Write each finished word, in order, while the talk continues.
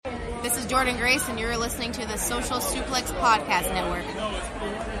this is Jordan Grace, and you're listening to the Social Suplex Podcast Network.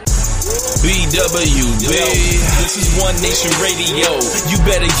 BWB, this is One Nation Radio. You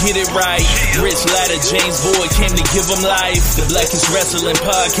better get it right. Rich Latta, James Boyd came to give them life. The Blackest Wrestling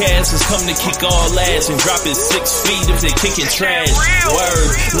Podcast has come to kick all ass and drop it 6 feet if they kicking trash.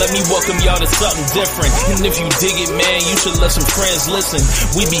 Word, let me welcome y'all to something different. And if you dig it, man, you should let some friends listen.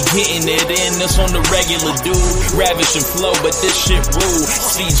 We be getting it in, this on the regular, dude. Ravish and flow, but this shit rude.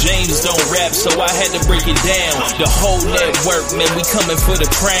 See, James don't rap, so I had to break it down. The whole network, man, we coming for the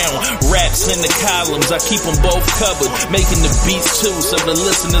crown. Raps in the columns, I keep them both covered. Making the beats too, so the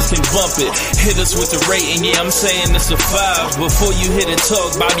listeners can bump it. Hit us with the rating, yeah, I'm saying it's a 5. Before you hit it,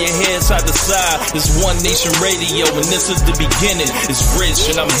 talk, bob your head side to side. It's One Nation Radio, and this is the beginning. It's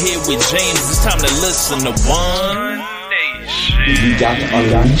Rich, and I'm here with James. It's time to listen to One Nation. We got to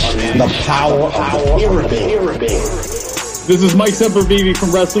unleash the power of the pyramid. This is Mike Sempervive from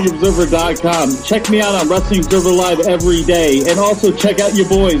WrestlingObserver.com. Check me out on Wrestling Observer Live every day. And also check out your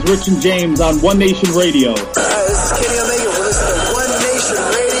boys, Rich and James, on One Nation Radio. This is Kenny Omega. We're listening to One Nation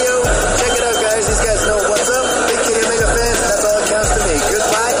Radio. Check it out, guys. These guys know what's up. Big Kenny Omega fans, that's all that counts to me.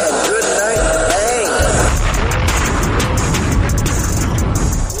 Goodbye and good night.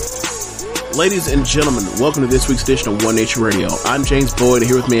 Bang. Ladies and gentlemen, welcome to this week's edition of One Nation Radio. I'm James Boyd, and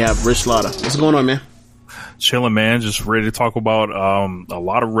here with me I have Rich Latta. What's going on, man? Chilling, man. Just ready to talk about a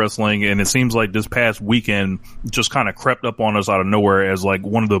lot of wrestling, and it seems like this past weekend just kind of crept up on us out of nowhere as like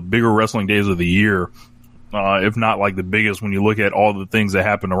one of the bigger wrestling days of the year, if not like the biggest when you look at all the things that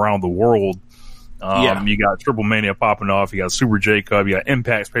happen around the world. You got Triple Mania popping off, you got Super J Cup, you got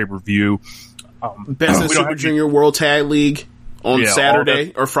Impact's pay-per-view. Best in Super Junior World Tag League on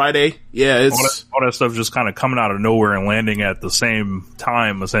Saturday or Friday. Yeah, it's all that stuff just kind of coming out of nowhere and landing at the same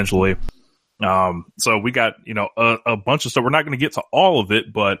time, essentially. So we got, a bunch of stuff. We're not going to get to all of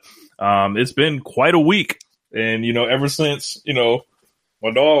it, but, it's been quite a week. And, ever since, my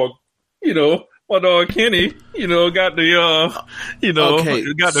dog Kenny, got the,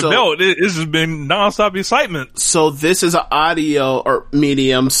 got the belt, it's just been nonstop excitement. So this is an audio or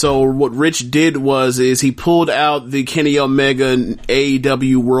medium. So what Rich did is he pulled out the Kenny Omega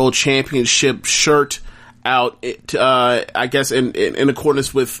AEW World Championship shirt out, I guess in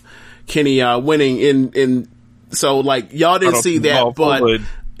accordance with Kenny winning so like y'all didn't see that, but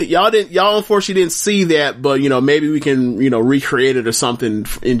y'all unfortunately didn't see that, but maybe we can recreate it or something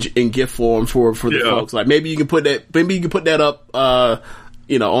in gift form for the folks. Like maybe you can put that up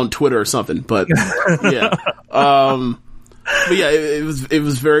on Twitter or something. But yeah, but yeah, it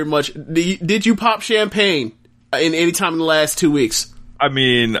was very much. Did you pop champagne in any time in the last 2 weeks? I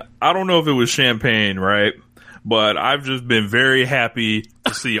mean, I don't know if it was champagne, right? But I've just been very happy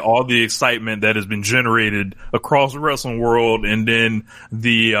to see all the excitement that has been generated across the wrestling world, and then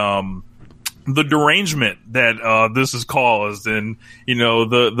the derangement that this has caused, and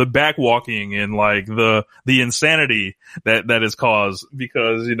the backwalking and like the insanity that has caused,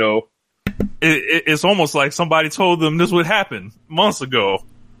 because it's almost like somebody told them this would happen months ago.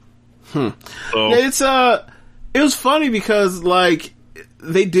 So it was funny because like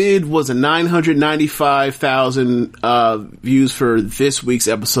they did was a 995,000 views for this week's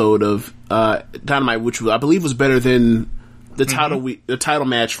episode of Dynamite, which I believe was better than the title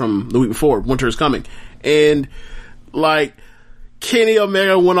match from the week before, Winter is Coming. And like Kenny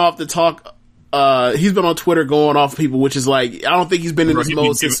Omega went off to talk. He's been on Twitter going off people, which is like I don't think he's been in this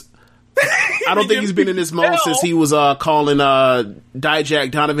mode since. I don't think he's been in this mode since he was calling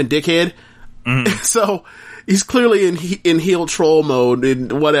Dijak Donovan dickhead. So he's clearly in heel troll mode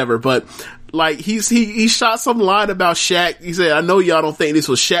and whatever, but like he shot some line about Shaq. He said, "I know y'all don't think this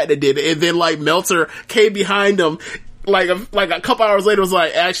was Shaq that did it," and then like Meltzer came behind him like a couple hours later was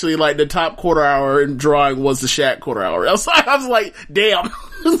like, actually like the top quarter hour in drawing was the Shaq quarter hour. I was like, damn. I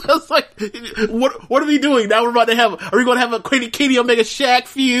was like, what are we doing now? Are we going to have a Kenny Omega Shaq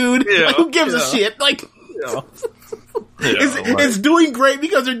feud? Yeah, like, who gives a shit? Like. Yeah. It's doing great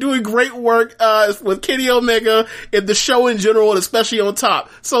because they're doing great work with Kenny Omega and the show in general, and especially on top.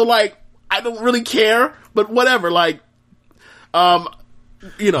 So like, I don't really care, but whatever. Like, I'm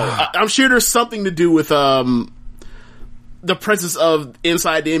sure there's something to do with the presence of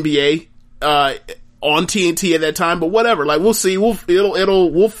Inside the NBA on TNT at that time. But whatever. Like, we'll see. We'll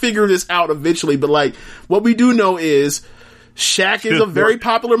figure this out eventually. But like, what we do know is Shaq is a very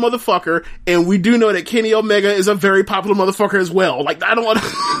popular motherfucker, and we do know that Kenny Omega is a very popular motherfucker as well. Like, I don't want to...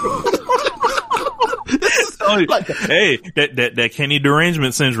 like, hey, that Kenny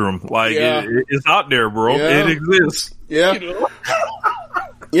derangement syndrome, like, it's out there, bro. Yeah. It exists. Yeah.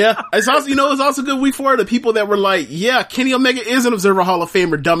 Yeah, it's also, it was also a good week for the people that were like, yeah, Kenny Omega is an Observer Hall of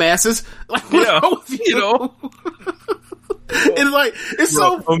Famer, dumbasses. Like, what's wrong with you? It's like, it's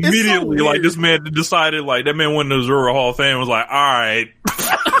so immediately, it's so like, this man decided, like, that man went to the Observer Hall of Fame and was like, all right.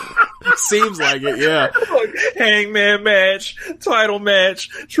 Seems like it, yeah. Hangman match, title match,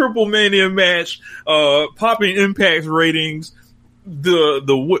 Triple Mania match, popping Impact ratings,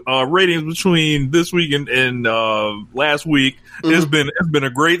 the ratings between this week and last week. It's been a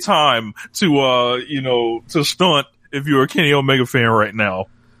great time to stunt if you're a Kenny Omega fan right now.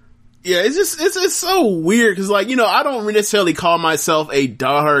 Yeah, it's so weird because, like, I don't necessarily call myself a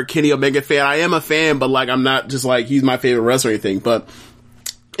diehard Kenny Omega fan. I am a fan, but, like, I'm not just like he's my favorite wrestler or anything. But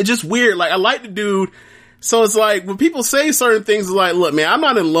it's just weird. Like, I like the dude, so it's like when people say certain things, it's like, look, man, I'm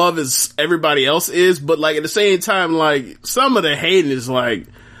not in love as everybody else is, but, like, at the same time, like, some of the hating is like,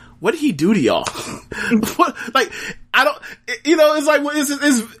 what did he do to y'all? What, like, I don't, it's like,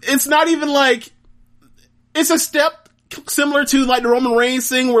 it's not even like, it's a step similar to, like, the Roman Reigns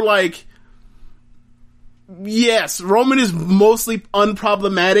thing where, like, yes, Roman is mostly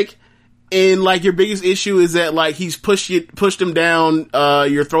unproblematic, and, like, your biggest issue is that, like, he's pushed him down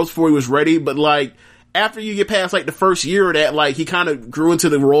your throats before he was ready, but, like, after you get past, like, the first year of that, like, he kind of grew into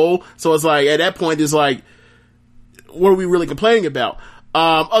the role, so it's like, at that point, it's like, what are we really complaining about?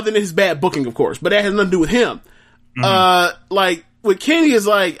 Other than his bad booking, of course, but that has nothing to do with him. Like, with Kenny is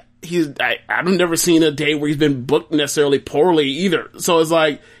like, I've never seen a day where he's been booked necessarily poorly either. So it's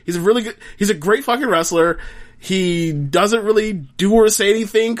like, he's a great fucking wrestler. He doesn't really do or say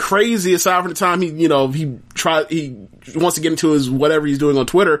anything crazy aside from the time he wants to get into his whatever he's doing on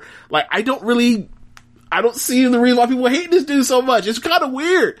Twitter. Like, I don't see the reason why people hate this dude so much. It's kind of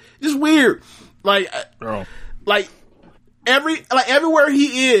weird. Just weird. Like, everywhere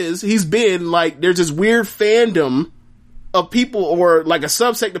he's been, like, there's this weird fandom of people, or like a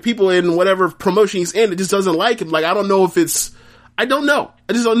subsect of people in whatever promotion he's in that just doesn't like him. Like, I don't know. I just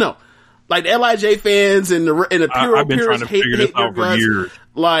don't know. Like, the LIJ fans and the pure I've been trying to figure this out for years.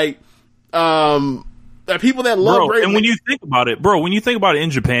 Like, people that love bro, and when you think about it in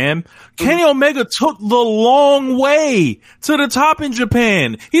Japan, Kenny Omega took the long way to the top in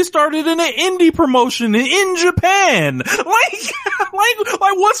Japan. He started in an indie promotion in Japan. Like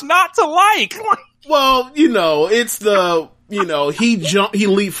what's not to like? Well, it's the, he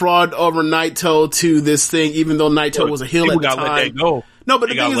leapfrogged over Naito to this thing, even though Naito was a heel at the time. Let that go. No, but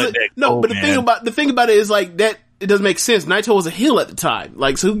the thing about it is, like, that it doesn't make sense. Naito was a heel at the time.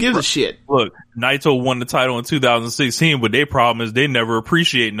 Like, so who gives a shit? Look, Naito won the title in 2016, but their problem is they never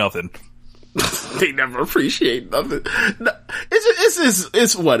appreciate nothing. They never appreciate nothing. No,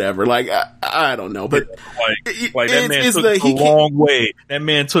 it's whatever. Like, I don't know, but like that man took a long way. That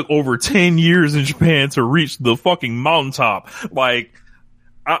man took over 10 years in Japan to reach the fucking mountaintop. Like,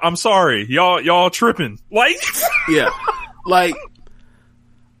 I'm sorry, y'all tripping. Like, yeah, like,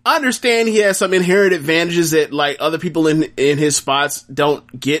 I understand he has some inherent advantages that, like, other people in his spots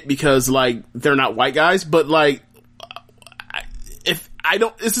don't get because, like, they're not white guys, but, like,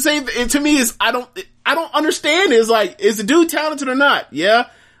 it's the same, to me, I don't understand. It's like, is the dude talented or not? Yeah?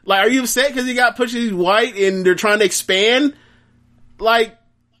 Like, are you upset because he got pushed, he's white and they're trying to expand? Like,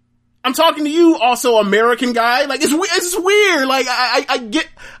 I'm talking to you, also American guy. Like, it's weird. Like, I get,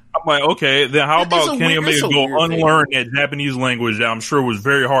 I'm like, okay, then how about Kenny Omega go unlearn that Japanese language that I'm sure was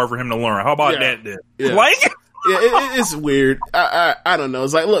very hard for him to learn? How about that then? Yeah. Like, it's weird. I don't know.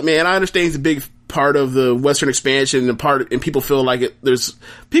 It's like, look, man, I understand he's a big part of the Western expansion and people feel like there's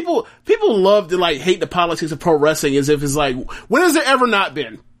people love to, like, hate the politics of pro wrestling as if it's like, when has there ever not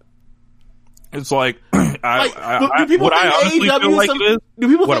been? It's like, do people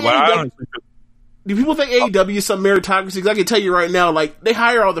think AEW is some meritocracy? Because I can tell you right now, like, they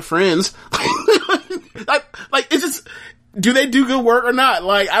hire all the friends. like, it's just, do they do good work or not?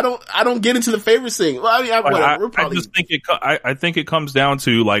 Like, I don't get into the favorites thing. Well, I mean, whatever. I just think I think it comes down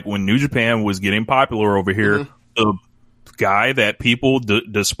to, like, when New Japan was getting popular over here, the guy that people,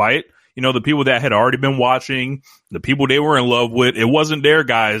 despite, the people that had already been watching, the people they were in love with, it wasn't their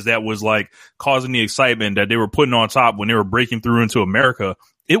guys that was, like, causing the excitement that they were putting on top when they were breaking through into America.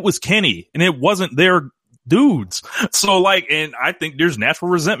 It was Kenny, and it wasn't their dudes. So, like, and I think there's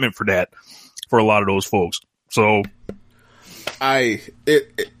natural resentment for that for a lot of those folks. So, I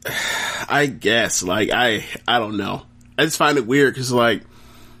guess, like, I don't know. I just find it weird because, like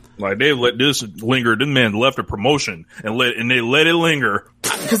they let this linger. This man left a promotion and they let it linger.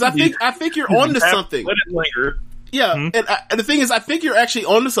 Because I think you're onto something. Let it linger. Yeah, and the thing is, I think you're actually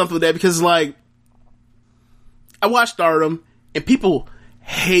onto something with that because, like, I watched Stardom and people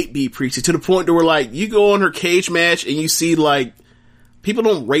hate Bea Priestley to the point where, like, you go on her cage match and you see, like, people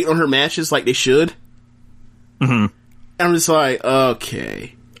don't rate on her matches like they should. Mm-hmm. And I'm just like,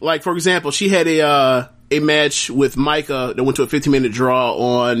 okay. Like, for example, she had a match with Micah that went to a 15-minute draw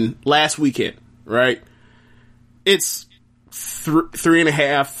on last weekend, right? It's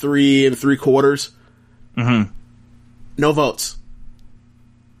 3.5, 3 3/4. Mm-hmm. No votes.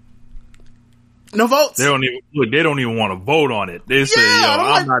 No votes. They don't even want to vote on it. They say,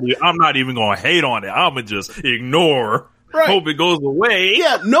 I'm not even going to hate on it. I'm going to just ignore. Right. Hope it goes away.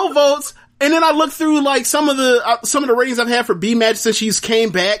 Yeah, no votes. And then I looked through like some of the ratings I've had for B match since she's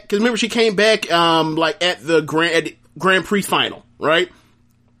came back. Cause remember she came back, like at the Grand Prix final, right?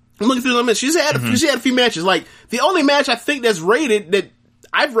 I'm looking through them. She's had a few matches. Like the only match I think that's rated that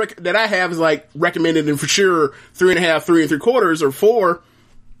I have is like recommended and for sure 3.5, 3 3/4 or 4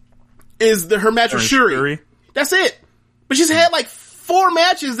 is her match with Shuri. That's it. But she's had like 4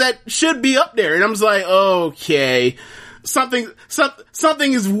 matches that should be up there. And I'm just like, okay. Something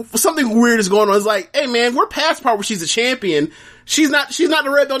weird is going on. It's like, hey man, we're past the part where she's a champion. She's not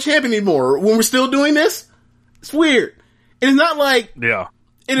the red belt champion anymore. When we're still doing this, it's weird. And it's not like,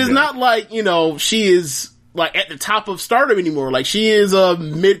 not like, you know, she is like at the top of stardom anymore. Like she is a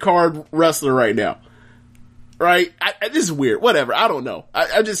mid-card wrestler right now. Right? This is weird. Whatever. I don't know.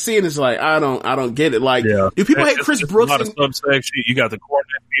 I just seeing this like, I don't get it. Like, do people hate Chris Brooks? A lot of subsects. You got the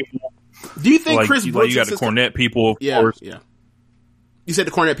Cornette people. Do you think Chris Brooks? You got the Cornette people, of course. Yeah. You said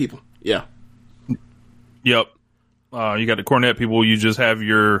the Cornette people. Yeah. Yep. You got the Cornette people. You just have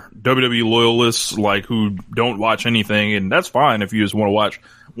your WWE loyalists, like who don't watch anything, and that's fine if you just want to watch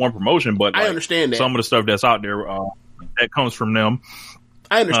one promotion. But I understand that some of the stuff that's out there that comes from them.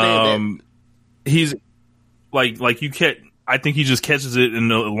 I understand that. He's like you can't. I think he just catches it in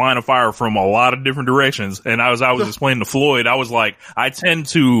the line of fire from a lot of different directions. And I was explaining to Floyd, I was like, I tend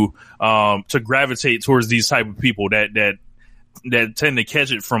to gravitate towards these type of people that tend to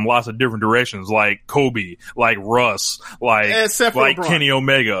catch it from lots of different directions, like Kobe, like Russ, like Kenny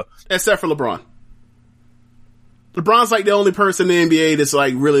Omega. Except for LeBron. LeBron's like the only person in the NBA that's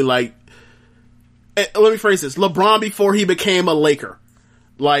like really like, let me phrase this. LeBron before he became a Laker.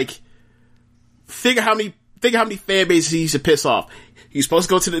 Like, think how many fan bases he used to piss off. He's supposed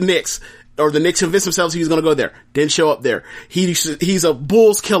to go to the Knicks, or the Knicks convinced themselves he was going to go there. Didn't show up there. He's a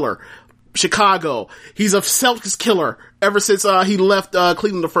Bulls killer. Chicago. He's a Celtics killer ever since he left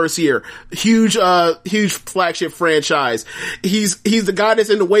Cleveland the first year. Huge flagship franchise. He's the guy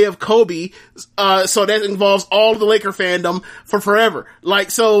that's in the way of Kobe. So that involves all of the Laker fandom for forever. Like,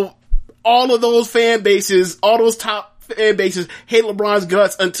 so all of those fan bases, all those top fan bases hate LeBron's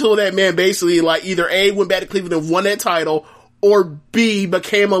guts until that man basically like either A, went back to Cleveland and won that title, or B,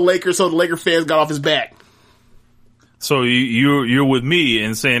 became a Laker so the Laker fans got off his back. So you're with me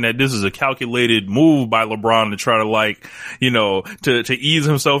in saying that this is a calculated move by LeBron to try to like, you know, to ease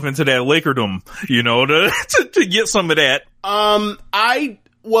himself into that Lakerdom, you know, to get some of that.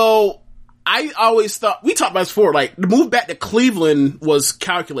 I always thought, we talked about this before, like, the move back to Cleveland was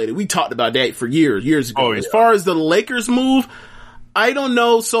calculated. We talked about that for years ago. As far as the Lakers move, I don't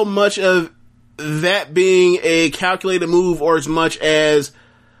know so much of that being a calculated move or as much as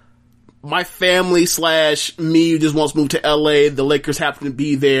my family / me just wants to move to LA. The Lakers happen to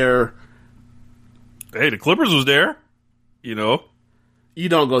be there. Hey, the Clippers was there, you know. You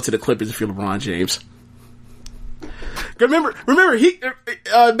don't go to the Clippers if you're LeBron James. Remember, he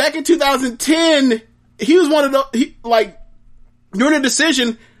back in 2010, he was one of the during the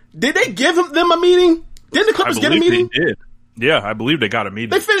decision. Did they give them a meeting? Didn't the Clippers get a meeting? They did. Yeah, I believe they got a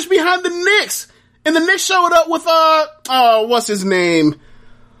meeting. They finished behind the Knicks, and the Knicks showed up with what's his name?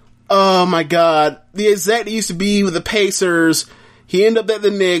 Oh my God, the exec that used to be with the Pacers. He ended up at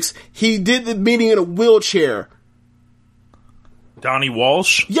the Knicks. He did the meeting in a wheelchair. Donnie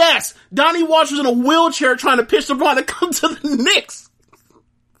Walsh? Yes! Donnie Walsh was in a wheelchair trying to pitch LeBron to come to the Knicks.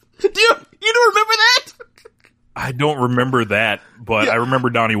 You don't remember that? I don't remember that, but I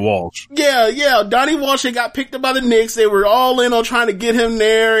remember Donnie Walsh. Yeah. Donnie Walsh had got picked up by the Knicks. They were all in on trying to get him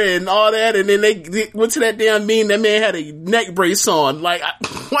there and all that, and then they went to that damn meeting. That man had a neck brace on. Like,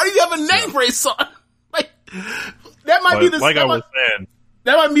 why do you have a neck brace on? Like, that might be the... Like I was saying...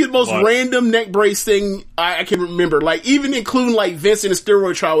 That might be the most random neck brace thing I can remember. Like, even including, like, Vince in a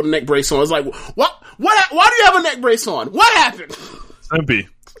steroid trial with a neck brace on. It's like, what? Why do you have a neck brace on? What happened? Simpy.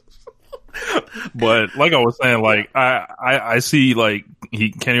 But, like I was saying, like, I see, like,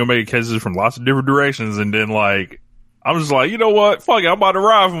 Kenny Omega catches from lots of different directions, and then, like, I'm just like, you know what? Fuck it, I'm about to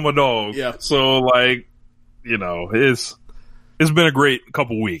ride for my dog. Yeah. So, like, you know, it's been a great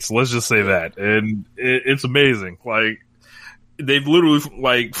couple weeks. Let's just say that. And it's amazing. Like, they've literally,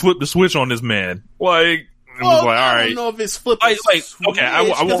 like, flipped the switch on this man. Like, and was like, all I right. don't know if it's flipping. Okay, I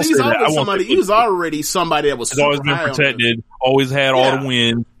won't say that. He was already somebody that was He's always been protected, always had all the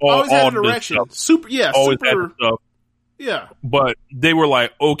wins, always had direction. Super, always had the stuff. Yeah. But they were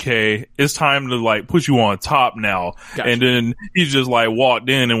like, okay, it's time to like put you on top now. Gotcha. And then he just like walked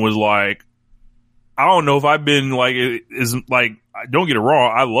in and was like, I don't know if I've been like, is like, don't get it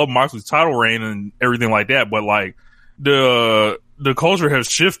wrong. I love Moxley's title reign and everything like that, but like the culture has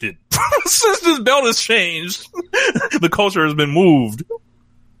shifted since this belt has changed. The culture has been moved.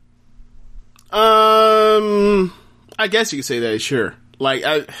 I guess you could say that, sure. Like,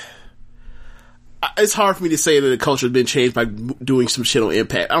 it's hard for me to say that the culture has been changed by doing some shit on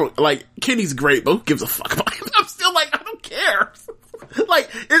Impact. I don't, like, Kenny's great, but who gives a fuck about him? I'm still like, I don't care.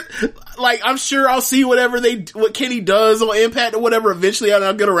 I'm sure I'll see what Kenny does on Impact or whatever eventually, and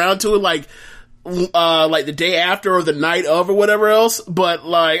I'll get around to it, like the day after or the night of or whatever else, but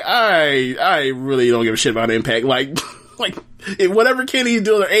like, I really don't give a shit about Impact. Like, if whatever Kenny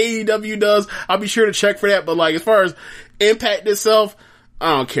does or AEW does, I'll be sure to check for that, but like, as far as Impact itself,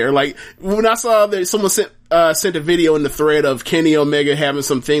 I don't care. Like, when I saw that someone sent a video in the thread of Kenny Omega having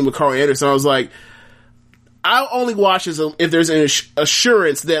something with Carl Anderson, I was like, I'll only watch this if there's an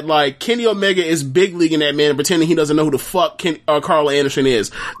assurance that like Kenny Omega is big leaguing that man and pretending he doesn't know who the fuck Carl Anderson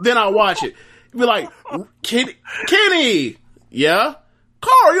is. Then I'll watch it. Be like, Kenny, yeah?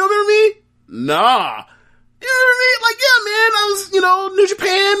 Carl, you remember me? Nah. You know what I mean? Like, yeah, man, I was, New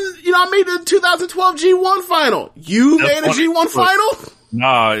Japan, I made the 2012 G1 final. You made a G1 final?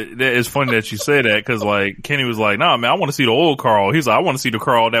 Nah, it's funny that you say that, cause like, Kenny was like, nah, man, I want to see the old Carl. He's like, I want to see the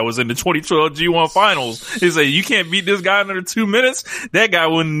Carl that was in the 2012 G1 finals. He's like, you can't beat this guy under 2 minutes? That guy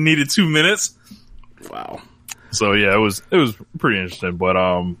wouldn't have needed 2 minutes. Wow. So yeah, it was pretty interesting, but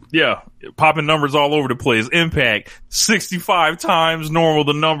yeah, popping numbers all over the place. Impact 65 times normal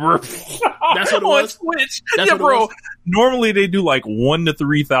the number. That's what it was. Twitch. Yeah, bro. Normally they do like 1 to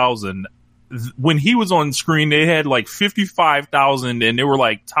 3,000. When he was on screen, they had like 55,000, and they were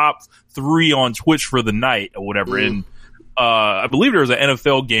like top 3 on Twitch for the night or whatever. And I believe there was an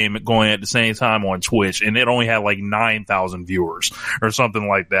NFL game going at the same time on Twitch, and it only had like 9,000 viewers or something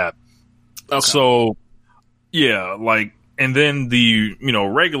like that. Okay. So. Yeah, like, and then the,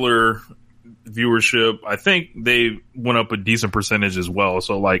 regular viewership, I think they went up a decent percentage as well.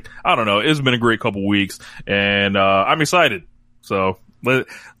 So, like, I don't know. It's been a great couple weeks, and I'm excited. So, let's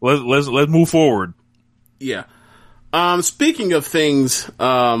move forward. Yeah. Speaking of things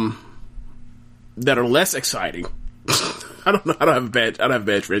that are less exciting, I don't have a bad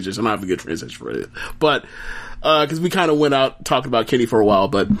transition. I don't have a good transition for it. But, because we kind of went out talking about Kenny for a while,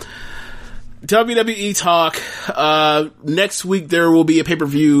 but WWE talk. Next week there will be a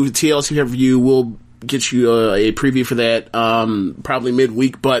pay-per-view, TLC pay-per-view. We'll get you a preview for that, probably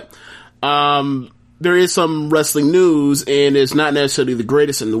midweek, but, there is some wrestling news, and it's not necessarily the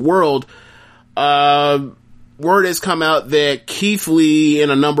greatest in the world. Word has come out that Keith Lee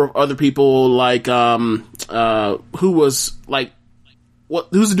and a number of other people, like, who's the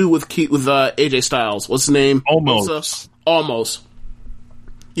dude with AJ Styles? What's his name? Almost.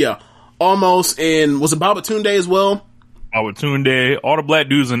 Yeah. Almost, and was it Babatunde as well? Babatunde, all the black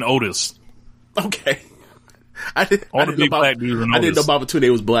dudes, and Otis. Okay. I didn't know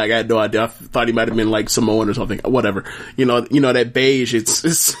Babatunde was black. I had no idea. I thought he might have been like Samoan or something. Whatever. That beige,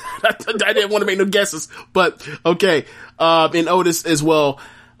 it's I didn't want to make no guesses. But, okay. And Otis as well,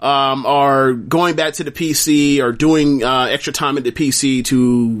 are going back to the PC, or doing, extra time at the PC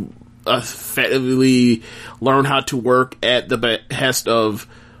to effectively learn how to work at the behest of,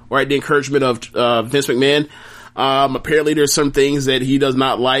 or at the encouragement of Vince McMahon. Apparently there's some things that he does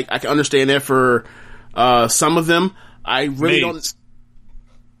not like. I can understand that for some of them. I really don't.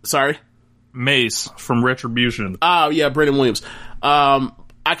 Sorry? Mace from Retribution. Yeah, Brendan Williams. I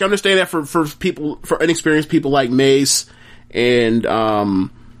can understand that for people, for inexperienced people like Mace and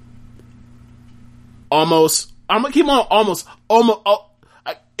Almost. I'm gonna keep on Almost.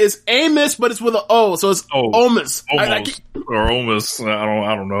 It's Amos, but it's with an O, so it's Almost. Or Almost.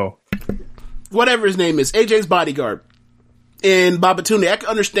 I don't know. Whatever his name is, AJ's bodyguard. And Babatunde, I can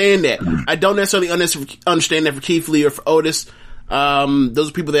understand that. I don't necessarily understand that for Keith Lee or for Otis. Those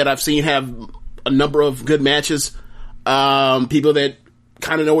are people that I've seen have a number of good matches. People that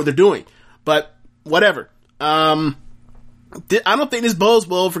kind of know what they're doing. But, whatever. I don't think this bodes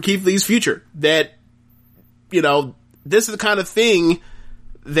well for Keith Lee's future. That, this is the kind of thing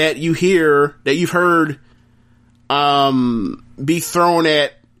that you hear, that you've heard, be thrown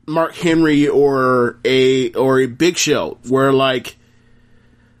at Mark Henry or a Big Show, where like,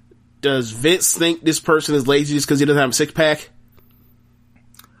 does Vince think this person is lazy just because he doesn't have a 6-pack?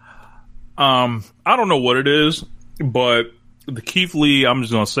 I don't know what it is, but the Keith Lee, I'm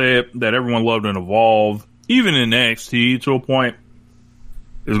just going to say it, that everyone loved in Evolve, even in NXT to a point,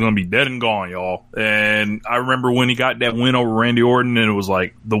 is going to be dead and gone, y'all. And I remember when he got that win over Randy Orton, and it was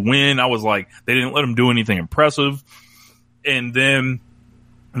like the win, I was like, they didn't let him do anything impressive. And then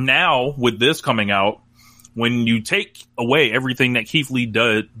now with this coming out, when you take away everything that Keith Lee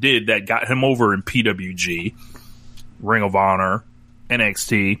did that got him over in PWG, Ring of Honor,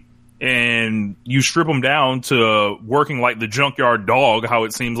 NXT, and you strip him down to working like the Junkyard Dog, how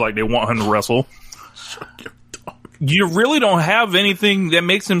it seems like they want him to wrestle, you really don't have anything that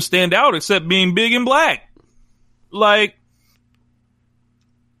makes him stand out except being big and black. Like,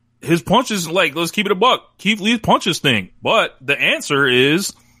 his punches, like, let's keep it a buck. Keith Lee's punches stink. But the answer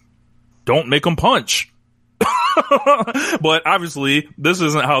is, don't make him punch. But obviously, this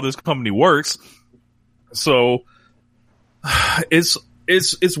isn't how this company works. So, it's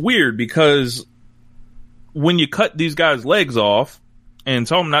weird because when you cut these guys' legs off and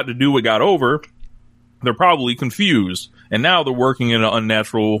tell them not to do what got over, they're probably confused. And now they're working in an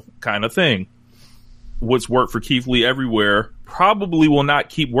unnatural kind of thing. What's worked for Keith Lee everywhere probably will not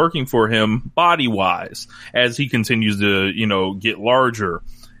keep working for him body-wise as he continues to, get larger,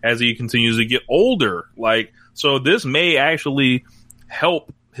 as he continues to get older. Like, so this may actually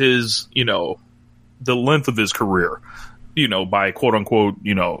help his, the length of his career, by quote unquote,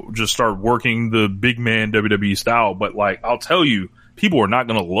 just start working the big man WWE style. But like, I'll tell you, people are not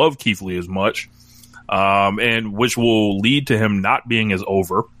going to love Keith Lee as much. And which will lead to him not being as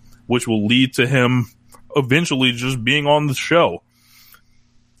over, which will lead to him eventually just being on the show.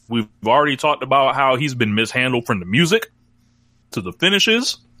 We've already talked about how he's been mishandled from the music to the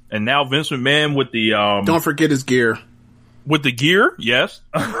finishes, and now Vince McMahon with the don't forget his gear. With the gear, yes.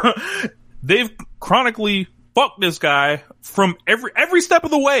 They've chronically fucked this guy from every step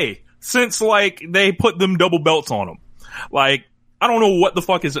of the way since like they put them double belts on him. Like, I don't know what the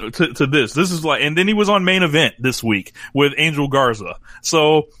fuck is to this. This is like, and then he was on Main Event this week with Angel Garza.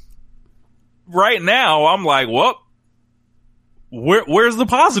 So right now I'm like, well, where's the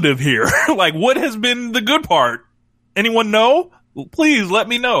positive here? Like, what has been the good part? Anyone know? Please let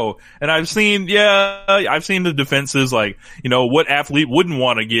me know. And I've seen the defenses, like, what athlete wouldn't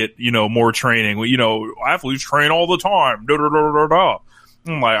want to get, more training? Athletes train all the time. Da, da, da, da, da.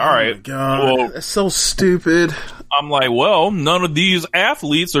 I'm like, all right. Oh my God, well, that's so stupid. I'm like, well, none of these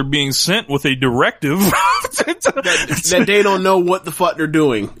athletes are being sent with a directive that they don't know what the fuck they're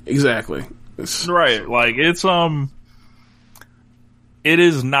doing. Exactly. Right. Like, it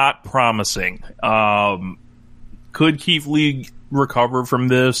is not promising. Could Keith Lee recover from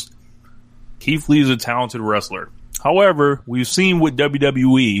this? Keith Lee is a talented wrestler. However, we've seen with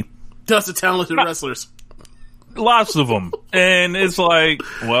WWE, just the talented wrestlers. Lots of them. And it's like,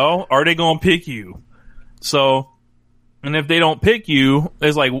 well, are they going to pick you? So, and if they don't pick you,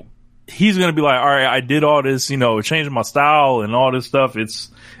 it's like, he's going to be like, all right, I did all this, changing my style and all this stuff. It's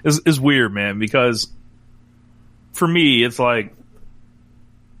weird, man, because for me, it's like,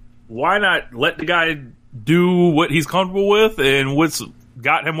 why not let the guy do what he's comfortable with and what's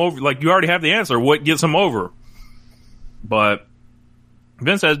got him over? Like, you already have the answer. What gets him over? But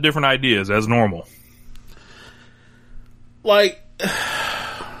Vince has different ideas, as normal. Like,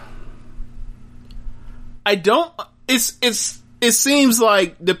 it seems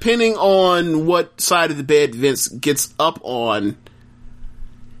like depending on what side of the bed Vince gets up on,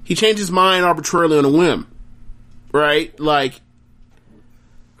 he changes his mind arbitrarily on a whim, right? Like,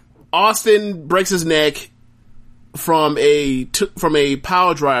 Austin breaks his neck from a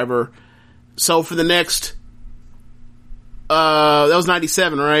power driver. So for the next, that was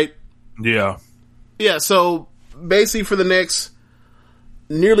 97, right? Yeah. Yeah. So basically for the next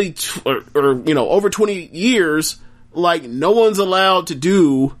nearly, over 20 years, like, no one's allowed to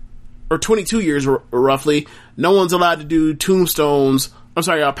do, or 22 years roughly, no one's allowed to do tombstones,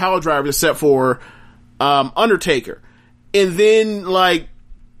 power drivers except for, Undertaker. And then, like,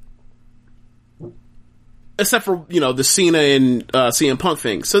 except for, the Cena and, CM Punk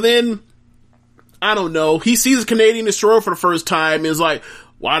thing. So then, I don't know, he sees a Canadian Destroyer for the first time and is like,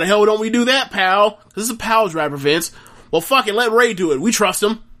 why the hell don't we do that, pal? This is a power driver, Vince. Well, fuck it, let Ray do it. We trust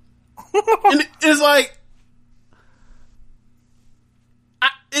him. And it's like,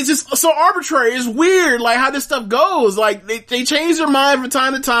 it's just so arbitrary. It's weird, like, how this stuff goes. Like, they change their mind from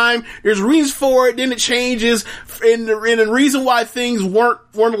time to time. There's reasons for it, then it changes. And the reason why things weren't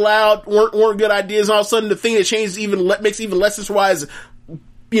allowed, weren't good ideas, and all of a sudden the thing that changes makes even less sense why is,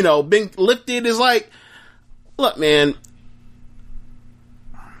 being lifted is like, look, man,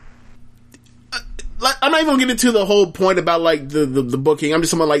 I'm not even gonna get into the whole point about like the booking. I'm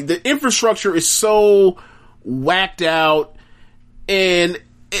just talking about like the infrastructure is so whacked out, and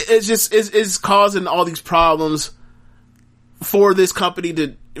it's causing all these problems for this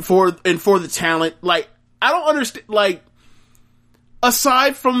company for the talent. Like, I don't understand, like,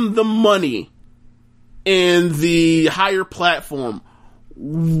 aside from the money and the higher platform,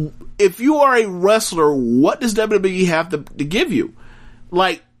 if you are a wrestler, what does WWE have to give you?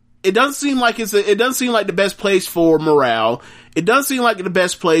 Like, it doesn't seem like it doesn't seem like the best place for morale. It doesn't seem like the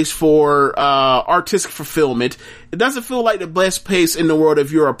best place for artistic fulfillment. It doesn't feel like the best place in the world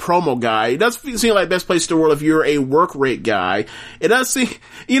if you're a promo guy. It doesn't seem like the best place in the world if you're a work rate guy. It doesn't seem,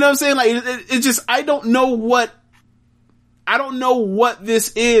 you know what I'm saying? Like, it's just, I don't know what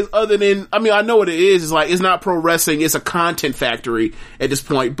this is other than, I mean, I know what it is. It's like, it's not pro wrestling. It's a content factory at this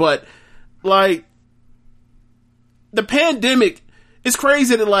point. But, like, the pandemic, it's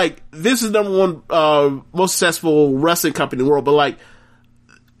crazy that, like, this is number one, most successful wrestling company in the world, but, like,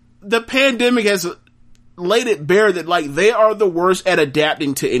 the pandemic has laid it bare that, like, they are the worst at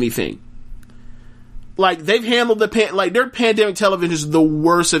adapting to anything. Like, they've handled their pandemic television is the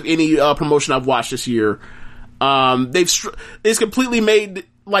worst of any, promotion I've watched this year. It's completely made,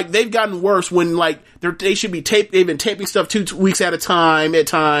 like, they've gotten worse when, like, they should be they've been taping stuff 2 weeks at a time, at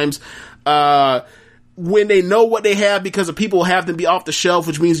times, when they know what they have, because the people have them be off the shelf,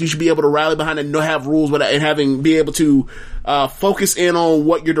 which means you should be able to rally behind it and have rules and be able to focus in on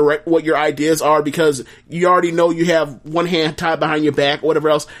what your ideas are, because you already know you have one hand tied behind your back or whatever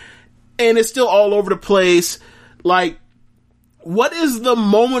else, and it's still all over the place. Like, what is the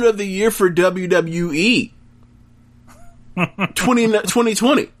moment of the year for WWE?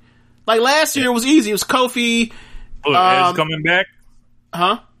 2020. Like, last year was easy. It was Kofi. Look, Edge coming back.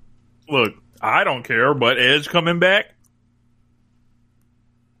 Huh? Look, I don't care, but Edge coming back?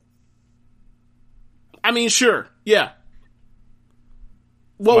 I mean, sure. Yeah.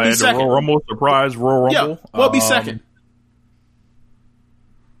 What would be second? Royal Rumble, surprise Royal Rumble. Yeah. What would be second?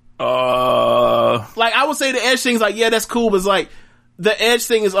 Like, I would say the Edge thing's like, yeah, that's cool, but it's like, the Edge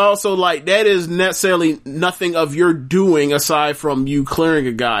thing is also like, that is necessarily nothing of your doing aside from you clearing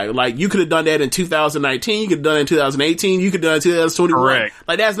a guy. Like, you could have done that in 2019, you could have done it in 2018, you could have done it in 2021. Correct.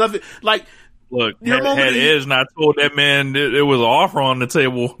 Like, that's nothing. Like, look, had Edge not told that man it was an offer on the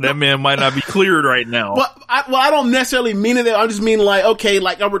table, that man might not be cleared right now. Well, I don't necessarily mean it that. I just mean, like, okay,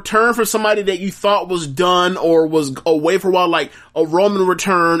 like a return for somebody that you thought was done or was away for a while, like a Roman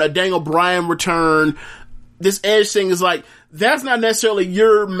return, a Daniel Bryan return. This Edge thing is like, that's not necessarily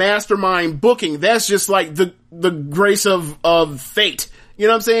your mastermind booking. That's just like the grace of fate. You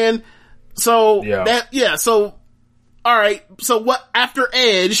know what I'm saying? So, so, alright, so what, after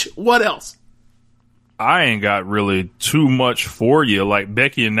Edge, what else? I ain't got really too much for you. Like,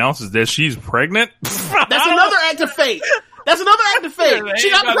 Becky announces that she's pregnant. That's another act of fate. That's another act of fate. She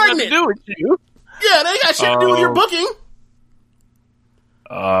got pregnant. To do with you. Yeah, they got shit to do with your booking.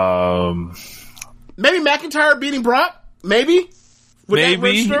 Maybe McIntyre beating Brock? Maybe?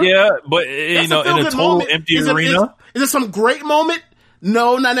 Maybe, yeah, but, you know, in a total moment. Empty arena. Is it some great moment?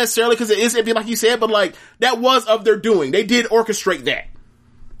 No, not necessarily, because it is empty, like you said, but, like, that was of their doing. They did orchestrate that.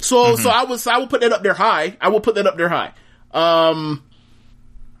 So, so I will put that up there high. I will put that up there high. I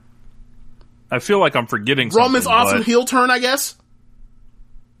feel like I'm forgetting something. Roman's awesome heel turn, I guess.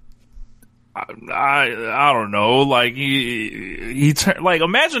 I don't know. Like, he like,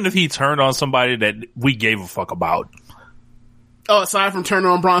 imagine if he turned on somebody that we gave a fuck about. Oh, aside from turning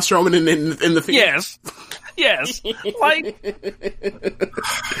on Braun Strowman in the field. Yes. Like,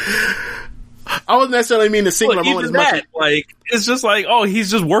 I wasn't necessarily mean the singular moment as much. Like, it's just like, oh,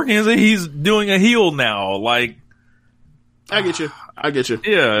 he's just working. He's doing a heel now. Like, I get you.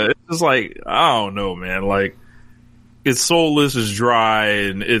 Yeah, it's just like, I don't know, man. Like, it's soulless, it's dry,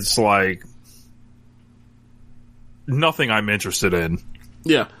 and it's like nothing I'm interested in.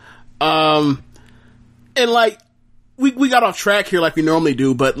 Yeah. And like, we got off track here like we normally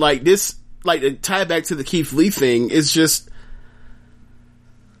do, but like this, like, to tie back to the Keith Lee thing, is just,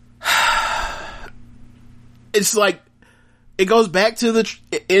 it's like, it goes back to the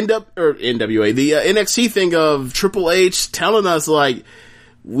NWA, the NXT thing of Triple H telling us, like,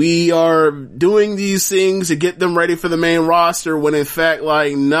 we are doing these things to get them ready for the main roster, when in fact,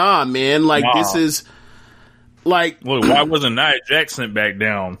 like, nah, man, like, this is, like... Look, why wasn't Nia Jax sent back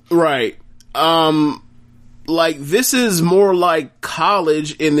down? Right. Like, this is more like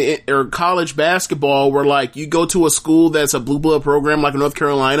college or college basketball, where, like, you go to a school that's a blue blood program, like in North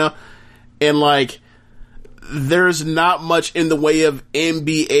Carolina, and, like, there's not much in the way of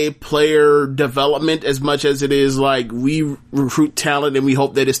NBA player development as much as it is like we recruit talent and we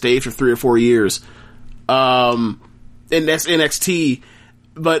hope that it stays for 3 or 4 years. and that's NXT.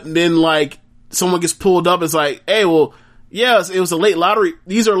 But then, like, someone gets pulled up, it's like, hey, well, yes, it was a late lottery.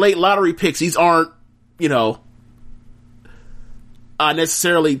 These are late lottery picks. These aren't, you know,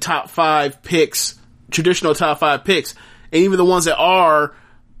 necessarily top 5 picks, traditional top 5 picks. And even the ones that are,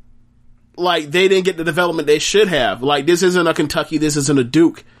 like, they didn't get the development they should have. Like, this isn't a Kentucky, this isn't a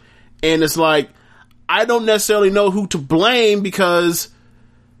Duke. And it's like, I don't necessarily know who to blame, because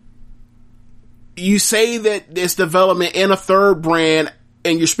you say that it's development in a third brand,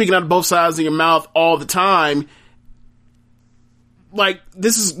 and you're speaking out of both sides of your mouth all the time. Like,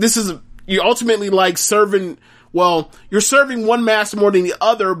 this is, you're ultimately like serving, well, you're serving one master more than the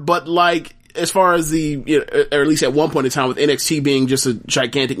other, but like, as far as the, you know, or at least at one point in time with NXT being just a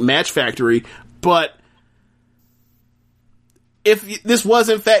gigantic match factory, but if this was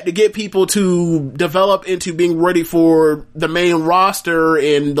in fact to get people to develop into being ready for the main roster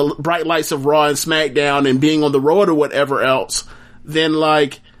and the bright lights of Raw and SmackDown and being on the road or whatever else, then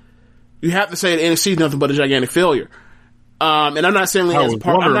like, you have to say that NXT is nothing but a gigantic failure. And I'm not saying that as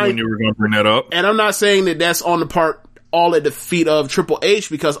part, when you were going to bring that up, and I'm not saying that that's on the part all at the feet of Triple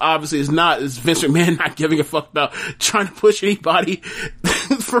H, because obviously it's not. It's Vince McMahon not giving a fuck about trying to push anybody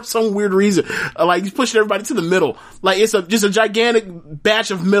for some weird reason. Like, he's pushing everybody to the middle. Like, it's just a gigantic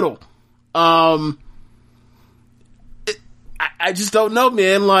batch of middle. I just don't know,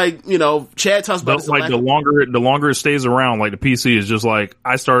 man. Like, you know, Chad talks about this. Like, the longer it stays around, like, the PC is just like,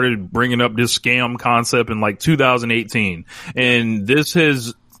 I started bringing up this scam concept in like 2018, and this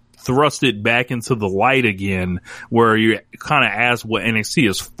has thrust it back into the light again, where you kind of ask what NXT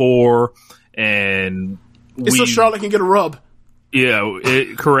is for, and it's so Charlotte can get a rub. Yeah,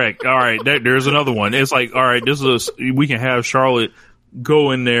 correct. All right, there's another one. It's like, all right, we can have Charlotte go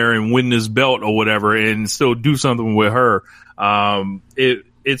in there and win this belt or whatever, and still do something with her.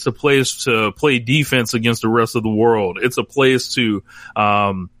 It's a place to play defense against the rest of the world. It's a place to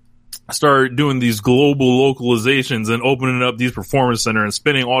start doing these global localizations and opening up these performance center and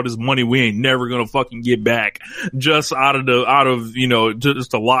spending all this money we ain't never gonna fucking get back, just out of you know,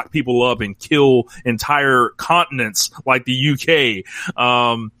 just to lock people up and kill entire continents like the UK.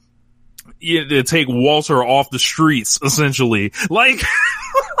 To take Walter off the streets, essentially. Like,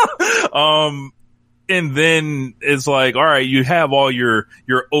 and then it's like, all right, you have all your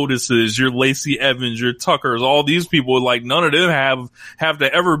Otises, your Lacey Evans, your Tuckers, all these people, like, none of them have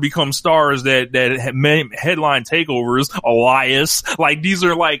to ever become stars that headline takeovers. Elias, like, these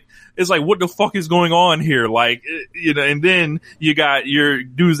are like, it's like, what the fuck is going on here? Like, you know, and then you got your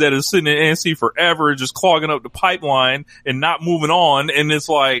dudes that are sitting in NXT forever, just clogging up the pipeline and not moving on. And it's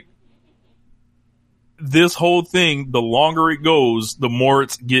like, this whole thing, the longer it goes, the more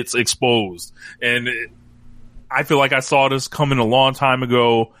it gets exposed. And I feel like I saw this coming a long time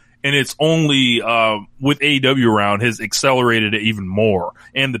ago, and it's only, with AEW around, has accelerated it even more.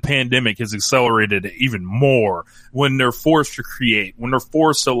 And the pandemic has accelerated it even more when they're forced to create, when they're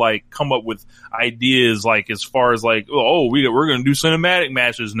forced to, like, come up with ideas, like, as far as, like, we're going to do cinematic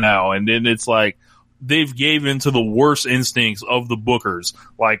matches now. And then it's like, they've gave into the worst instincts of the bookers,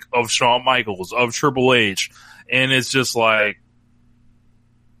 like of Shawn Michaels, of Triple H. And it's just like,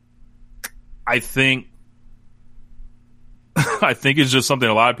 I think it's just something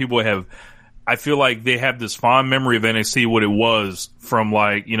a lot of people have. I feel like they have this fond memory of NXT, what it was from,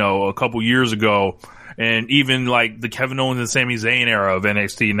 like, you know, a couple years ago. And even like the Kevin Owens and Sami Zayn era of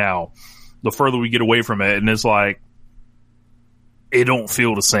NXT now, the further we get away from it. And it's like, it don't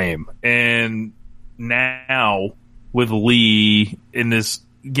feel the same. And now with Lee in this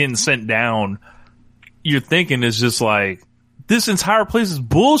getting sent down, you're thinking it's just like, this entire place is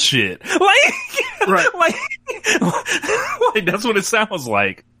bullshit. Like, right. like that's what it sounds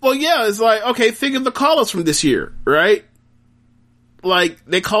like. Well, yeah, it's like, okay, think of the call-ups from this year, right? Like,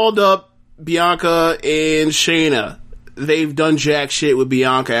 they called up Bianca and Shayna. They've done jack shit with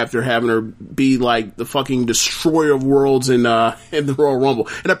Bianca after having her be like the fucking destroyer of worlds in the Royal Rumble.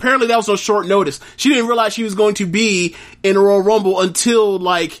 And apparently that was on short notice. She didn't realize she was going to be in the Royal Rumble until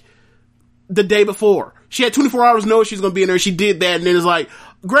like the day before. She had 24 hours notice she was going to be in there. She did that, and then it's like,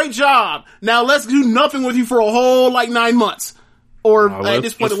 great job. Now let's do nothing with you for a whole like 9 months. Or at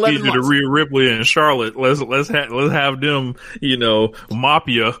this point, 11 months. To Rhea Ripley and Charlotte. Let's have them, you know, mop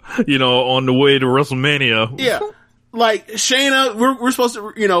you, you know, on the way to WrestleMania. Yeah. Like, Shayna, we're supposed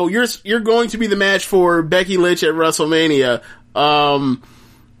to, you know, you're going to be the match for Becky Lynch at WrestleMania.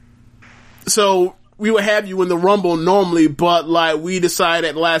 So we would have you in the Rumble normally, but like, we decided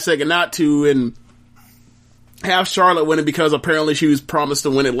at the last second not to, and have Charlotte win it because apparently she was promised to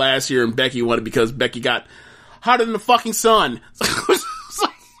win it last year, and Becky won it because Becky got hotter than the fucking sun.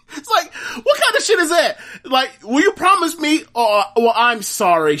 It's like, what kind of of shit is that? Like, will you promise me? Well, I'm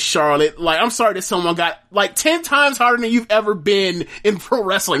sorry, Charlotte. Like, I'm sorry that someone got like 10 times harder than you've ever been in pro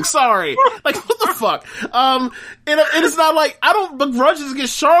wrestling. Sorry. Like, what the fuck? And it's not like, I don't begrudge this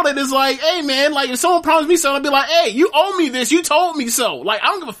against Charlotte. It's like, hey man, like if someone promised me something, I'd be like, hey, you owe me this. You told me so. Like, I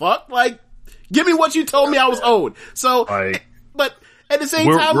don't give a fuck. Like, give me what you told me I was owed. So, but at the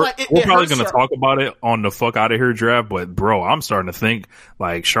same time, we're probably going to talk about it on the Fuck Out of Here draft, but bro, I'm starting to think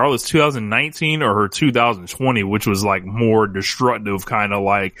like Charlotte's 2019 or her 2020, which was like more destructive, kind of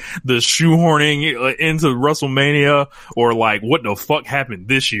like the shoehorning into WrestleMania, or like what the fuck happened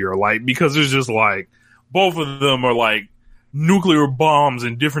this year, like, because it's just like both of them are like nuclear bombs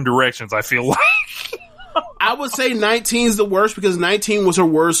in different directions, I feel like. I would say 19 is the worst, because 19 was her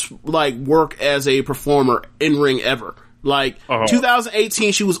worst like work as a performer in ring ever. Like,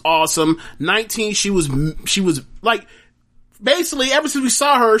 2018, she was awesome. 19, she was like, basically, ever since we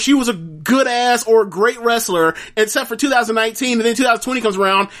saw her, she was a good ass or a great wrestler, except for 2019, and then 2020 comes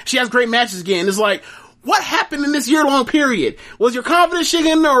around, she has great matches again. It's like, what happened in this year-long period? Was your confidence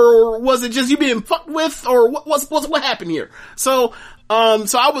shaken, or was it just you being fucked with, or what happened here? So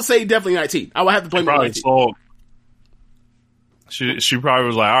I would say definitely 19. I would have to blame it on 19. So, she probably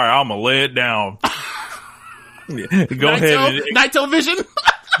was like, all right, I'm gonna lay it down. Go ahead. Naito Vision?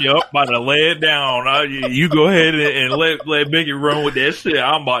 Yep, about to lay it down. You go ahead and let Mickey run with that shit.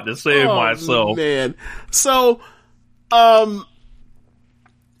 I'm about to save myself. Man. So,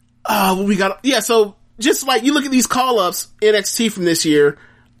 we got, so just like you look at these call-ups, NXT from this year,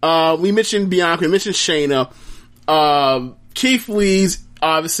 we mentioned Bianca, we mentioned Shayna, Keith Lee's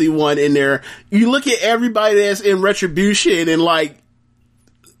obviously one in there. You look at everybody that's in Retribution and like,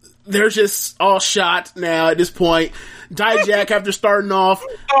 they're just all shot now at this point. Dijak, after starting off,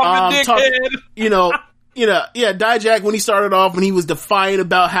 Dijak, when he started off, when he was defiant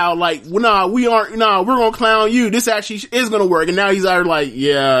about how like, we're gonna clown you. This actually is gonna work. And now he's out like,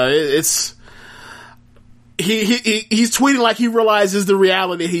 yeah, it's, he's tweeting like he realizes the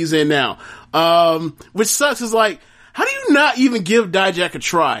reality he's in now. Which sucks. Is like, how do you not even give Dijak a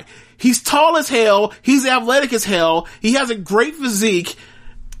try? He's tall as hell. He's athletic as hell. He has a great physique.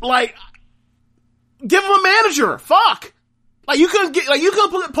 Like, give him a manager. Fuck. Like, you couldn't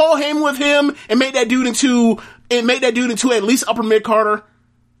put Paul Heyman with him and make that dude into at least upper mid Carter.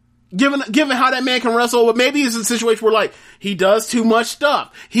 Given how that man can wrestle, but maybe it's a situation where like, he does too much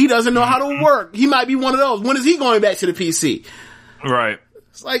stuff. He doesn't know how to work. He might be one of those. When is he going back to the PC? Right.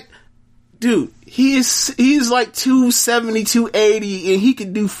 It's like, dude, he's like 270, 280, and he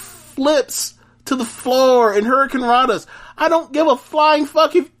can do flips to the floor and Hurricane Ranas. I don't give a flying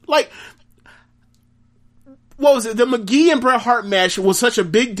fuck if, like, what was it? The McGee and Bret Hart match was such a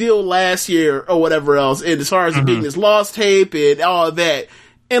big deal last year or whatever else, and as far as it being this lost tape and all of that.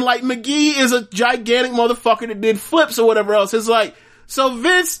 And like, McGee is a gigantic motherfucker that did flips or whatever else. It's like, so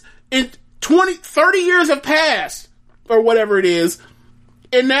Vince, in 30 years have passed, or whatever it is,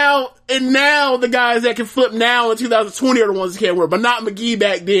 and now the guys that can flip now in 2020 are the ones that can't work, but not McGee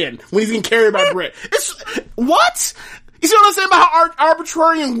back then, when he's getting carried by Bret. What? You see what I'm saying about how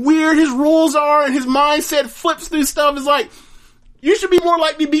arbitrary and weird his rules are, and his mindset flips through stuff? Is like, you should be more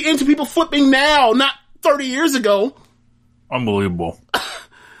likely to be into people flipping now, not 30 years ago. Unbelievable.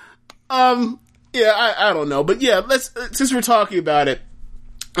 I don't know, but yeah, since we're talking about it,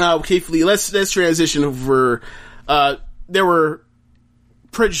 Keith Lee, let's transition over. There were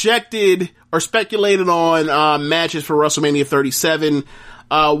projected or speculated on matches for WrestleMania 37.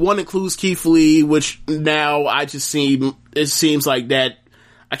 One includes Keith Lee, which now it seems like that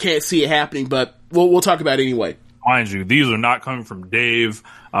I can't see it happening, but we'll talk about it anyway. Mind you, these are not coming from Dave.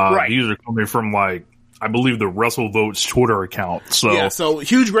 Right. These are coming from like, I believe the WrestleVotes Twitter account. So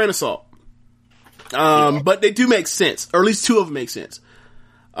huge grain of salt. But they do make sense, or at least two of them make sense.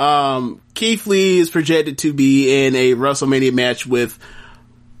 Keith Lee is projected to be in a WrestleMania match with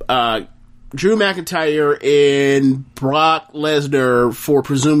Drew McIntyre and Brock Lesnar for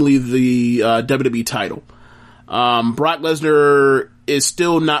presumably the WWE title. Brock Lesnar is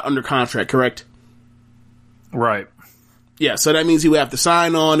still not under contract, correct? Right. Yeah, so that means he would have to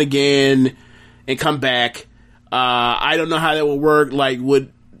sign on again and come back. I don't know how that would work. Like,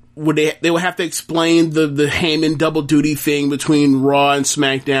 would they would have to explain the Heyman double duty thing between Raw and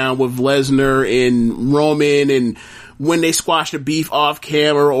SmackDown with Lesnar and Roman, and when they squash the beef off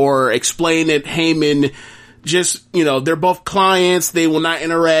camera, or explain that Heyman just, they're both clients, they will not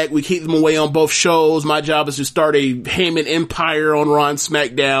interact, we keep them away on both shows, my job is to start a Heyman empire on Raw and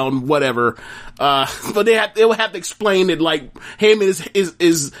SmackDown, whatever. But they will have to explain that, like, Heyman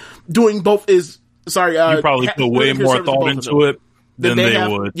is doing both, you probably put way more thought into it than they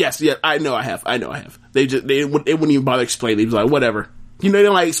would. Yes, yeah, I know I have. They wouldn't even bother explaining. He was like, whatever. You know, they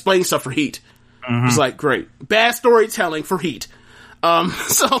don't like explaining stuff for Heat. Mm-hmm. It's like, great. Bad storytelling for Heat. On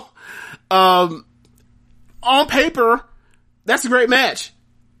paper, that's a great match.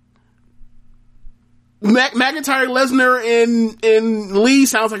 McIntyre, Lesnar, and Lee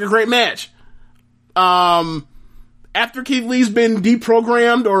sounds like a great match. After Keith Lee's been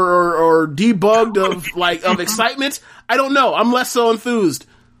deprogrammed or debugged of excitement, I don't know. I'm less so enthused.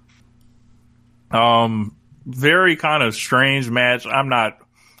 Very kind of strange match.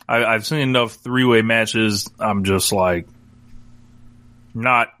 I've seen enough three-way matches. I'm just like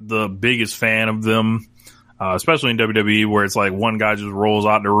not the biggest fan of them, especially in WWE where it's like one guy just rolls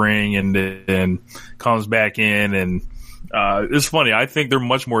out the ring and then comes back in. And it's funny. I think they're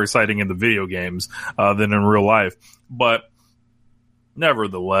much more exciting in the video games than in real life. But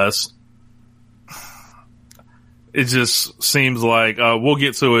nevertheless, it just seems like we'll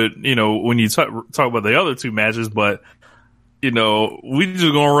get to it, you know, when you talk about the other two matches. But, you know, we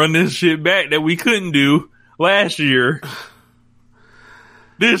just going to run this shit back that we couldn't do last year.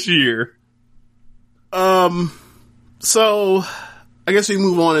 This year. So I guess we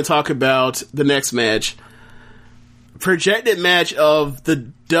move on and talk about the next match. Projected match of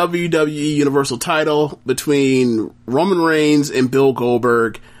the WWE Universal title between Roman Reigns and Bill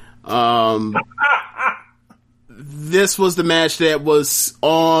Goldberg. This was the match that was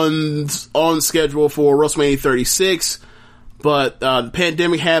on schedule for WrestleMania 36, but the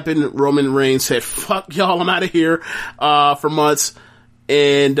pandemic happened. Roman Reigns said, fuck y'all, I'm out of here, for months.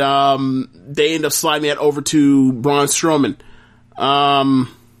 And they end up sliding that over to Braun Strowman.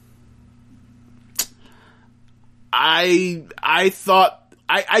 I thought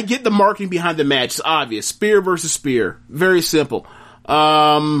I get the marketing behind the match. It's obvious. Spear versus spear. Very simple.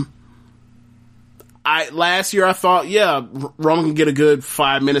 Last year I thought, yeah, Roman can get a good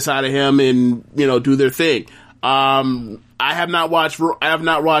 5 minutes out of him and, you know, do their thing. I have not watched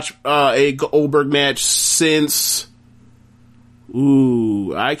a Goldberg match since,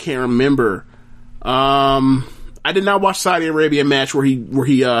 I can't remember. I did not watch Saudi Arabia match where he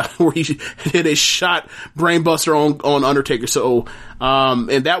hit a shot brainbuster on Undertaker. So,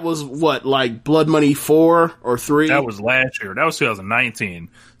 and that was what, like Blood Money 4 or 3? That was last year. That was 2019.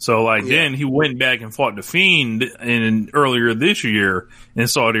 So then he went back and fought The Fiend earlier this year in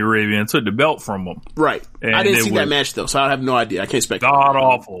Saudi Arabia and took the belt from him. Right. And I didn't see that match though, so I have no idea. I can't speculate. God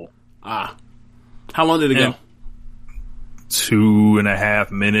awful. How long did it go?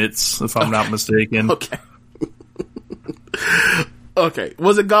 2.5 minutes, if I'm not mistaken. Okay. Okay.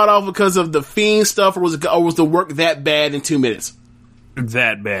 Was it god awful because of the Fiend stuff, or was the work that bad in 2 minutes?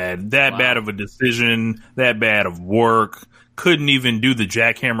 That bad. Bad of a decision. That bad of work. Couldn't even do the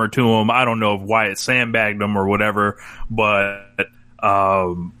jackhammer to him. I don't know if Wyatt sandbagged him or whatever, but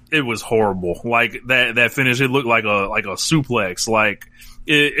it was horrible. Like that finish, it looked like a suplex. Like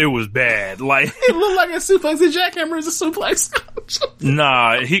it was bad. Like it looked like a suplex. The jackhammer is a suplex.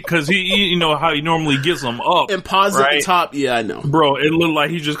 Nah, because he you know how he normally gets them up and pause right? At the top. Yeah, I know, bro. It looked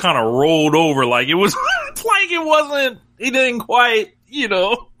like he just kind of rolled over. Like it was like it wasn't. He didn't quite, you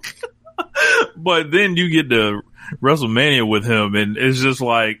know. But then you get to WrestleMania with him, and it's just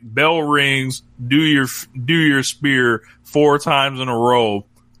like bell rings, do your spear 4 times in a row,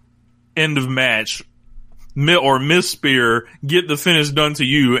 end of match, or miss spear, get the finish done to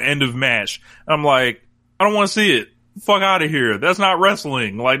you, end of match. I'm like, I don't want to see it. Fuck out of here. That's not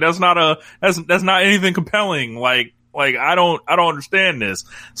wrestling. Like that's not anything compelling. Like I don't understand this.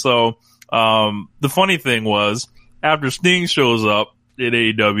 So the funny thing was, after Sting shows up at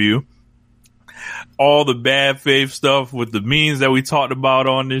AEW, all the bad faith stuff with the memes that we talked about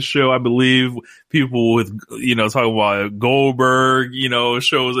on this show, I believe people with, you know, talking about Goldberg, you know,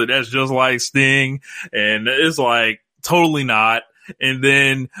 shows that that's just like Sting, and it's like totally not. And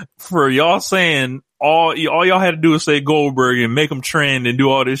then for y'all saying all y'all had to do is say Goldberg and make him trend and do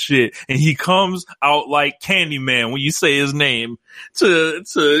all this shit, and he comes out like Candyman when you say his name to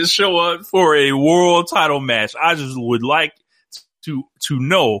show up for a world title match. I just would like to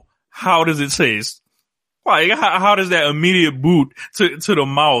know, how does it taste? Like, how does that immediate boot to the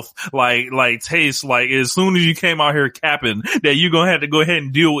mouth, like taste like as soon as you came out here capping that you're going to have to go ahead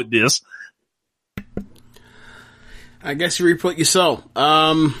and deal with this? I guess you reap what you sow.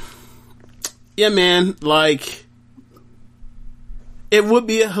 Yeah, man, like, it would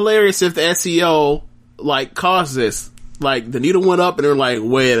be hilarious if the SEO, like, caused this. Like, the needle went up and they're like,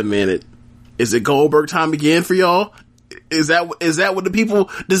 wait a minute. Is it Goldberg time again for y'all? Is that what the people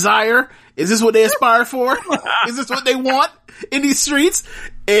desire? Is this what they aspire for? Is this what they want in these streets?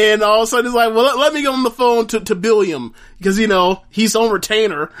 And all of a sudden it's like, well, let me get on the phone to Billiam, because, you know, he's on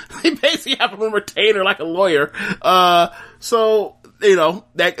retainer. They basically have him on retainer like a lawyer. So, you know,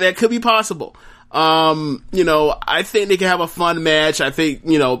 that could be possible. You know, I think they can have a fun match. I think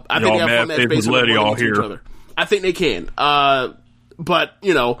they have a fun match based on each other. I think they can. But,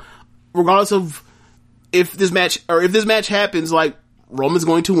 you know, regardless of if this match happens, like, Roman's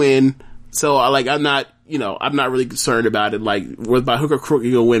going to win. So, I'm not really concerned about it. Like, whether by hook or crook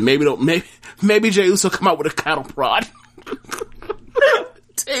you're gonna win. Maybe Jey Uso come out with a cattle prod.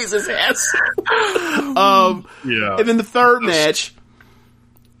 Tase his ass. Yeah. And then the third match,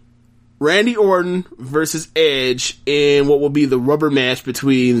 Randy Orton versus Edge in what will be the rubber match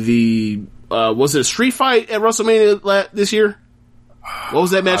between the, was it a street fight at WrestleMania this year? What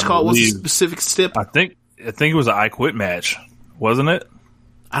was that match called? What's the specific stip? I think it was an I Quit match, wasn't it?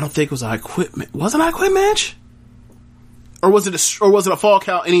 I don't think it was an I Quit match. Was it an I Quit match? Or was it a Fall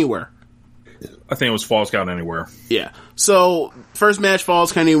Count Anywhere? I think it was Falls Count Anywhere. Yeah. So, first match,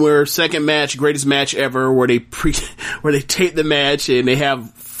 Falls Count Anywhere. Second match, greatest match ever, where they tape the match and they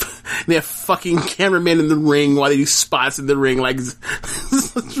have fucking cameramen in the ring while they do spots in the ring. Like,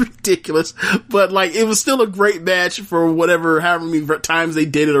 it's ridiculous. But, like, it was still a great match for however many times they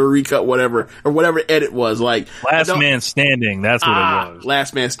did it or recut whatever edit was. Like, Last Man Standing, that's what it was.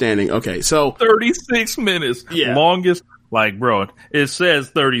 Last Man Standing. Okay, so 36 minutes. Yeah. Longest. Like, bro, it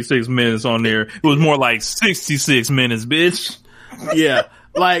says 36 minutes on there. It was more like 66 minutes, bitch. Yeah.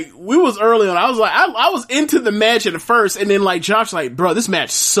 Like, we was early on. I was like, I was into the match at first, and then, like, Josh like, bro, this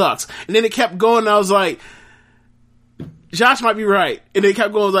match sucks. And then it kept going, and I was like, Josh might be right. And then it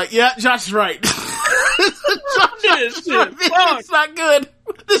kept going, I was like, yeah, Josh is right. It's not good.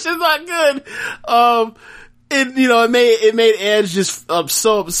 This is not good. And, you know, it made Edge just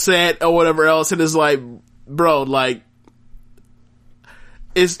so upset or whatever else, and it's like, bro, like,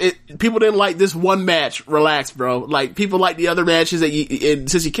 people didn't like this one match. Relax, bro. Like, people like the other matches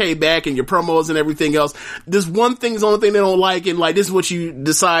since you came back and your promos and everything else. This one thing is the only thing they don't like, and like, this is what you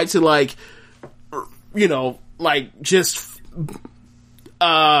decide to, like, you know, like, just,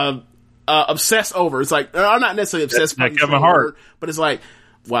 obsess over. It's like, I'm not necessarily obsessed with Kevin Hart, but it's like,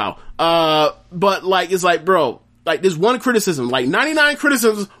 wow. But like, it's like, bro, like, there's one criticism, like 99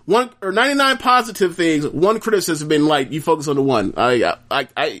 criticisms, 99 positive things, one criticism been like, you focus on the one.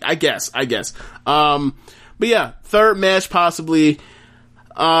 I guess. But yeah, third match possibly.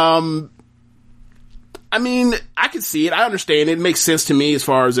 I mean, I can see it. I understand it. It makes sense to me as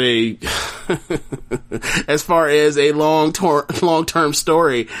far as a long-term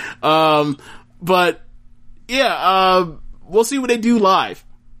story. But yeah, we'll see what they do live.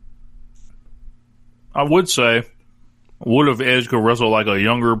 I would say, what if Edge could wrestle like a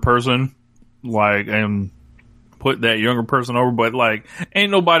younger person, like, and put that younger person over, but like,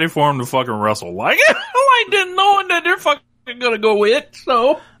 ain't nobody for him to fucking wrestle. Like, didn't knowing that they're fucking gonna go with,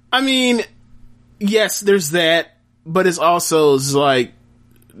 so. I mean, yes, there's that, but it's also, like,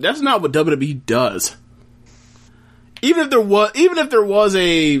 that's not what WWE does. Even if there was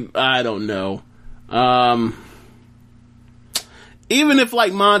a, I don't know, even if,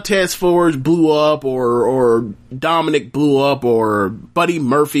 like, Montez Ford blew up, or Dominic blew up, or Buddy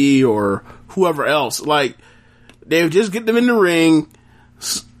Murphy, or whoever else, like, they would just get them in the ring,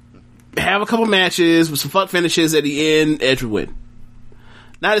 have a couple matches with some fuck finishes at the end, Edge would win.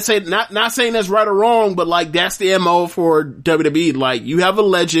 Not saying that's right or wrong, but, like, that's the MO for WWE. Like, you have a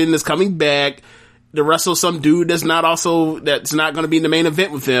legend that's coming back to wrestle some dude that's not going to be in the main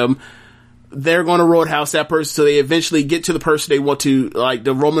event with them. They're going to roadhouse that person so they eventually get to the person they want to, like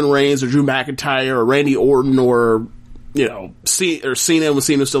the Roman Reigns or Drew McIntyre or Randy Orton or, you know, Cena when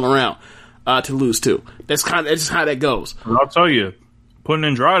Cena's still around, to lose to. That's just how that goes. Well, I'll tell you, putting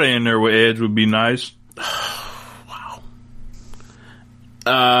Andrade in there with Edge would be nice.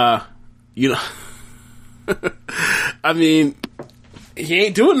 Wow. You know, I mean, he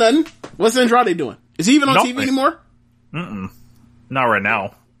ain't doing nothing. What's Andrade doing? Is he even on TV anymore? Not right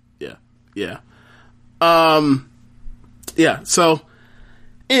now. Yeah. Yeah. So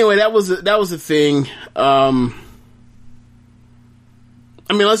anyway, that was a thing. I mean,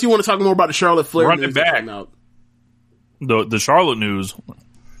 unless you want to talk more about the Charlotte Flair news. Run it back. The Charlotte news.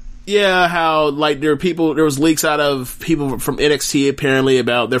 Yeah, how, like, there was leaks out of people from NXT apparently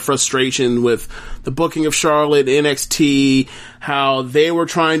about their frustration with the booking of Charlotte, NXT, how they were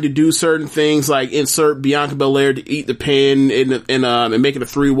trying to do certain things like insert Bianca Belair to eat the pin and make it a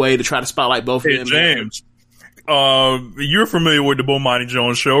 3-way to try to spotlight both of them. James, you're familiar with the Bomani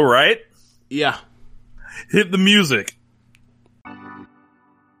Jones show, right? Yeah. Hit the music.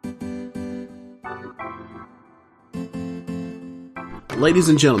 ladies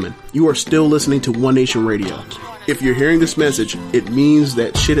and gentlemen, you are still listening to One Nation Radio. If you're hearing this message, it means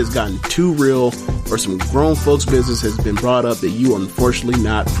that shit has gotten too real or some grown folks' business has been brought up that you are unfortunately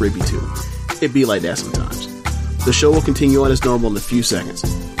not privy to. It be like that sometimes. The show will continue on as normal in a few seconds.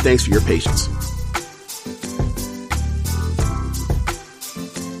 Thanks for your patience.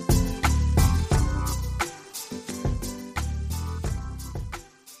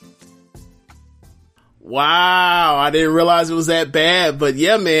 Wow, I didn't realize it was that bad, but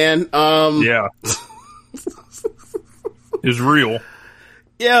yeah, man. Yeah. It's real.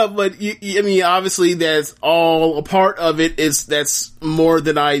 Yeah, but I mean, obviously that's all a part of it. That's more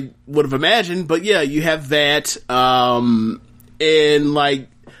than I would have imagined. But yeah, you have that. And like,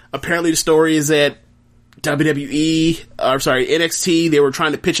 apparently the story is that NXT, they were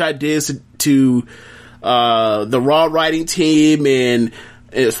trying to pitch ideas to the Raw writing team, and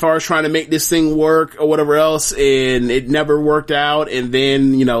as far as trying to make this thing work or whatever else, and it never worked out. And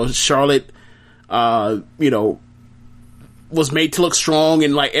then, Charlotte, was made to look strong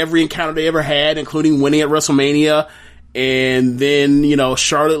in like every encounter they ever had, including winning at WrestleMania. And then,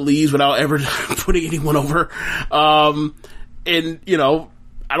 Charlotte leaves without ever putting anyone over. And, I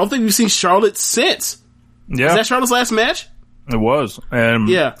don't think we've seen Charlotte since. Yeah. Was that Charlotte's last match? It was. And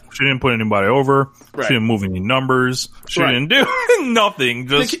yeah. She didn't put anybody over. Right. She didn't move any numbers. She didn't do nothing.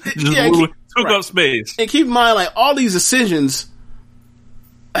 Just took up space. And keep in mind, like, all these decisions,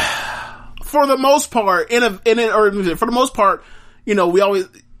 for the most part, for the most part, we always,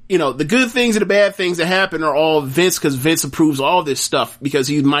 the good things and the bad things that happen are all Vince, because Vince approves all this stuff because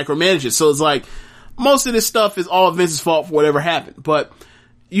he micromanages. So it's like, most of this stuff is all Vince's fault for whatever happened. But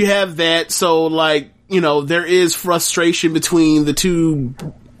you have that, so like, there is frustration between the two,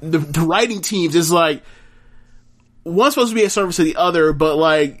 the writing teams. It's like, one's supposed to be a service to the other, but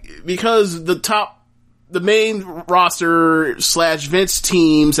like, because the main roster / Vince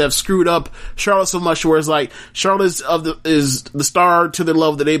teams have screwed up Charlotte so much where it's like, Charlotte is the star to the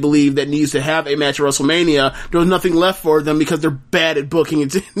level that they believe that needs to have a match at WrestleMania. There was nothing left for them because they're bad at booking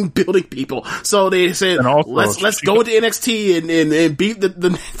and building people. So they said, let's go into NXT and beat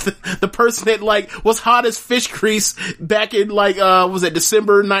the person that like was hot as fish grease back in like, was it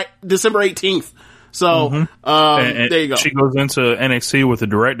December 18th? So, and there you go. She goes into NXT with a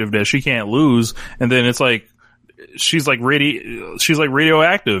directive that she can't lose, and then it's like, she's like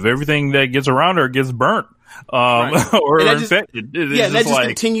radioactive. Everything that gets around her gets burnt, right. or infected. That just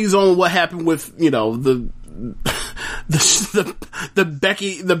continues on what happened with, the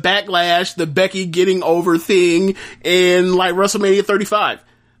backlash, the Becky getting over thing in like WrestleMania 35.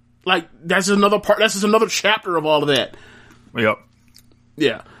 Like, that's another chapter of all of that. Yep.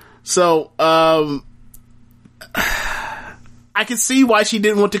 Yeah. So, I can see why she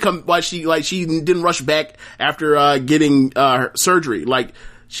didn't want to come, why she didn't rush back after, getting, her surgery. Like,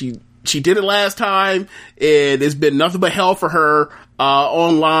 she did it last time, and it's been nothing but hell for her,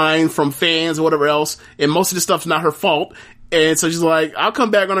 online from fans or whatever else, and most of the stuff's not her fault. And so she's like, I'll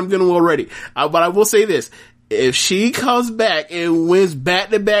come back when I'm getting well ready. But I will say this. If she comes back and wins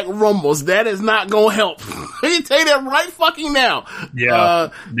back-to-back Rumbles, that is not gonna help. I can tell you that right fucking now. Yeah.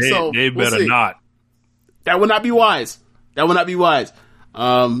 They better not. That would not be wise.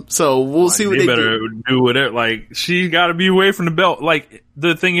 So we'll see what they better do with it. Like, she's gotta be away from the belt. Like,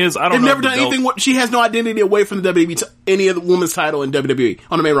 the thing is, I don't know. They've never done anything. She has no identity away from the WWE, any of the women's title in WWE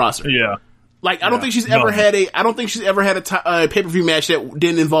on the main roster. Yeah. Like, I don't think she's ever had a pay-per-view match that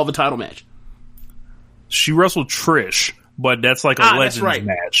didn't involve a title match. She wrestled Trish, but that's like a Legends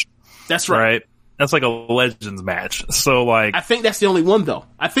match. That's right. That's like a Legends match. So like, I think that's the only one though.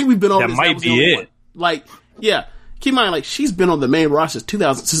 I think we've been over that. Might be it. One. Like, yeah. Keep in mind, like, she's been on the main roster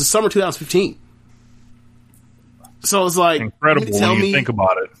since the summer 2015. So it's like incredible when you think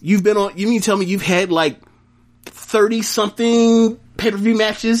about it. You mean to tell me you've had like 30 something pay-per-view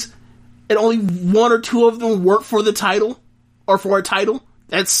matches, and only one or two of them work for the title or for a title?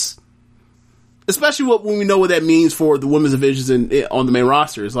 That's especially when we know what that means for the women's divisions on the main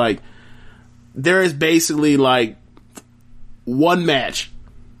roster. It's like, there is basically like one match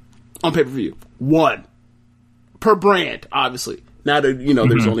on pay-per-view. One. Per brand, obviously. Now that,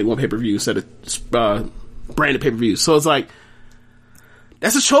 there's only one pay-per-view instead of branded pay-per-views. So it's like,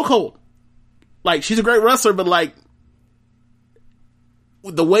 that's a chokehold. Like, she's a great wrestler, but like,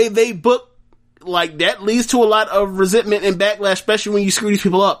 the way they book, like, that leads to a lot of resentment and backlash, especially when you screw these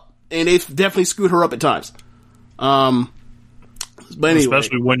people up. And they've definitely screwed her up at times. But anyway.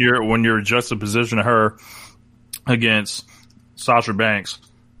 Especially when you're juxtapositioning her against Sasha Banks,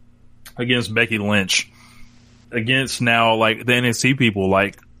 against Becky Lynch, against now, like, the NXT people,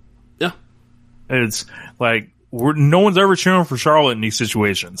 like, yeah. It's like, no one's ever cheering for Charlotte in these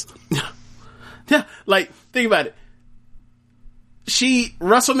situations. Yeah, like, think about it.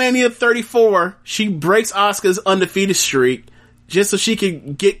 WrestleMania 34, she breaks Asuka's undefeated streak just so she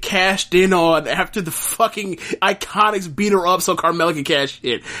can get cashed in on after the fucking Iconics beat her up so Carmella can cash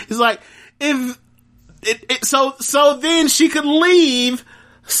in. It's like, so then she could leave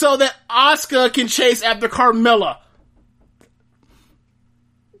so that Asuka can chase after Carmella.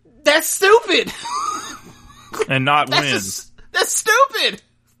 That's stupid. And not win. That's stupid.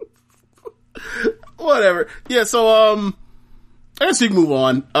 Whatever. Yeah, so, I guess we can move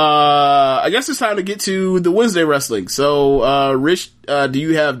on. I guess it's time to get to the Wednesday wrestling. So, Rich, do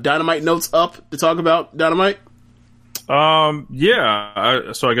you have Dynamite notes up to talk about Dynamite?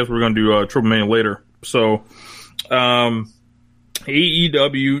 Yeah. So I guess we're going to do Triple Mania later. So,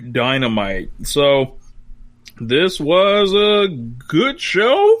 AEW Dynamite. So, this was a good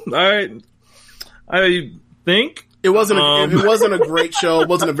show. I think. It wasn't a great show. It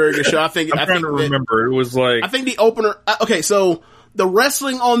wasn't a very good show. I'm trying to remember. It was like, I think the opener. Okay, so the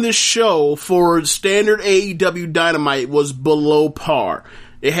wrestling on this show for standard AEW Dynamite was below par.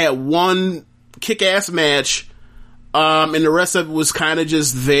 It had one kick-ass match, and the rest of it was kind of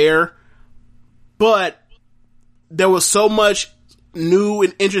just there. But there was so much new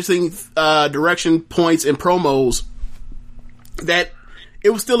and interesting direction points and promos that it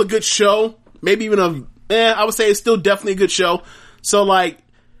was still a good show. Maybe even I would say it's still definitely a good show. So, like,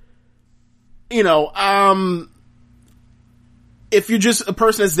 you know, if you're just a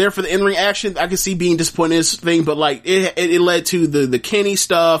person that's there for the in-ring action, I can see being disappointed in this thing, but, like, it led to the Kenny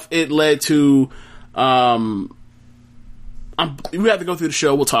stuff. It led to, we have to go through the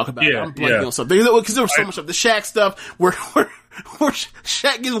show. We'll talk about it. I'm blanking on something. Because there was so much of the Shaq stuff where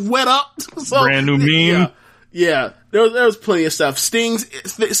Shaq gets wet up. So, brand new meme. Yeah. There was plenty of stuff. Sting,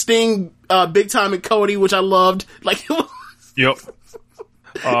 Big Time and Cody, which I loved. Like, it was, yep.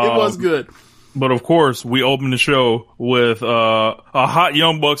 It was good. But of course, we opened the show with a hot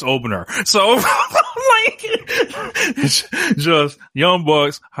Young Bucks opener. So, like, just Young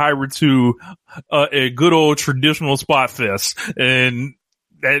Bucks hybrid to a good old traditional spot fest, and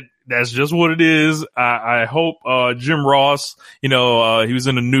that's just what it is. I hope Jim Ross, you know, he was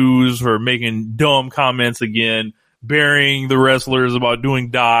in the news for making dumb comments again, burying the wrestlers about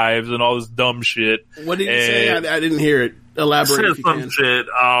doing dives and all this dumb shit. What did he say? I didn't hear it. Elaborate if you can. Shit.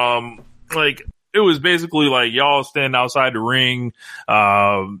 Like, it was basically like y'all stand outside the ring,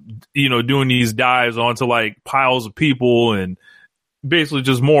 you know, doing these dives onto like piles of people, and basically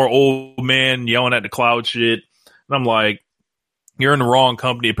just more old man yelling at the crowd shit. And I'm like, you're in the wrong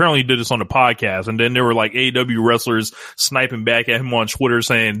company. Apparently he did this on the podcast, and then there were like AEW wrestlers sniping back at him on Twitter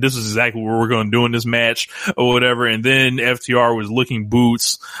saying this is exactly what we're going to do in this match or whatever. And then FTR was licking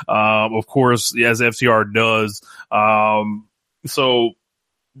boots, of course, as FTR does. So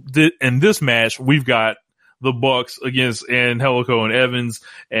in this match, we've got the Bucks against Angelico and Evans,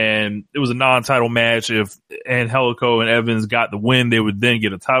 and it was a non-title match. If Angelico and Evans got the win, they would then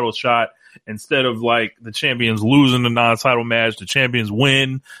get a title shot. Instead of like the champions losing the non-title match, the champions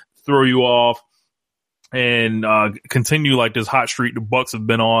win, throw you off, and continue like this hot streak the Bucks have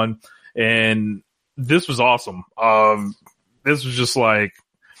been on. And this was awesome. This was just like,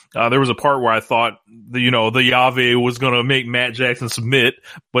 there was a part where I thought the Yave was going to make Matt Jackson submit,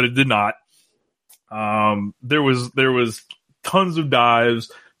 but it did not. There was tons of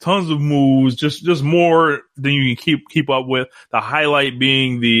dives, tons of moves, just more than you can keep up with. The highlight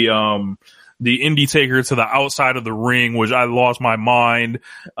being the Indie Taker to the outside of the ring, which I lost my mind,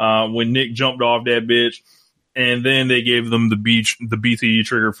 when Nick jumped off that bitch. And then they gave them the BTE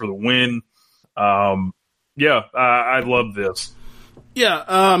trigger for the win. I love this.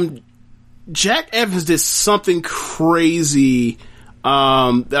 Yeah. Jack Evans did something crazy,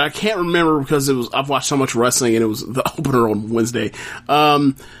 that I can't remember because I've watched so much wrestling and it was the opener on Wednesday.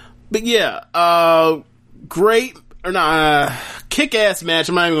 But yeah, great or not, kick-ass match.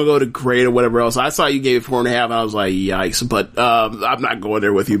 I'm not even gonna go to great or whatever else. I saw you gave it 4.5 and I was like, yikes, but, I'm not going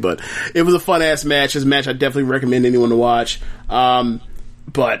there with you, but it was a fun-ass match. It's a match I definitely recommend anyone to watch.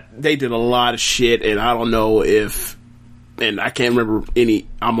 But they did a lot of shit, and I don't know and I can't remember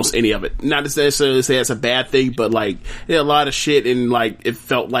almost any of it. Not to necessarily say that's a bad thing, but like, they had a lot of shit and like, it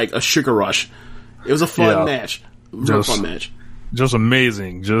felt like a sugar rush. It was a fun match. It was a fun match. Just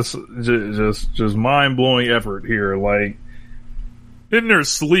amazing. Just mind-blowing effort here. Like, in their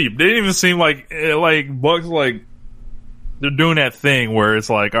sleep. They didn't even seem like Bucks, like, they're doing that thing where it's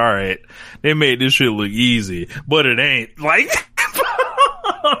like, all right, they made this shit look easy, but it ain't. Like,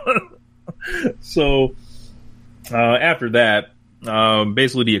 so, after that,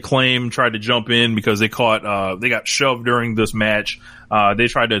 Basically, the Acclaim tried to jump in because they got shoved during this match. They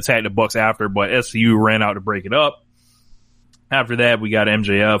tried to attack the Bucks after, but SCU ran out to break it up. After that, we got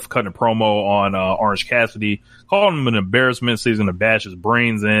MJF cutting a promo on Orange Cassidy, calling him an embarrassment, so he's going to bash his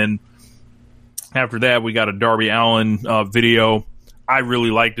brains in. After that, we got a Darby Allin video. I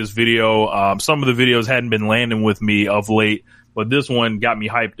really like this video. Some of the videos hadn't been landing with me of late, but this one got me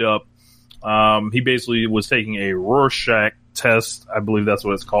hyped up. He basically was taking a Rorschach test. I believe that's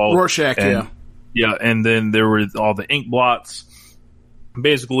what it's called. Rorschach, yeah. Yeah, and then there were all the ink blots.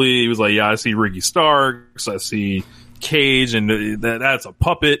 Basically, he was like, yeah, I see Ricky Starks, I see Cage, and that's a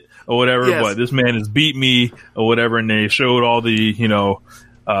puppet or whatever, yes. But this man has beat me or whatever, and they showed all the,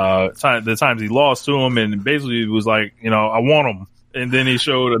 the times he lost to him, and basically it was like, I want him. And then he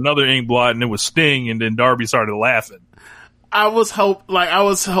showed another ink blot, and it was Sting, and then Darby started laughing. I was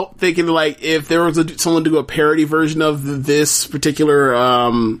thinking like if there was someone do a parody version of this particular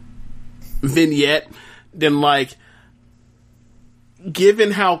vignette, then like, given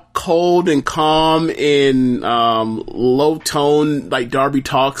how cold and calm and low tone like Darby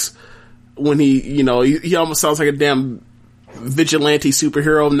talks when he almost sounds like a damn vigilante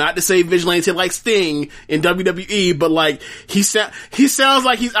superhero. Not to say vigilante like Sting in WWE, but like he sounds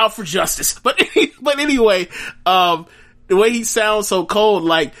like he's out for justice. But anyway, the way he sounds so cold,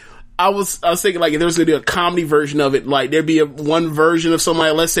 like I was thinking like if there was gonna do a comedy version of it, like there'd be one version of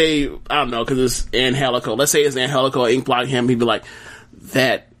somebody, let's say, I don't know, cause it's Angelico. Let's say it's Angelico ink blotting him, he'd be like,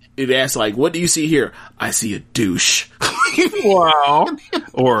 it asks like, what do you see here? I see a douche. Wow.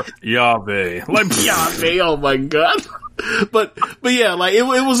 Or Yahweh. Like Yahweh, oh my god. But yeah, like it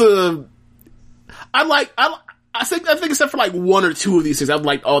was I think except for like one or two of these things, I've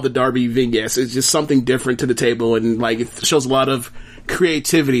liked all the Darby vignettes. It's just something different to the table, and like it shows a lot of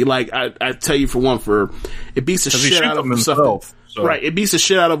creativity. Like I tell you, for one, it beats the shit out of himself. So. Right, it beats the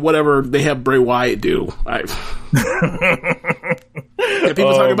shit out of whatever they have Bray Wyatt do. And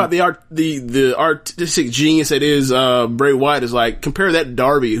people talking about the artistic genius that is Bray Wyatt is like, compare that to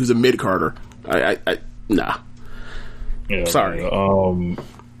Darby, who's a mid-carder. Nah. Yeah, sorry.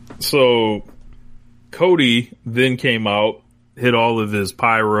 So Cody then came out, hit all of his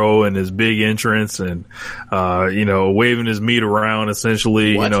pyro and his big entrance, and waving his meat around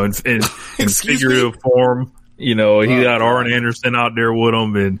essentially, what? In figurative form. He got Arn Anderson out there with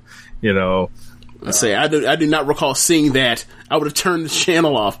him, and I say I do not recall seeing that. I would have turned the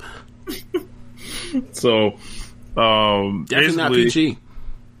channel off. So, definitely not PG.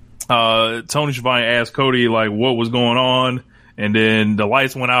 Tony Schiavone asked Cody like what was going on, and then the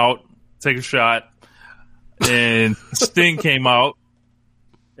lights went out. Take a shot, and Sting came out,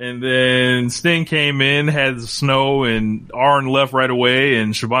 and then Sting came in, had the snow, and Arn left right away,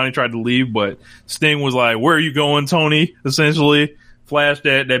 and Schiavone tried to leave, but Sting was like, "Where are you going, Tony?" Essentially, flashed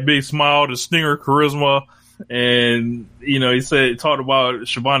that big smile, the Stinger charisma. And, he talked about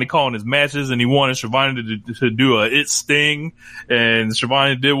Schiavone calling his matches, and he wanted Schiavone to do a It Sting, and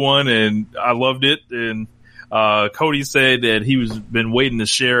Schiavone did one, and I loved it. And, Cody said that he been waiting to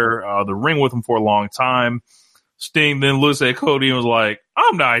share, the ring with him for a long time. Sting then looks at Cody and was like,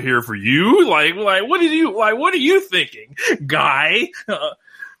 "I'm not here for you. Like, what are you thinking, guy?"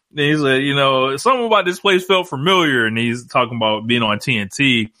 And he said, something about this place felt familiar, and he's talking about being on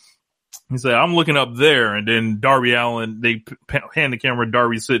TNT. He said, "I'm looking up there," and then Darby Allin, they hand the camera,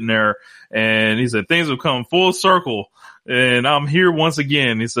 Darby sitting there, and he said, "Things have come full circle, and I'm here once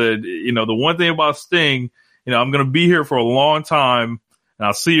again." He said, the one thing about Sting, I'm going to be here for a long time, and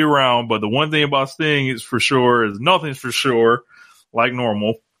I'll see you around, but the one thing about Sting is for sure is nothing's for sure, like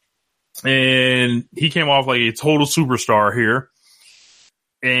normal. And he came off like a total superstar here,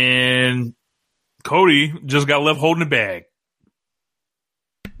 and Cody just got left holding the bag.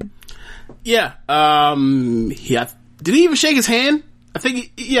 Yeah. Did he even shake his hand? I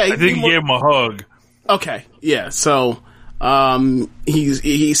think he gave him a hug. Okay. Yeah. So,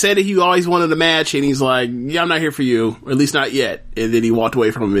 he said that he always wanted a match, and he's like, "Yeah, I'm not here for you, or at least not yet." And then he walked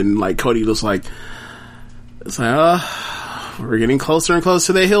away from him, and like Cody was like, we're getting closer and closer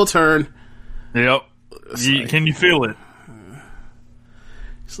to the heel turn. Yep. Can you feel it?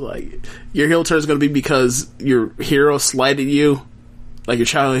 It's like, your heel turn is going to be because your hero slighted you. Like your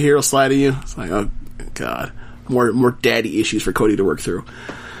childhood hero sliding you. It's like, oh god, more daddy issues for Cody to work through.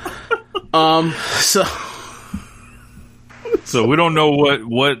 So we don't know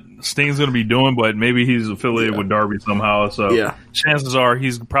what Sting's going to be doing, but maybe he's affiliated with Darby somehow. So chances are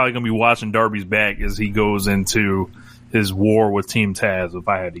he's probably going to be watching Darby's back as he goes into his war with Team Taz, if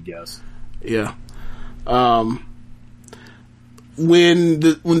I had to guess. Yeah. When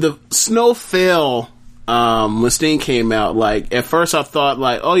the snow fell when Sting came out. Like, at first I thought,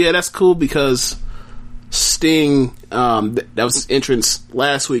 like, oh yeah, that's cool because Sting, that was his entrance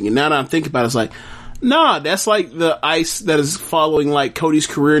last week. And now that I'm thinking about it, it's like, nah, that's like the ice that is following, like, Cody's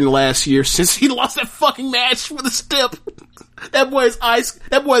career in the last year since he lost that fucking match for the Stip. That boy's ice,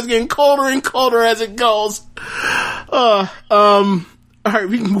 that boy's getting colder and colder as it goes. Alright,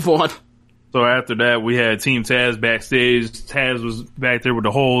 we can move on. So after that, we had Team Taz backstage. Taz was back there with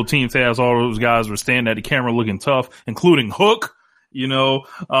the whole Team Taz. All those guys were standing at the camera looking tough, including Hook. You know,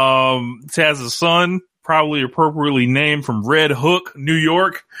 Taz's son, probably appropriately named from Red Hook, New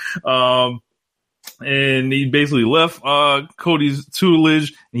York. And he basically left Cody's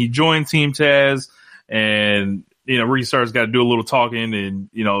tutelage and he joined Team Taz. And, you know, Ricky Starks got to do a little talking, and,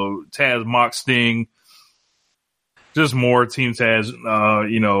 you know, Taz mocks Sting. Just more Team Taz,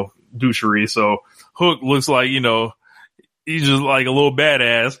 you know, douchery. So Hook looks like, you know, he's just like a little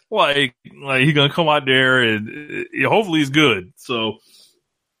badass. Like he's gonna come out there and hopefully he's good. So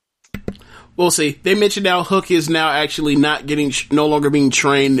we'll see. They mentioned now Hook is now actually no longer being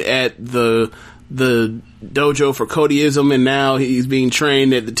trained at the dojo for Codyism, and now he's being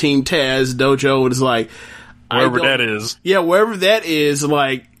trained at the Team Taz dojo. It's like, wherever that is. Yeah, wherever that is.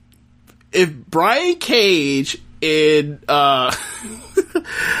 Like, if Brian Cage and oh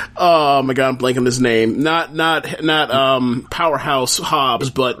my god, I'm blanking his name. Not Powerhouse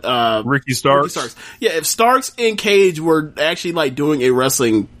Hobbs, but Ricky Starks. Yeah, if Starks and Cage were actually like doing a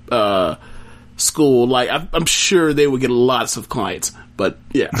wrestling school, like I'm sure they would get lots of clients. But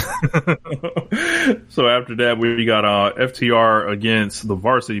yeah. So after that, we got FTR against the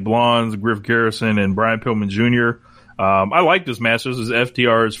Varsity Blondes, Griff Garrison and Brian Pillman Jr. I like this match. This is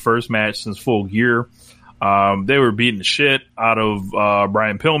FTR's first match since Full Gear. They were beating the shit out of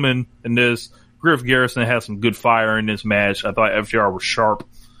Brian Pillman in this. Griff Garrison had some good fire in this match. I thought FTR was sharp,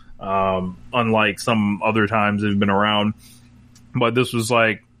 unlike some other times they've been around. But this was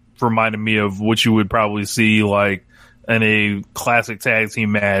like reminded me of what you would probably see like in a classic tag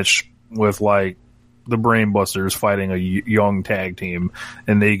team match with like the Brainbusters fighting a young tag team,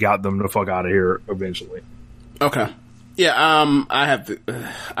 and they got them the fuck out of here eventually. Okay. Yeah,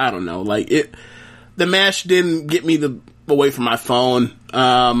 I don't know. Like, the match didn't get me away from my phone.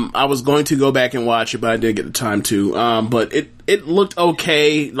 I was going to go back and watch it, but I didn't get the time to. But it looked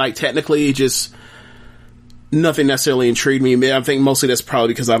okay. Like, technically, just nothing necessarily intrigued me. I think mostly that's probably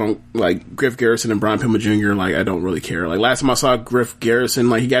because I don't like Griff Garrison and Brian Pillman Jr. Like, I don't really care. Like, last time I saw Griff Garrison,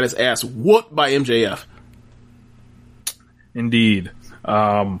 like, he got his ass whooped by MJF. Indeed.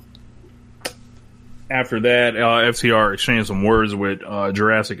 After that, FTR exchanged some words with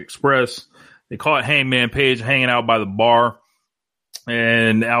Jurassic Express. They caught Hangman Page hanging out by the bar,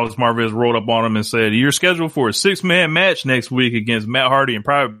 and Alex Marvez rolled up on him and said, "You're scheduled for a 6-man match next week against Matt Hardy and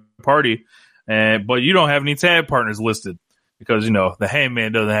Private Party, but you don't have any tag partners listed because, you know, the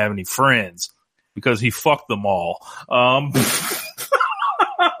Hangman doesn't have any friends because he fucked them all."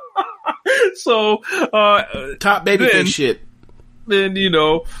 So, top babyface shit. Then, you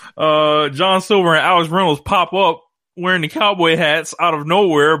know, John Silver and Alex Reynolds pop up wearing the cowboy hats out of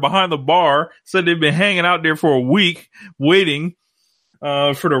nowhere behind the bar. Said they've been hanging out there for a week waiting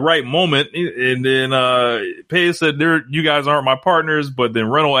for the right moment. And then Page said, "You guys aren't my partners." But then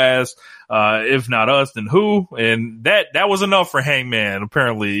Reynolds asked, if not us, then who? And that was enough for Hangman,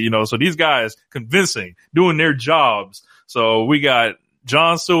 apparently. You know, so these guys convincing, doing their jobs. So we got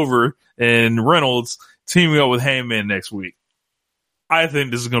John Silver and Reynolds teaming up with Hangman next week. I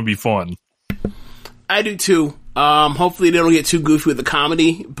think this is going to be fun. I do too. Hopefully they don't get too goofy with the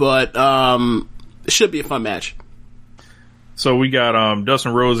comedy, but it should be a fun match. So we got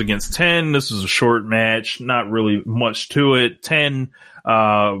Dustin Rhodes against 10. This is a short match, not really much to it. 10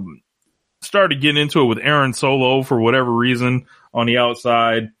 started getting into it with Aaron Solo for whatever reason on the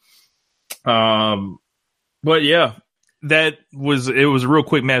outside. But yeah. It was a real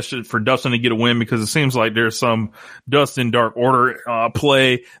quick match for Dustin to get a win because it seems like there's some Dustin Dark Order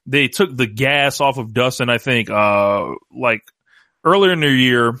play. They took the gas off of Dustin, I think, like earlier in the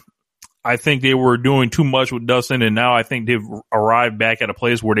year. I think they were doing too much with Dustin, and now I think they've arrived back at a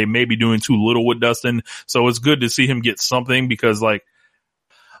place where they may be doing too little with Dustin. So it's good to see him get something because, like,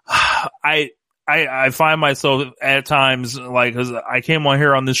 I find myself at times, like, cause I came on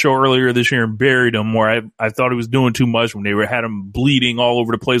here on this show earlier this year and buried him where I thought he was doing too much when they had him bleeding all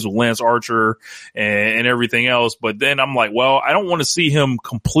over the place with Lance Archer and everything else. But then I'm like, well, I don't want to see him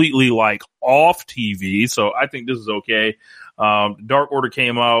completely like off TV. So I think this is okay. Dark Order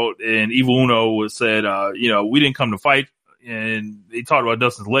came out and Evil Uno said, you know, we didn't come to fight. And he talked about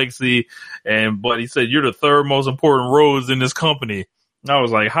Dustin's legacy but he said, "You're the third most important Rhodes in this company." I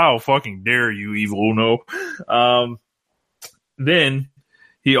was like, how fucking dare you, Evil Uno? Then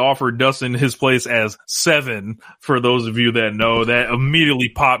he offered Dustin his place as 7. For those of you that know, that immediately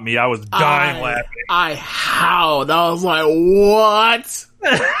popped me. I was dying laughing. I howled. I was like, what?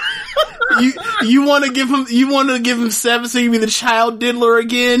 you want to give him 7 so you be the child diddler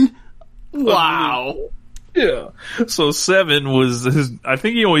again? Wow. Yeah. So 7 was his, I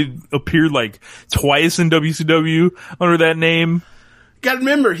think he only appeared like twice in WCW under that name. Gotta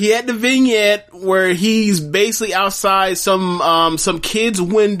remember, he had the vignette where he's basically outside some kid's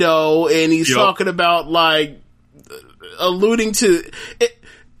window and he's talking about like alluding to it.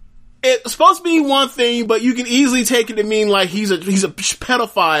 It's supposed to be one thing, but you can easily take it to mean like he's a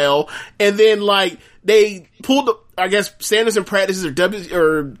pedophile, and then like they pulled the, I guess Sanderson Practices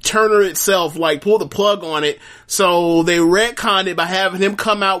or Turner itself like pulled the plug on it, so they retconned it by having him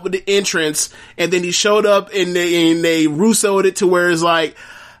come out with the entrance, and then he showed up and they Russo'd it to where it's like,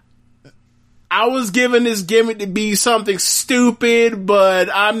 I was given this gimmick to be something stupid, but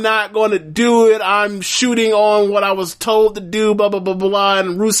I'm not going to do it. I'm shooting on what I was told to do, blah, blah, blah, blah,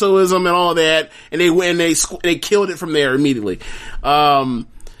 and Russoism and all that. And they killed it from there immediately. I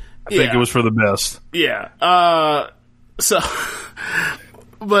think it was for the best. Yeah.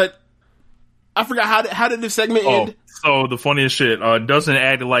 But I forgot how did this segment end? So the funniest shit, Dustin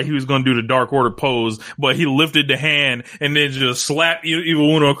acted like he was going to do the Dark Order pose, but he lifted the hand and then just slapped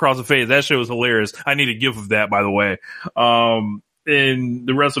Evil Uno across the face. That shit was hilarious. I need a gif of that, by the way. And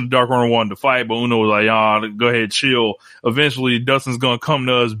the rest of the Dark Order wanted to fight, but Uno was like, go ahead, chill. Eventually, Dustin's going to come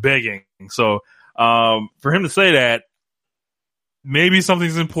to us begging. So, for him to say that, maybe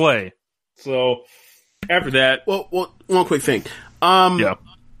something's in play. So, after that. Well, one quick thing. Yeah.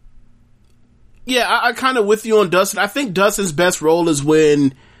 Yeah, I kind of with you on Dustin. I think Dustin's best role is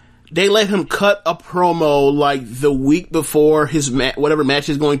when they let him cut a promo like the week before his whatever match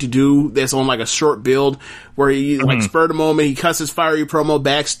he's going to do. That's on like a short build where he like spurred a moment. He cuts his fiery promo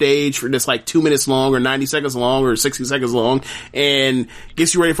backstage for just like 2 minutes long or 90 seconds long or 60 seconds long and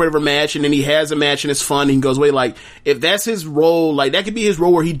gets you ready for whatever match. And then he has a match and it's fun. And he goes away. Like if that's his role, like that could be his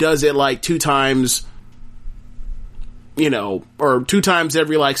role where he does it like 2 times, or 2 times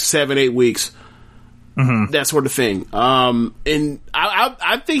every like 7-8 weeks. Mm-hmm. That sort of thing. And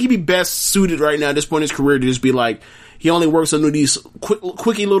I think he'd be best suited right now at this point in his career to just be like, he only works on these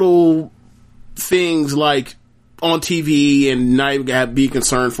quickie little things like on TV and not even be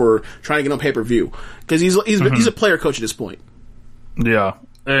concerned for trying to get on pay-per-view. Cause he's a player coach at this point. Yeah.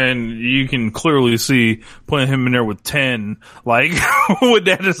 And you can clearly see putting him in there with 10, like what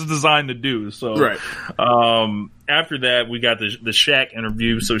that is designed to do. So, right. After that, we got the Shaq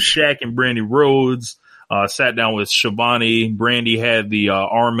interview. So Shaq and Brandy Rhodes, sat down with Shivani. Brandy had the,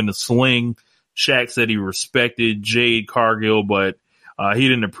 arm in the sling. Shaq said he respected Jade Cargill, but, he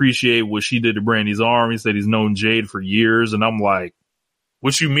didn't appreciate what she did to Brandy's arm. He said he's known Jade for years. And I'm like,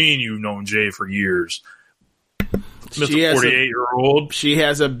 what you mean you've known Jade for years? Mr. 48-year-old. She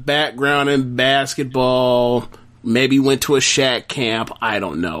has a background in basketball. Maybe went to a Shaq camp. I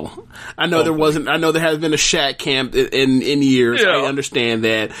don't know. I know there has been a Shaq camp in years. Yeah. I understand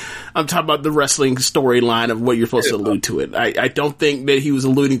that. I'm talking about the wrestling storyline of what you're supposed to allude to it. I don't think that he was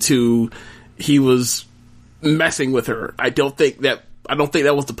alluding to he was messing with her. I don't think that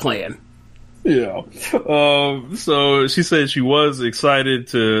was the plan. Yeah. So she said she was excited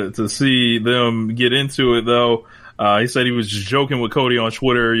to see them get into it though. He said he was just joking with Cody on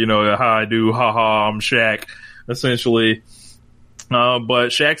Twitter, how I do, haha, I'm Shaq, essentially. But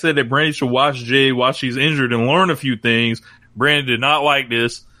Shaq said that Brandy should watch Jade while she's injured and learn a few things. Brandy did not like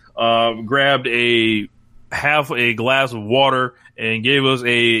this, grabbed half a glass of water and gave us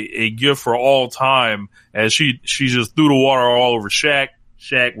a gift for all time as she just threw the water all over Shaq.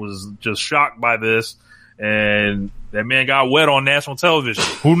 Shaq was just shocked by this, and that man got wet on national television.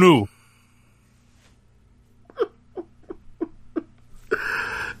 Who knew?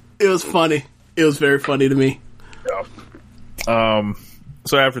 It was funny. It was very funny to me. Yeah.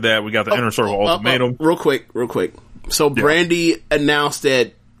 So after that, we got the Inner Circle Ultimatum. Real quick. So Brandy announced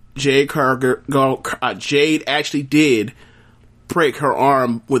that Jade actually did break her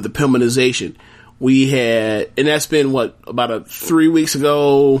arm with the pilmanization. And that's been about 3 weeks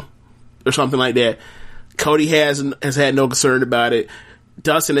ago or something like that. Cody has had no concern about it.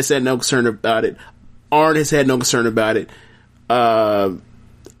 Dustin has had no concern about it. Arn has had no concern about it.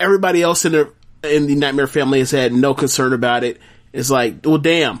 Everybody else in the Nightmare family has had no concern about it. It's like, well,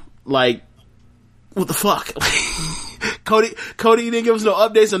 damn, like, what the fuck? Cody didn't give us no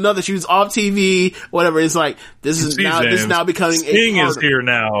updates or nothing. She was off TV, whatever. It's like, this is now becoming Sting is here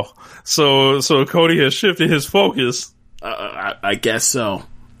now. So Cody has shifted his focus I guess so.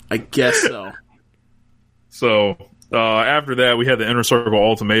 So after that, we had the Inner Circle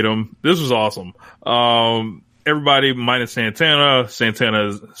Ultimatum. This was awesome. Everybody minus Santana.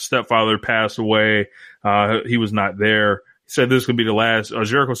 Santana's stepfather passed away. He was not there. He said this could be the last.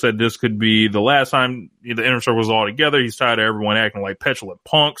 Jericho said this could be the last time the Inner Circle was all together. He's tired of everyone acting like petulant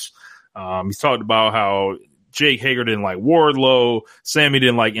punks. He's talked about how Jake Hager didn't like Wardlow. Sammy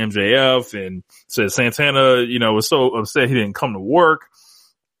didn't like MJF, and said Santana, was so upset he didn't come to work.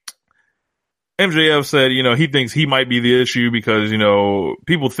 MJF said, he thinks he might be the issue because,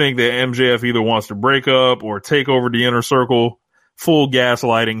 people think that MJF either wants to break up or take over the Inner Circle. Full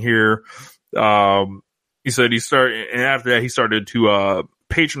gaslighting here. He said and after that he started to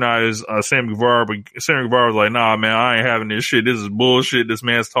patronize Sammy Guevara, but Sammy Guevara was like, nah, man, I ain't having this shit. This is bullshit. This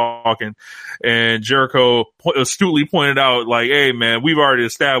man's talking. And Jericho astutely pointed out, like, hey, man, we've already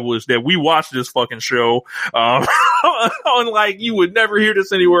established that we watched this fucking show. Unlike you would never hear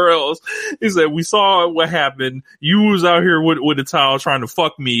this anywhere else. He said, we saw what happened. You was out here with a towel trying to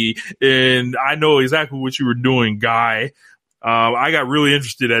fuck me, and I know exactly what you were doing, guy. I got really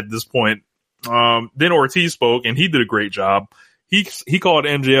interested at this point. Then Ortiz spoke, and he did a great job. He called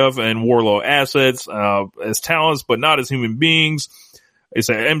MJF and Wardlow assets, as talents, but not as human beings. He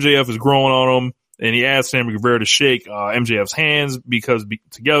said MJF is growing on him, and he asked Sammy Guevara to shake MJF's hands because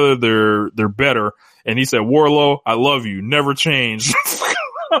together they're better. And he said, Wardlow, I love you, never change.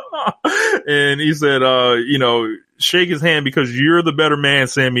 And he said, shake his hand because you're the better man,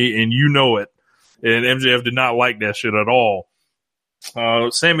 Sammy, and you know it. And MJF did not like that shit at all.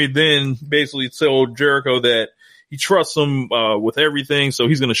 Sammy then basically told Jericho that he trusts him with everything, so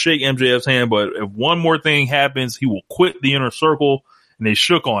he's going to shake MJF's hand, but if one more thing happens, he will quit the Inner Circle, and they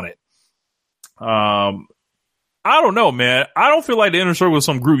shook on it. I don't know, man. I don't feel like the Inner Circle is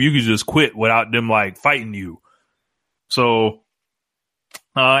some group you could just quit without them, like, fighting you. So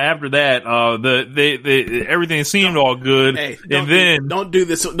after that, everything seemed all good. Hey, don't do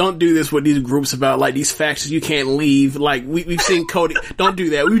this with these groups about like these factions you can't leave. Like we've seen Cody. Don't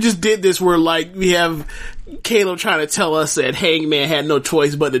do that. We just did this where like we have Caleb trying to tell us that Hangman had no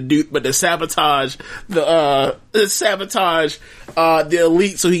choice but to sabotage the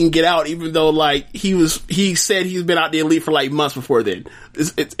Elite so he can get out, even though like he said he's been out the Elite for like months before then.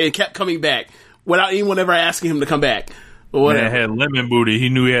 It kept coming back without anyone ever asking him to come back. Man had lemon booty. He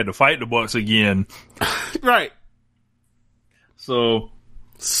knew he had to fight the Bucks again. Right. So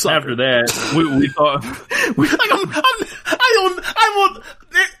after that, we thought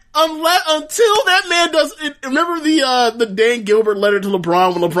until that man does it. Remember the Dan Gilbert letter to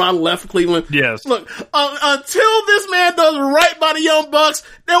LeBron when LeBron left Cleveland? Yes. Look, until this man does right by the Young Bucks,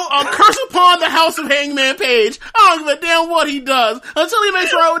 they'll curse upon the House of Hangman Page. I don't give a damn what he does. Until he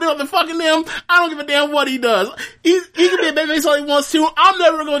makes right with them, fucking them, I don't give a damn what he does. He can be a babyface all he wants to. I'm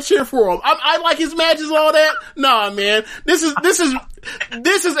never gonna cheer for him. I like his matches and all that. Nah, man. This is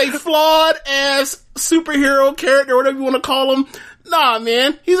a flawed ass superhero character, whatever you want to call him. Nah,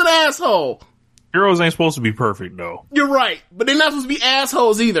 man, he's an asshole. Heroes ain't supposed to be perfect, though. You're right, but they're not supposed to be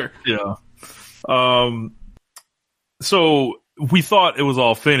assholes either. Yeah. So we thought it was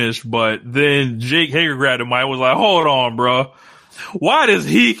all finished, but then Jake Hager grabbed the mic and was like, hold on, bro. Why does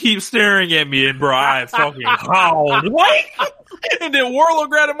he keep staring at me? And bro, I fucking howled. What? And then Wardlow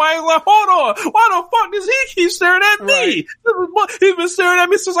grabbed the mic and was like, hold on. Why the fuck does he keep staring at me? Right. He's been staring at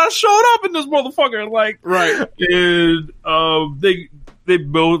me since I showed up in this motherfucker. Like, right. And, they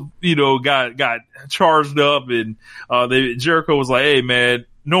both, got charged up, and, Jericho was like, hey man,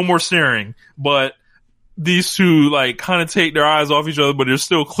 no more staring. But these two, like, kind of take their eyes off each other, but they're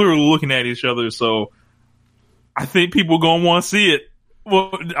still clearly looking at each other. So I think people gonna want to see it.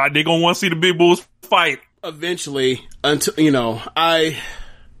 Well, they gonna want to see the big bulls fight eventually. Until I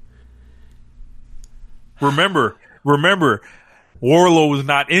remember, Wardlow was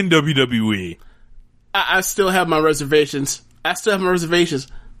not in WWE. I still have my reservations.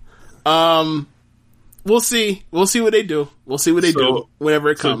 We'll see. We'll see what they do. Do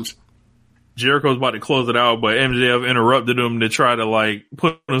whenever it comes. Jericho's about to close it out, but MJF interrupted him to try to like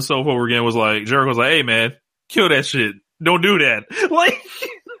put himself over again. Was like, Jericho's like, hey man, kill that shit. Don't do that. Like,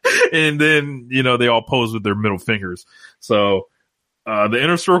 and then, they all pose with their middle fingers. So, the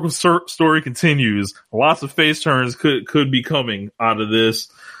Inner Circle story continues. Lots of face turns could be coming out of this.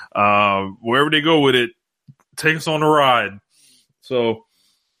 Wherever they go with it, take us on a ride. So,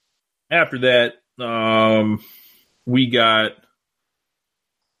 after that, we got,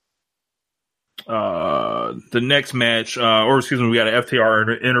 the next match, we got an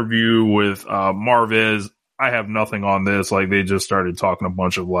FTR interview with, Marvez. I have nothing on this. Like, they just started talking a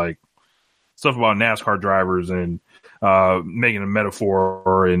bunch of like stuff about NASCAR drivers, and making a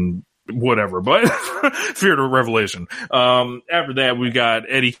metaphor and whatever, but fear to revelation. After that, we got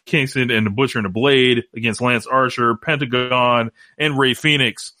Eddie Kingston and the Butcher and the Blade against Lance Archer, Pentagon, and Rey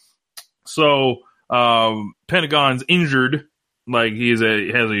Fenix. So, Pentagon's injured, like has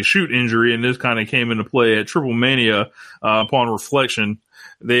a shoot injury, and this kind of came into play at Triple Mania, upon reflection.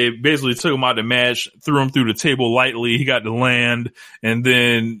 They basically took him out of the match, threw him through the table lightly. He got to land and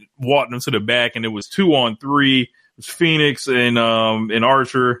then walked him to the back, and it was 2-on-3. Phoenix and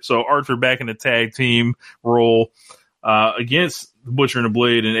Archer. So Archer back in the tag team role against the Butcher and the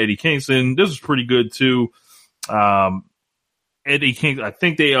Blade and Eddie Kingston. This was pretty good too. Eddie Kingston, I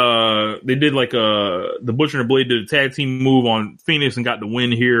think they did like the Butcher and the Blade did a tag team move on Phoenix and got the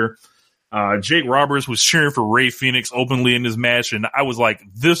win here. Jake Roberts was cheering for Rey Fenix openly in this match, and I was like,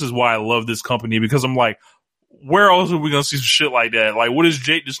 this is why I love this company, because I'm like, where else are we gonna see some shit like that? Like, what is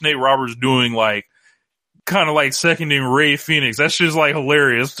Jake the Snake Roberts doing? Like, kind of like seconding Rey Fenix. That's just like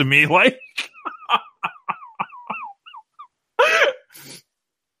hilarious to me. Like,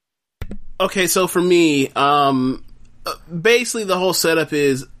 okay, so for me, basically the whole setup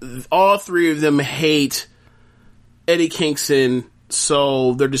is all three of them hate Eddie Kingston,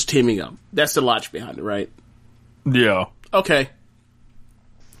 so they're just teaming up. That's the logic behind it, right? Yeah. Okay.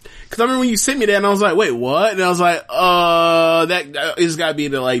 Because I remember when you sent me that, and I was like, wait, what? And I was like, that it's got to be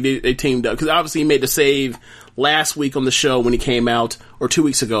that, like, they teamed up. Because obviously he made the save last week on the show when he came out, or 2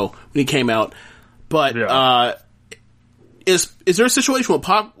 weeks ago when he came out. But, yeah. Is there a situation where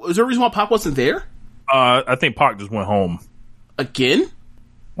Pac, is there a reason why Pac wasn't there? I think Pac just went home. Again?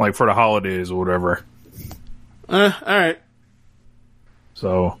 Like, for the holidays or whatever. Alright.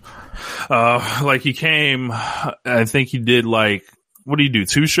 So, like, he came, I think he did, like, what did he do?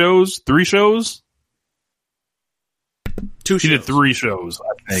 2 shows? 3 shows? 2 shows. He did 3 shows,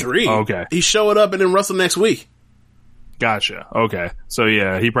 I think. 3? Okay. He showed up and then wrestled next week. Gotcha. Okay. So,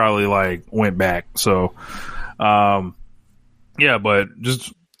 yeah, he probably, like, went back. So, yeah, but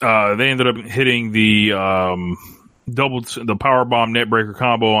just, they ended up hitting the, the powerbomb neckbreaker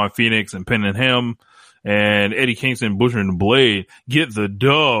combo on Phoenix and pinning him. And Eddie Kingston, Butcher and the Blade get the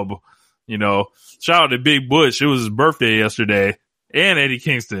dub. You know, shout out to Big Butch. It was his birthday yesterday. And Eddie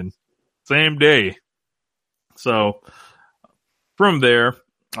Kingston, same day. So from there,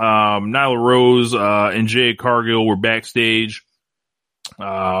 Nyla Rose and Jade Cargill were backstage,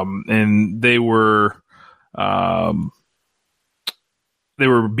 and they were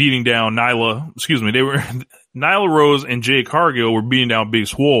beating down Nyla. Excuse me, Nyla Rose and Jade Cargill were beating down Big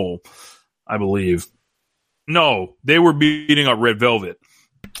Swole, I believe. No, they were beating up Red Velvet,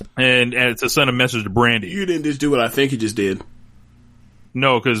 and to send a message to Brandy. You didn't just do what I think you just did.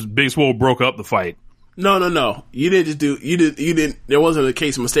 No, because Big Swole broke up the fight. No. You didn't just do. You didn't. There wasn't a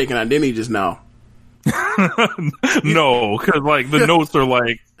case of mistaken identity just now. No, because like the notes are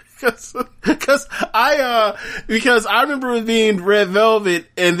like. Because I remember it being Red Velvet,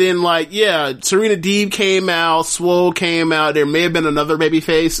 and then like Serena Deeb came out, Swole came out. There may have been another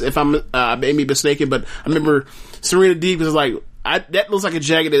babyface if I'm maybe mistaken, but I remember Serena Deeb was like that looks like a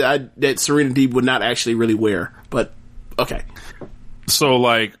jacket that Serena Deeb would not actually really wear. But okay. So,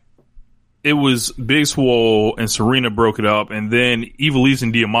 like, it was Big Swole and Serena broke it up, and then Ivelisse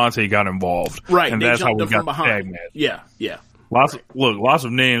and Diamante got involved. Right. And that's how we got the tag match. Yeah. Lots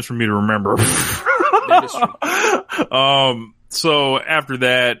of names for me to remember. That is true. So, after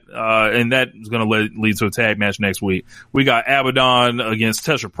that, and that is going to lead to a tag match next week, we got Abaddon against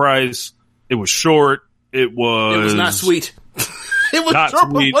Tesha Price. It was short. It was not sweet. It was not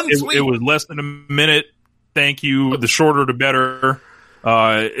short, sweet. But sweet. It was less than a minute. Thank you. The shorter, the better.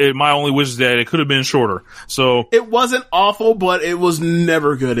 My only wish is that it could have been shorter. So it wasn't awful, but it was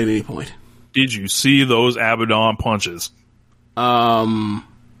never good at any point. Did you see those Abaddon punches? I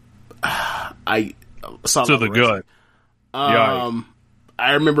saw to the gut.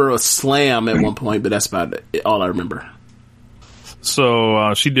 I remember a slam at one point, but that's about all I remember.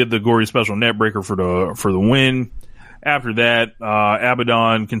 So she did the gory special net breaker for the win. After that,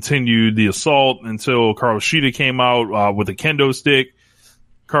 Abaddon continued the assault until Hikaru Shida came out with a kendo stick.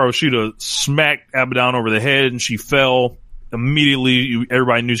 Hikaru Shida smacked Abaddon over the head, and she fell. Immediately,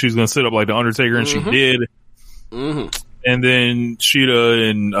 everybody knew she was going to sit up like the Undertaker, and she did. Mm-hmm. And then Shida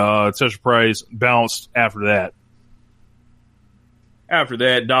and Tesha Price bounced after that. After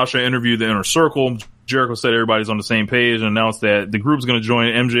that, Dasha interviewed the Inner Circle. Jericho said everybody's on the same page and announced that the group's going to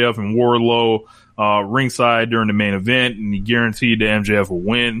join MJF and Wardlow ringside during the main event, and he guaranteed that MJF will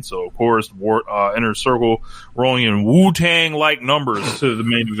win. So, of course, Inner Circle rolling in Wu-Tang-like numbers to the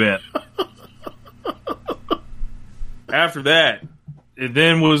main event. After that, it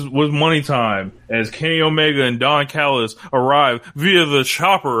then was money time as Kenny Omega and Don Callis arrived via the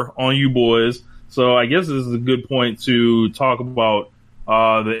chopper on you boys. So I guess this is a good point to talk about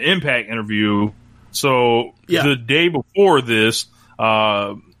the Impact interview. So the day before this,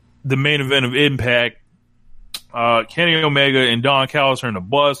 the main event of Impact, Kenny Omega and Don Callis are in a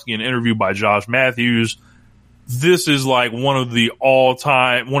bus getting interviewed by Josh Matthews. This is like one of the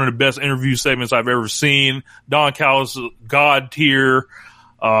best interview segments I've ever seen. Don Callis, God tier.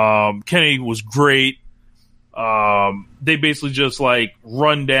 Kenny was great. They basically just like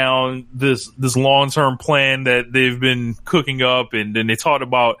run down this long-term plan that they've been cooking up. And then they talked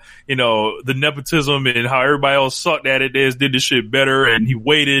about, the nepotism and how everybody else sucked at it. They just did this shit better. And he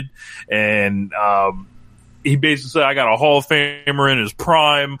waited and, he basically said, I got a Hall of Famer in his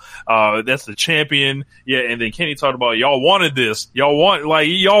prime. That's the champion. Yeah. And then Kenny talked about, y'all wanted this. Y'all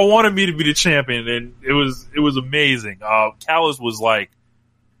wanted me to be the champion. And it was amazing. Callis was like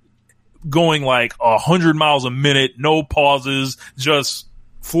going like 100 miles a minute, no pauses, just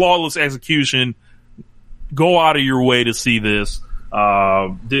flawless execution. Go out of your way to see this.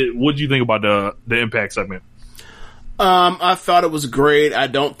 What do you think about the Impact segment? I thought it was great. I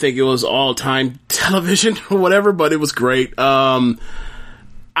don't think it was all-time television or whatever, but it was great. Once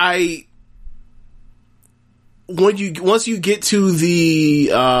you get to the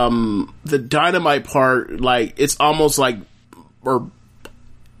Dynamite part, like it's almost like, or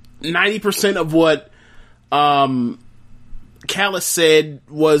 90% of what Callis said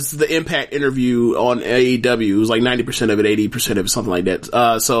was the Impact interview on AEW. It was like 90% of it, 80% of it, something like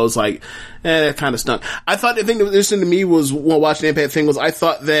that. So it's like, that kind of stunk. I thought the thing that was interesting to me was, when watching the Impact thing, was I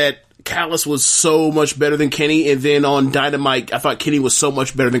thought that Callis was so much better than Kenny, and then on Dynamite, I thought Kenny was so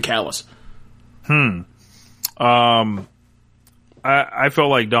much better than Callis. I felt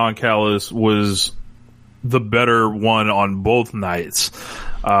like Don Callis was the better one on both nights.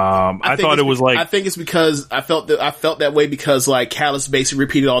 I thought it was like, I think it's because I felt that way because like Callis basically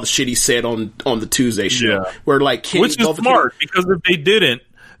repeated all the shit he said on the Tuesday show, where like Kenny, which is smart, because if they didn't,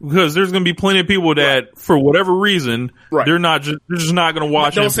 because there's going to be plenty of people that for whatever reason they're just not going to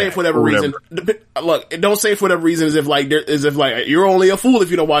watch. Don't say it for whatever reason. Look, don't say it for whatever reason as if like you're only a fool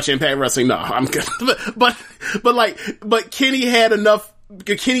if you don't watch Impact Wrestling. No, I'm good. but Kenny had enough.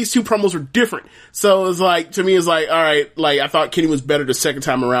 Kenny's two promos were different. So it was like, to me, it's like, all right, like I thought Kenny was better the second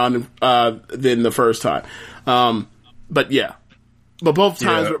time around than the first time. But yeah. But both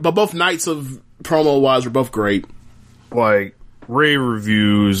times, but both nights of promo wise were both great. Like rave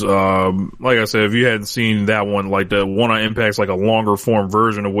reviews, like I said, if you hadn't seen that one, like the one on Impact's like a longer form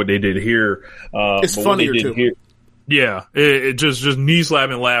version of what they did here. It's funnier too. Yeah, it just knee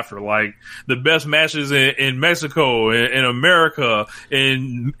slapping laughter. Like the best matches in Mexico, in America,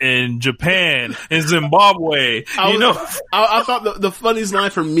 in Japan, in Zimbabwe. I thought the funniest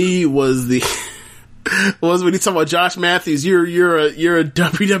line for me was when he talked about Josh Matthews. You're a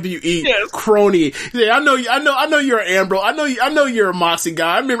WWE crony. Yeah, I know you're an Ambrose. I know you're a Moxie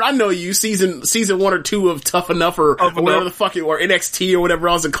guy. I know you season 1 or 2 of Tough Enough or whatever the fuck it, or NXT or whatever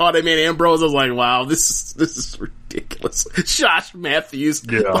else and called that man Ambrose. I was like, wow, this is ridiculous. Josh Matthews.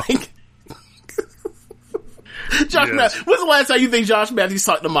 Yeah. Matthews. When's the last time you think Josh Matthews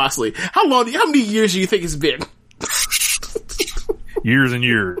talked to Moxley? How many years do you think it's been? Years and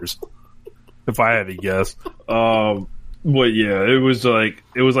years. If I had to guess. But yeah, it was like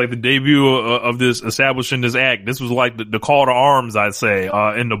the debut of this, establishing this act. This was like the call to arms, I'd say,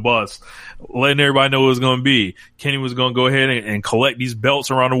 in the bus, letting everybody know what it was going to be. Kenny was going to go ahead and collect these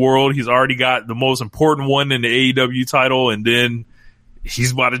belts around the world. He's already got the most important one in the AEW title, and then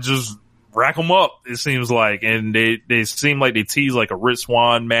he's about to just rack them up, it seems like. And they seem like they tease like a Rich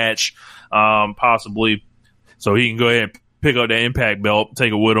Swann match, possibly. So he can go ahead and pick up that Impact belt,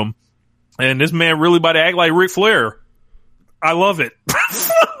 take it with him. And this man really about to act like Ric Flair. I love it.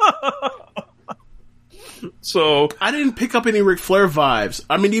 So I didn't pick up any Ric Flair vibes.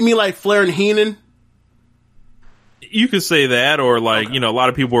 I mean, do you mean like Flair and Heenan? You could say that, or like, a lot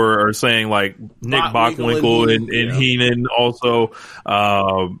of people are saying like Nick Bockwinkel and Heenan also.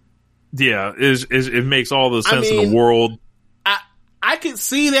 It makes all the sense in the world. I could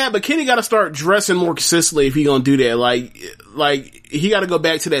see that, but Kenny got to start dressing more consistently if he gonna do that. Like he got to go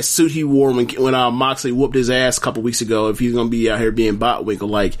back to that suit he wore when Moxley whooped his ass a couple weeks ago. If he's gonna be out here being Botwinkle,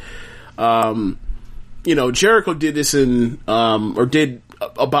 like, Jericho did this did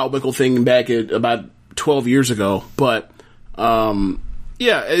a Botwinkle thing back at about 12 years ago. But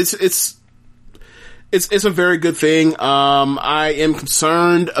it's a very good thing. I am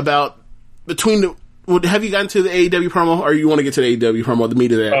concerned about have you gotten to the AEW promo, or you want to get to the AEW promo, the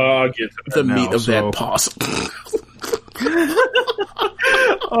meat of that? I'll get to that meat of that possum.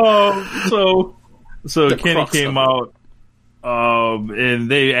 So Kenny came out, and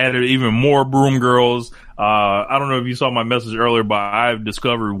they added even more broom girls. I don't know if you saw my message earlier, but I've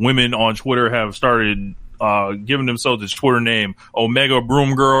discovered women on Twitter have started giving themselves this Twitter name, Omega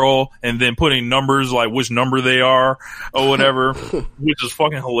Broom Girl, and then putting numbers like which number they are or whatever, which is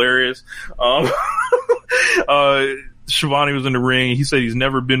fucking hilarious. Shivani was in the ring. He said he's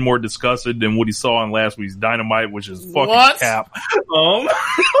never been more disgusted than what he saw on last week's Dynamite, which is fucking cap.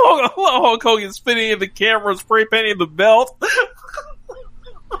 Hulk Hogan spitting in the camera, spray painting the belt.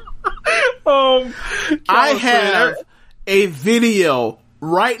 I have a video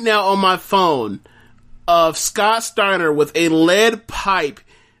right now on my phone of Scott Steiner with a lead pipe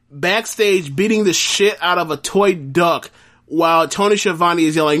backstage beating the shit out of a toy duck while Tony Schiavone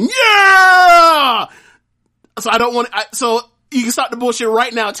is yelling, "Yeah!" So I don't want so you can stop the bullshit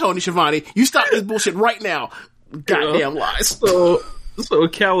right now, Tony Schiavone. You stop this bullshit right now. Goddamn lies. So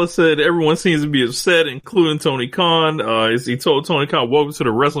Callis said everyone seems to be upset, including Tony Khan. As he told Tony Khan, "Welcome to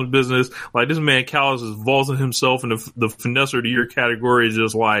the wrestling business." Like, this man Callis is vaulting himself in the Finesser of the Year category,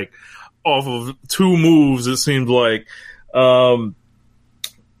 just like off of 2 moves. It seems like.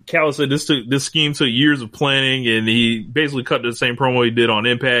 Callis said this scheme took years of planning, and he basically cut the same promo he did on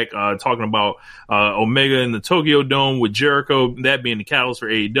Impact, talking about Omega in the Tokyo Dome with Jericho, that being the catalyst for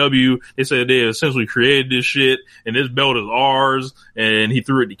AEW. They said they essentially created this shit, and this belt is ours, and he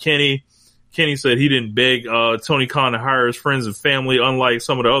threw it to Kenny. Kenny said he didn't beg Tony Khan to hire his friends and family, unlike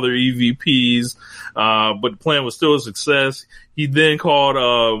some of the other EVPs, but the plan was still a success. He then called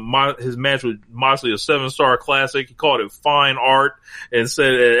his match with Moxley a 7-star classic. He called it fine art and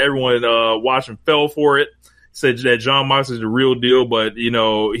said that everyone watching fell for it. Said that John Moxley's the real deal, but he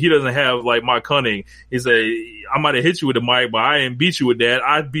doesn't have like my cunning. He said, "I might have hit you with the mic, but I didn't beat you with that.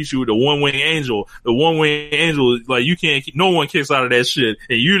 I beat you with the one-wing angel. The one-wing angel, like, no one kicks out of that shit,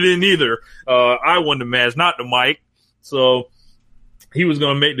 and you didn't either. I won the match, not the mic." So he was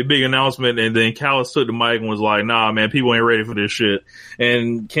going to make the big announcement, and then Callis took the mic and was like, "Nah, man, people ain't ready for this shit."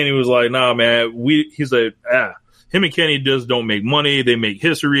 And Kenny was like, "Nah, man, he said, him and Kenny just don't make money. They make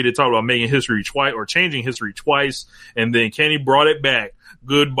history. They talk about making history twice or changing history twice." And then Kenny brought it back.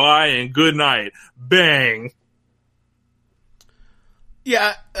 Goodbye and good night. Bang.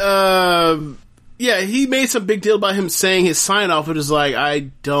 Yeah, he made some big deal about him saying his sign off. It was like, is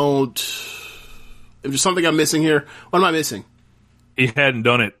there something I'm missing here? What am I missing? He hadn't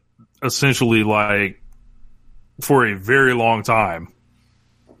done it essentially like for a very long time.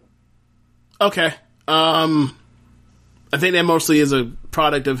 Okay. I think that mostly is a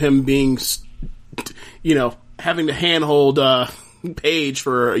product of him being, having to handhold Paige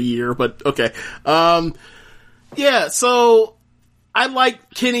for a year, but okay. Yeah, so I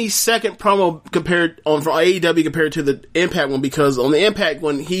like Kenny's second promo from AEW compared to the Impact one, because on the Impact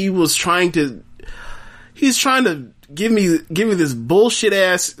one, he's trying to give me this bullshit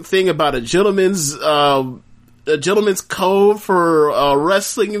ass thing about a gentleman's code for a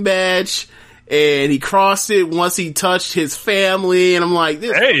wrestling match, and he crossed it once he touched his family, and I'm like,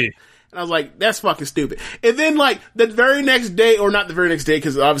 hey. And I was like, that's fucking stupid. And then, like, the very next day, or not the very next day,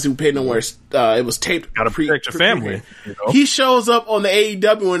 because obviously we paid no more, it was taped. Gotta protect your family. He shows up on the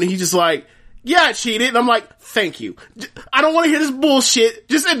AEW one, and he's just like, "Yeah, I cheated." And I'm like, thank you. I don't want to hear this bullshit.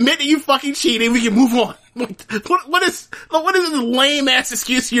 Just admit that you fucking cheated. We can move on. What is this lame ass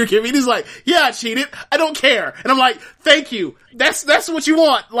excuse you're giving? He's like, "Yeah, I cheated. I don't care." And I'm like, thank you. That's what you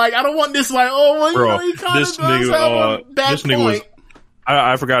want. Like, I don't want this, like, oh, well, bro, he kind of does have a bad point.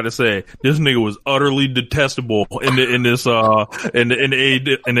 I forgot to say, this nigga was utterly detestable in the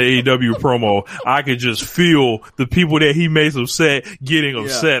AEW promo. I could just feel the people that he makes upset getting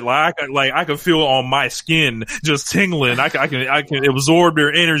upset. Yeah. I could feel it on my skin just tingling. I can absorb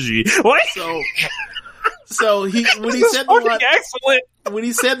their energy. Like, so when he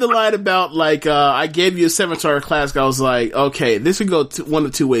said the line about, like, I gave you a 7-star classic, I was like, okay, this could go one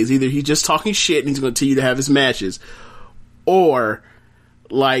of two ways. Either he's just talking shit and he's going to continue to have his matches, or,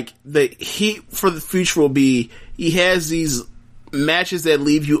 like, the heat for the future will be he has these matches that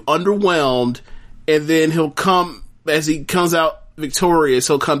leave you underwhelmed, and then he'll come, as he comes out victorious,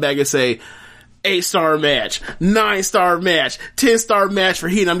 he'll come back and say 8-star match, 9-star match, 10-star match for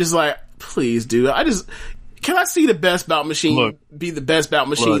Heat. And I'm just like, please, dude, can I see the best bout machine be the best bout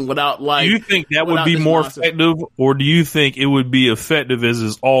machine without, like... Do you think that would be more effective, or do you think it would be effective as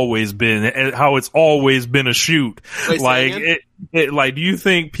it's always been, how it's always been a shoot? Like, like, do you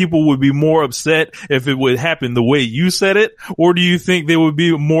think people would be more upset if it would happen the way you said it, or do you think they would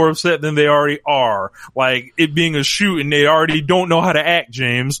be more upset than they already are? Like, it being a shoot and they already don't know how to act,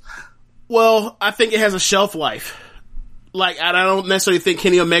 James. Well, I think it has a shelf life. like, I don't necessarily think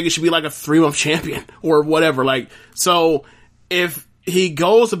Kenny Omega should be like a 3-month champion or whatever. Like, so if he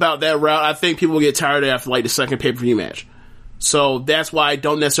goes about that route, I think people will get tired after like the second pay-per-view match. So that's why I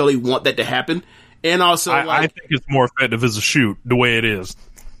don't necessarily want that to happen. And also, I think it's more effective as a shoot the way it is.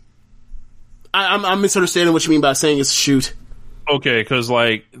 I'm misunderstanding what you mean by saying it's a shoot. Okay, because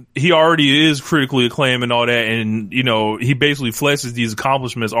like he already is critically acclaimed and all that, and you know he basically flexes these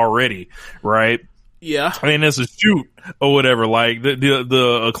accomplishments already, right? Yeah, I mean it's a shoot or whatever. Like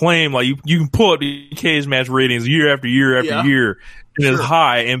the acclaim, like you can pull up the cage match ratings year after year after year, and it's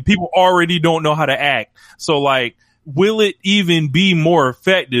high, and people already don't know how to act. So like, will it even be more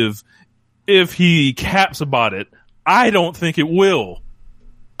effective if he caps about it? I don't think it will.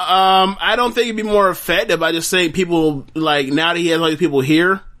 I don't think it'd be more effective. I just think people, like, now that he has all these people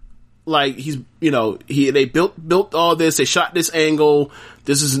here, like, he's, you know, they built all this, they shot this angle,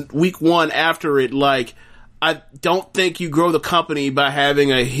 this is week 1 after it, like, I don't think you grow the company by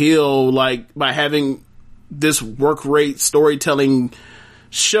having a heel, like, by having this work rate storytelling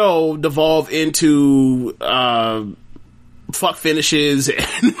show devolve into, fuck finishes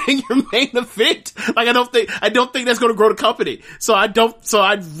and your main event. Like, I don't think that's going to grow the company. So I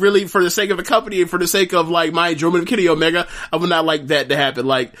really, for the sake of the company and for the sake of like my enjoyment of Kenny Omega, I would not like that to happen.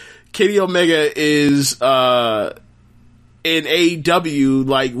 Like, Kenny Omega is, in AEW,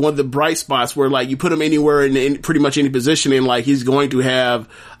 like one of the bright spots where like you put him anywhere in pretty much any position and like he's going to have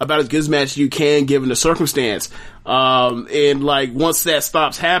about as good as match as you can given the circumstance. And like once that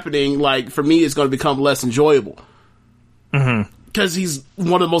stops happening, like for me, it's going to become less enjoyable. Because he's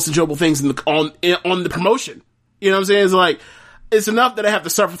one of the most enjoyable things on the promotion. You know what I'm saying? It's like, it's enough that I have to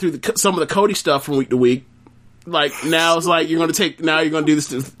suffer through some of the Cody stuff from week to week. Like, now it's like, you're going to do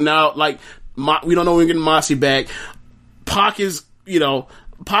this. Now, like, we don't know when we're getting Mossy back. Pac is about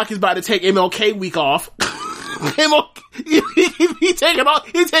to take MLK week off. He's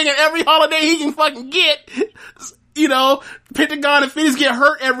taking every holiday he can fucking get. You know, Pentagon and Fizz get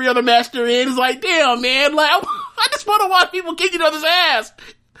hurt every other match they're in. It's like, damn, man, like, I just want to watch people kick each other's ass.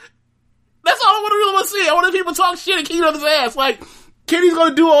 That's all I really want to see. I want to people talk shit and kick each other's ass. Like, Kenny's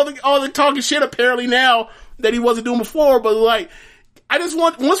gonna do all the talking shit apparently now that he wasn't doing before, but like, I just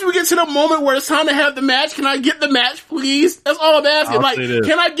want, once we get to the moment where it's time to have the match, can I get the match, please? That's all I'm asking. Like,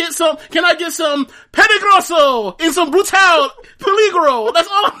 can I get some Peligroso and some Brutal Peligro? That's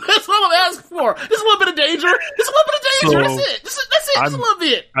all I'm asking for. Just a little bit of danger. So, that's it. Just a little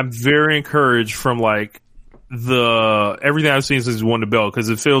bit. I'm very encouraged from like everything I've seen since he won the belt, because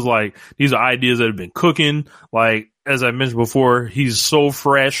it feels like these are ideas that have been cooking. Like, as I mentioned before, he's so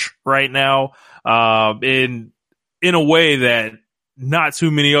fresh right now, in a way that not too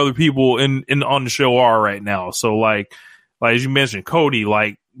many other people on the show are right now. So like as you mentioned, Cody,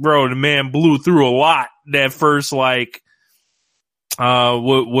 like, bro, the man blew through a lot that first, like,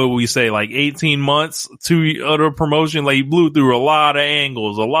 what would we say, like 18 months to other promotion. Like, he blew through a lot of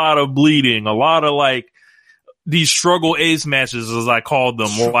angles, a lot of bleeding, a lot of like these struggle ace matches, as I called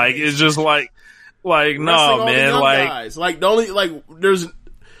them. Like, it's just like, no, man, like, guys. Like, the only, like,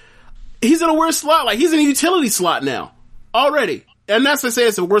 he's in a weird slot. Like, he's in a utility slot now already. And that's to say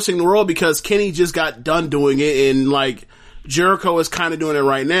it's the worst thing in the world, because Kenny just got done doing it, and like Jericho is kind of doing it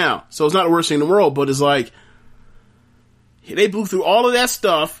right now. So it's not the worst thing in the world, but it's like they blew through all of that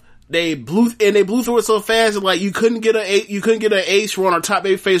stuff. They blew through it so fast that like you couldn't get an ace run or top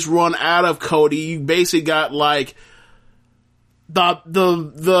babyface run out of Cody. You basically got like the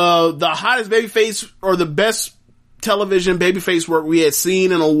hottest babyface or the best television babyface work we had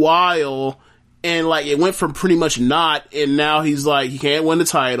seen in a while. And like, it went from pretty much not, and now he's like, he can't win the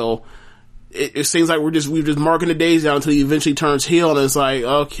title. It seems like we're just marking the days down until he eventually turns heel, and it's like,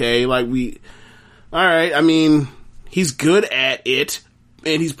 okay, like alright, I mean, he's good at it,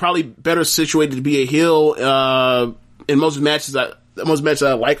 and he's probably better situated to be a heel, in most matches I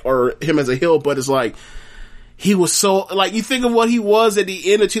like, or him as a heel, but it's like, he was so, like, you think of what he was at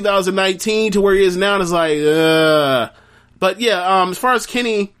the end of 2019 to where he is now, and it's like, but yeah, as far as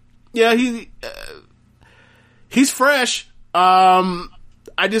Kenny, yeah, he's fresh.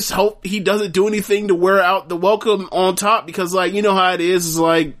 I just hope he doesn't do anything to wear out the welcome on top, because like, you know how it is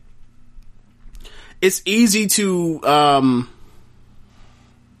like, it's easy to,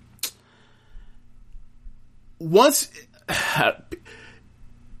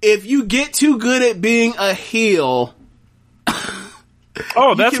 if you get too good at being a heel,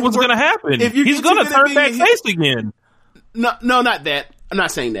 that's what's gonna happen. He's gonna turn back face again. No, not that. I'm not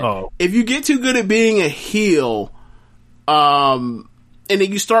saying that. Oh. If you get too good at being a heel, and and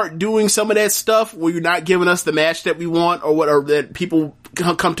then you start doing some of that stuff where you're not giving us the match that we want or what, or that people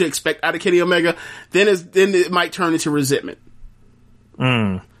come to expect out of Kenny Omega, then it might turn into resentment.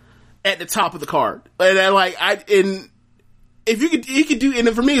 At the top of the card. And if you could do, and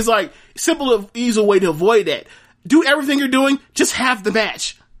for me, it's like simple, easy way to avoid that. Do everything you're doing, just have the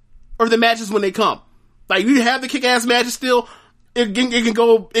match. Or the matches when they come. Like, you have the kick-ass matches still, it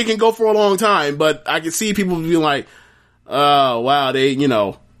can go for a long time, but I can see people being like, oh, wow, they, you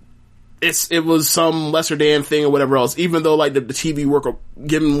know, it was some lesser damn thing or whatever else, even though, like, the TV work,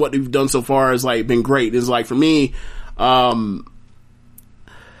 given what they've done so far, has, like, been great. It's like, for me,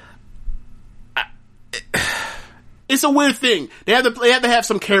 it's a weird thing. They have to have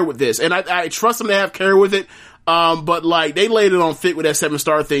some care with this, and I trust them to have care with it. But like, they laid it on thick with that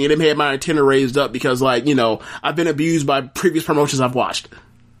 7-star thing, and it had my antenna raised up because, like, you know, I've been abused by previous promotions I've watched.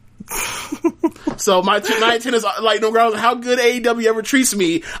 So my antennas, like, no matter how good AEW ever treats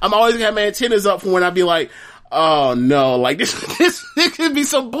me, I'm always gonna have my antennas up for when I be like, oh no, like this could be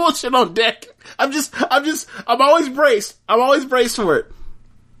some bullshit on deck. I'm always braced. I'm always braced for it.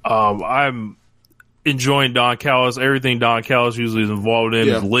 I'm enjoying Don Callis. Everything Don Callis usually is involved in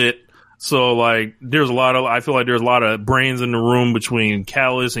is lit. So, like, I feel like there's a lot of brains in the room between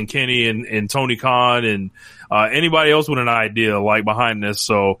Callis and Kenny and Tony Khan and anybody else with an idea, like, behind this.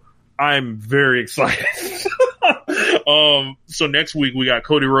 So I'm very excited. So next week we got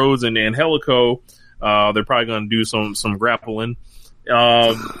Cody Rhodes and Angelico. They're probably going to do some grappling.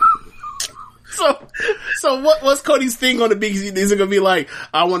 So what's Cody's thing going to be? Is it going to be like,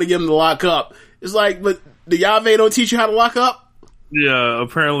 I want to get him to lock up? It's like, but the Yave don't teach you how to lock up? Yeah,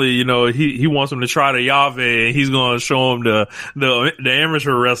 apparently, you know, he wants him to try the Yave, and he's going to show him the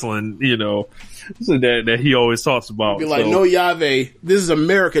amateur wrestling, you know, so that he always talks about. Be like, no Yave, this is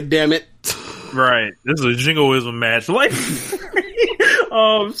America, damn it. Right, this is a jingoism match. Like,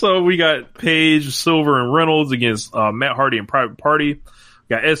 so we got Paige, Silver, and Reynolds against Matt Hardy and Private Party.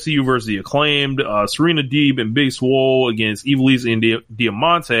 Got SCU versus the Acclaimed, Serena Deeb and Big Swole against Ivelisse and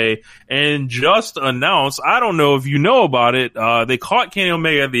Diamante. And just announced, I don't know if you know about it, they caught Kenny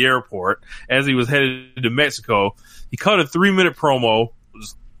Omega at the airport as he was headed to Mexico. He cut a 3-minute promo. It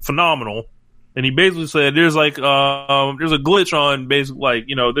was phenomenal. And he basically said, there's like, there's a glitch on basically, like,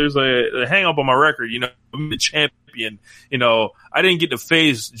 you know, there's a hang up on my record. You know, I'm the champion. You know, I didn't get to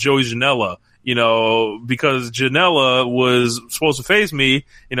face Joey Janela. You know, because Janela was supposed to face me,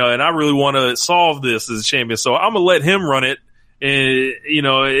 you know, and I really want to solve this as a champion. So I'm going to let him run it, and, you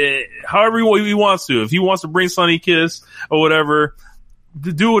know, however he wants to. If he wants to bring Sonny Kiss or whatever,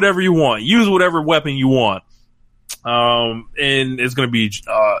 do whatever you want. Use whatever weapon you want. And it's going to be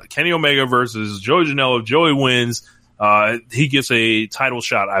Kenny Omega versus Joey Janela. If Joey wins, he gets a title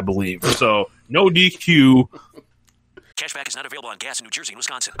shot, I believe. So no DQ. Cashback is not available on gas in New Jersey and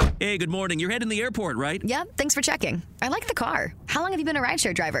Wisconsin. Hey, good morning. You're heading the airport, right? Yep, thanks for checking. I like the car. How long have you been a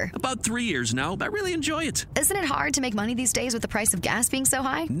rideshare driver? About 3 years now. I really enjoy it. Isn't it hard to make money these days with the price of gas being so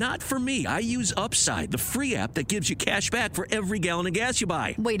high? Not for me. I use Upside, the free app that gives you cash back for every gallon of gas you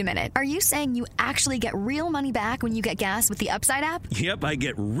buy. Wait a minute. Are you saying you actually get real money back when you get gas with the Upside app? Yep, I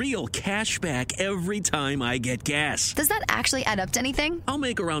get real cash back every time I get gas. Does that actually add up to anything? I'll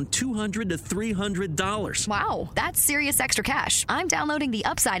make around $200 to $300. Wow, that's serious extra cash. I'm downloading the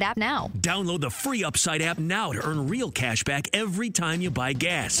Upside app now. Download the free Upside app now to earn real cash back every time you buy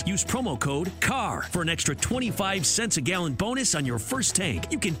gas. Use promo code CAR for an extra 25 cents a gallon bonus on your first tank.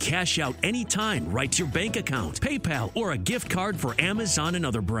 You can cash out anytime right to your bank account, PayPal, or a gift card for Amazon and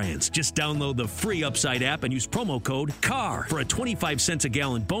other brands. Just download the free Upside app and use promo code CAR for a 25 cents a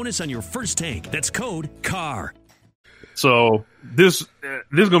gallon bonus on your first tank. That's code CAR. So this is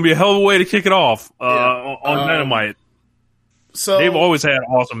going to be a hell of a way to kick it off on Dynamite. So they've always had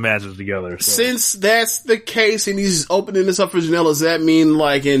awesome matches together. So. Since that's the case and he's opening this up for Janela, does that mean,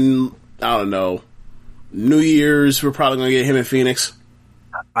 like, in, I don't know, New Year's, we're probably going to get him in Phoenix?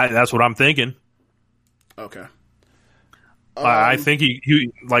 That's what I'm thinking. Okay. I think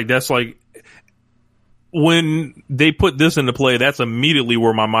he like, that's like, when they put this into play, that's immediately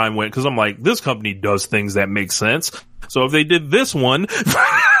where my mind went, because I'm like, this company does things that make sense. So if they did this one,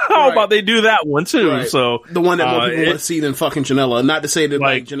 how about they do that one too? Right. So the one that more people want to see than fucking Janela. Not to say that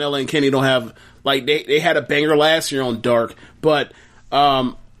like Janela and Kenny don't have, like, they had a banger last year on Dark, but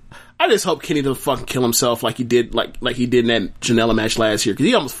I just hope Kenny doesn't fucking kill himself like he did like he did in that Janela match last year, because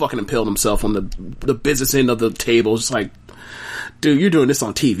he almost fucking impaled himself on the business end of the table. It's like, dude, you're doing this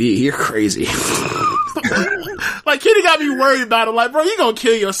on TV. You're crazy. Like, Kenny got me worried about it. Like, bro, you gonna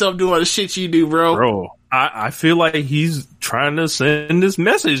kill yourself doing all the shit you do, bro. Bro, I feel like he's trying to send this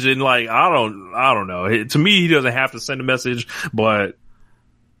message, and like, I don't know. To me, he doesn't have to send a message, but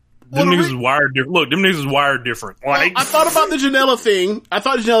them niggas is wired different. Look, them niggas is wired different. Like, I thought about the Janela thing.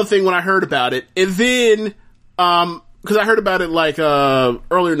 When I heard about it. And then, cause I heard about it like,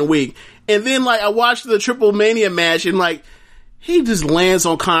 earlier in the week. And then like I watched the Triple Mania match and like, he just lands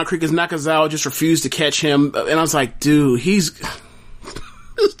on concrete because Nakazawa just refused to catch him. And I was like, dude, this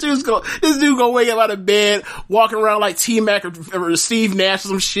dude gonna wake up out of bed, walking around like T-Mac or Steve Nash or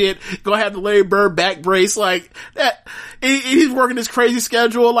some shit, gonna have the Larry Bird back brace like that. He's working this crazy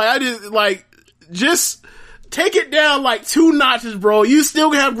schedule. Like, just take it down like 2 notches, bro. You still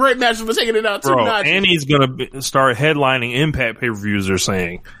gonna have great matches for taking it down 2 notches. And he's gonna start headlining Impact pay-per-views, they're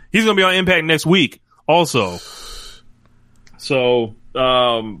saying. He's gonna be on Impact next week also. So,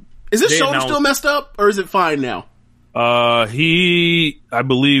 is his shoulder still messed up or is it fine now? I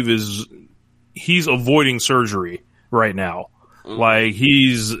believe he's avoiding surgery right now. Like,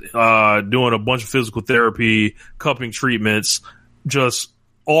 he's, doing a bunch of physical therapy, cupping treatments, just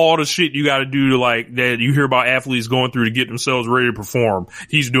all the shit you gotta do to, like, that you hear about athletes going through to get themselves ready to perform.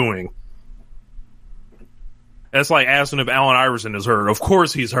 He's doing. That's like asking if Allen Iverson is hurt. Of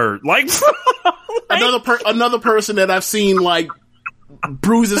course he's hurt. Like, another person that I've seen like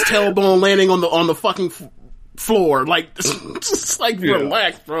bruise his tailbone landing on the fucking floor. Like, just like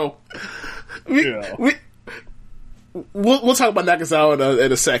relax, bro. We'll talk about Nakazawa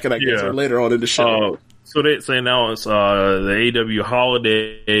in a second, I guess, or later on in the show. So they say now it's the AEW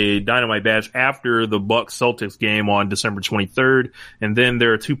Holiday Dynamite match after the Bucks Celtics game on December 23rd, and then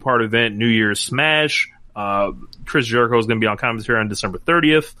their 2-part event, New Year's Smash. Chris Jericho is going to be on commentary on December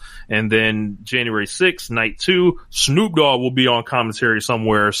 30th, and then January 6th, night 2, Snoop Dogg will be on commentary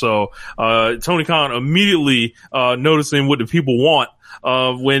somewhere. So Tony Khan immediately noticing what the people want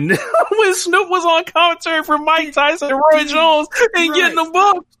when Snoop was on commentary for Mike Tyson and Roy Jones and getting them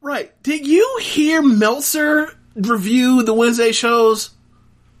booked. Right. Did you hear Meltzer review the Wednesday shows?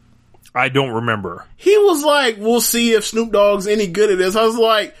 I don't remember. He was like, we'll see if Snoop Dogg's any good at this. I was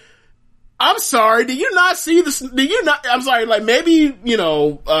like, I'm sorry, did you not see this? I'm sorry, like maybe,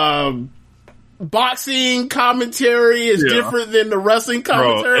 boxing commentary is different than the wrestling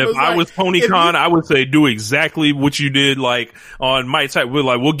commentary. Bro, if I was Tony Khan, I would say do exactly what you did, like on Mike Tyson.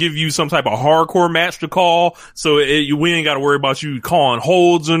 We'll give you some type of hardcore match to call, so we ain't got to worry about you calling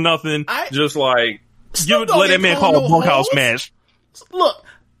holds or nothing. Just like let that man call a bunkhouse match. Look,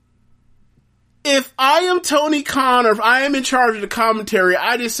 if I am Tony Khan or if I am in charge of the commentary,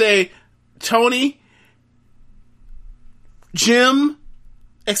 I just say, Tony, Jim,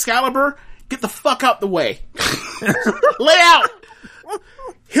 Excalibur, get the fuck out the way. Lay out.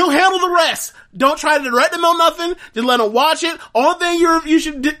 He'll handle the rest. Don't try to direct him on nothing. Just let him watch it. Only thing you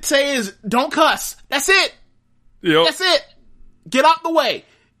should say is don't cuss. That's it. Yep. That's it. Get out the way.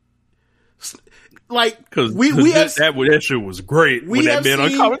 Like, that shit was great when that man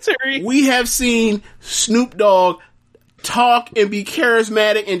on commentary. We have seen Snoop Dogg talk and be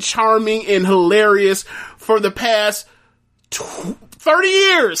charismatic and charming and hilarious for the past 30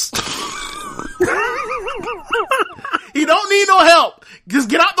 years. He don't need no help. Just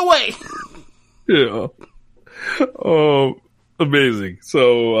get out the way. Yeah. Oh, amazing.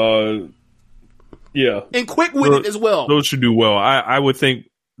 So, yeah. And quick with it as well. Those should do well. I would think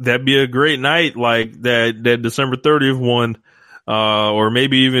that'd be a great night, like that December 30th one. Or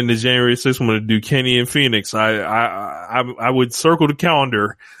maybe even the January 6th one to do Kenny and Phoenix. I would circle the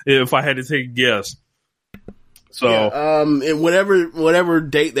calendar if I had to take a guess. So, and whatever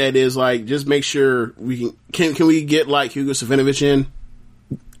date that is, like, just make sure we can we get like Hugo Savinovich in?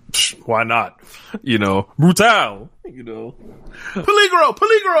 Why not? Brutal.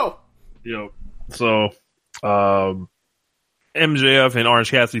 Peligro. So, MJF and Orange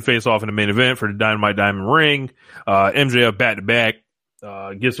Cassidy face off in the main event for the Dynamite Diamond Ring. MJF back to back,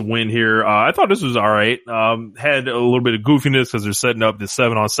 gets a win here. I thought this was alright. Had a little bit of goofiness because they're setting up this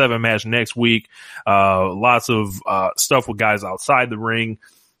 7-on-7 match next week. Lots of, stuff with guys outside the ring.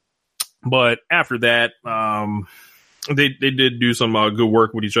 But after that, they did do some, good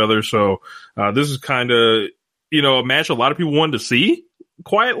work with each other. So, this is kind of, a match a lot of people wanted to see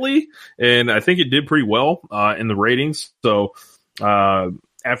quietly, and I think it did pretty well in the ratings. So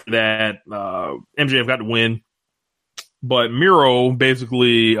after that, MJF got the win, but Miro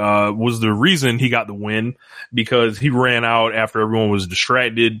basically was the reason he got the win because he ran out after everyone was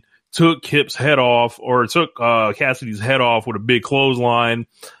distracted, took Kip's head off, or took Cassidy's head off with a big clothesline,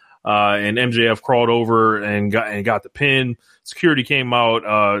 and MJF crawled over and got the pin. Security came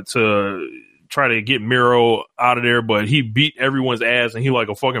out to try to get Miro out of there, but he beat everyone's ass and he like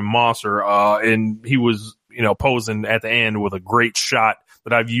a fucking monster. And he was, posing at the end with a great shot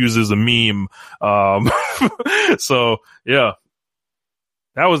that I've used as a meme. So yeah,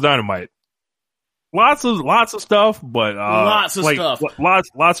 That was Dynamite. Lots of stuff, but lots of stuff,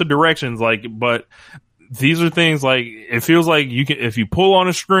 lots of directions. Like, but these are things like it feels like you can if you pull on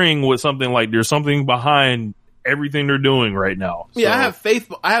a string with something like there's something behind everything they're doing right now. So. Yeah, I have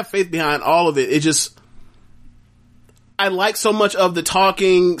faith behind all of it. It just I like so much of the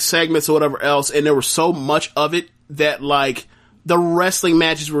talking segments or whatever else, and there was so much of it that like the wrestling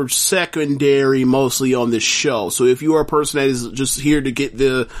matches were secondary mostly on this show. So if you are a person that is just here to get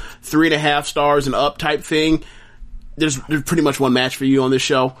the 3.5 stars and up type thing, there's pretty much one match for you on this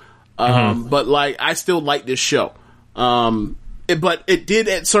show. But like, I still like this show. But it did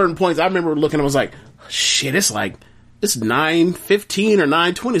at certain points. I remember looking, I was like, shit, it's 9:15 or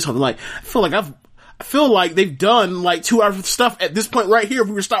 9:20 something. Like, I feel like they've done like 2 hours of stuff at this point right here if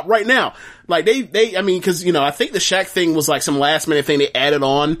we were to stop right now. Like I mean, cause I think the Shaq thing was like some last minute thing they added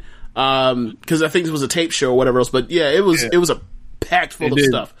on, cause I think it was a tape show or whatever else, but yeah, it was a packed full of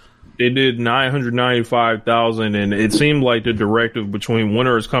stuff. They did 995,000 and it seemed like the directive between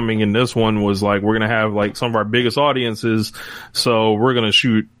Winter is Coming and this one was like, we're going to have like some of our biggest audiences. So we're going to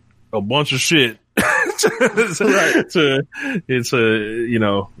shoot a bunch of shit to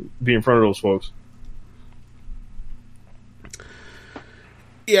be in front of those folks.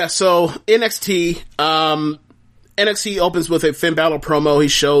 Yeah, so NXT opens with a Finn Balor promo. He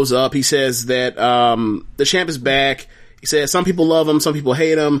shows up. He says that the champ is back. He says some people love him, some people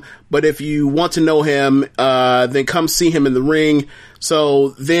hate him, but if you want to know him, then come see him in the ring. So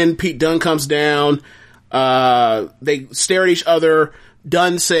then Pete Dunne comes down. They stare at each other.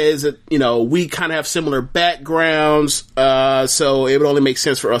 Dunne says that, we kind of have similar backgrounds, so it would only make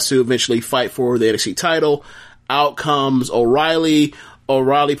sense for us to eventually fight for the NXT title. Out comes O'Reilly.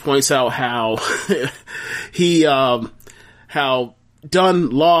 O'Reilly points out how how Dunne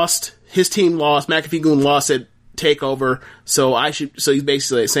lost, his team lost, McAfee Goon lost at TakeOver, so he's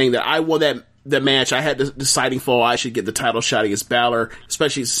basically saying that I won that match, I had the deciding fall, I should get the title shot against Balor,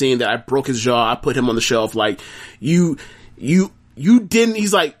 especially seeing that I broke his jaw, I put him on the shelf, like, you didn't,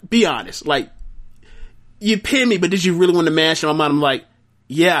 he's like, be honest, like, you pinned me, but did you really win the match? In my mind, I'm like,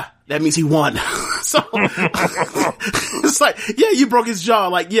 yeah, that means he won. So, it's like, yeah, you broke his jaw.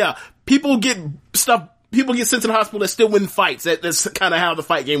 Like, yeah, people get sent to the hospital that still win fights. That's kind of how the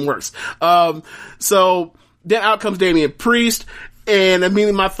fight game works. So then out comes Damian Priest, and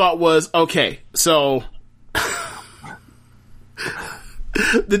immediately my thought was, okay, so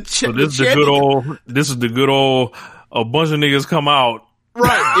this is the good old, a bunch of niggas come out.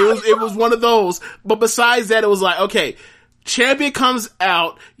 Right. It was one of those. But besides that, it was like, okay, champion comes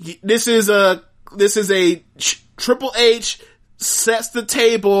out. This is a Triple H sets the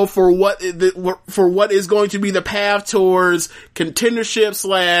table for what is going to be the path towards contendership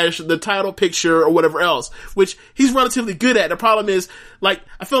 / the title picture or whatever else, which he's relatively good at. The problem is, like,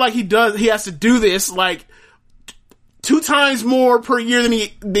 I feel like he has to do this like 2 times more per year than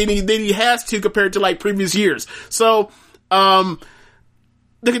he has to compared to like previous years. So, the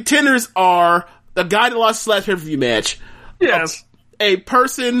contenders are the guy that lost his last pay-per-view match. Yes. A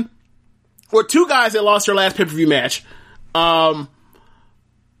person, or 2 guys that lost their last pay-per-view match. And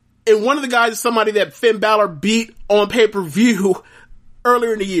one of the guys is somebody that Finn Balor beat on pay-per-view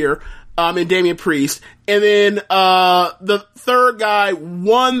earlier in the year, in Damian Priest. And then, the third guy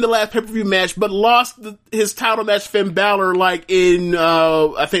won the last pay-per-view match, but lost his title match, Finn Balor, like in,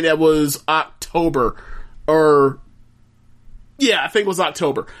 I think that was October. I think it was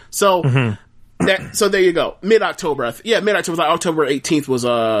October. So, so there you go. Mid-October. Mid-October. Like October 18th was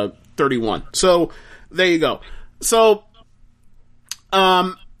 31. So there you go. So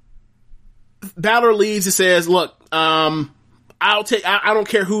Balor leaves and says, "Look, I don't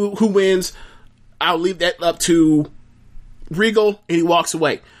care who wins. I'll leave that up to Regal," and he walks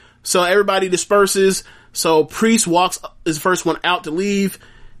away. So everybody disperses. So Priest is the first one out to leave,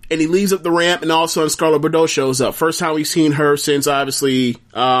 and he leaves up the ramp, and all of a sudden Scarlett Bordeaux shows up. First time we've seen her since, obviously,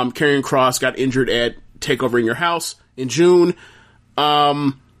 Karrion Kross got injured at TakeOver in Your House in June.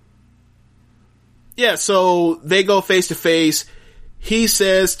 So they go face to face. He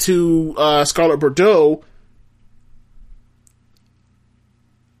says to Scarlett Bordeaux,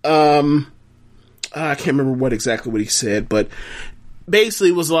 I can't remember what he said, but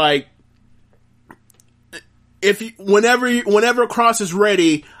basically was like, whenever Kross is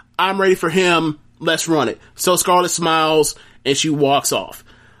ready, I'm ready for him. Let's run it. So Scarlett smiles and she walks off.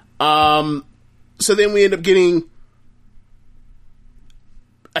 So then we end up getting,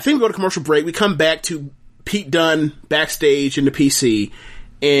 I think we go to commercial break. We come back to Pete Dunne backstage in the PC,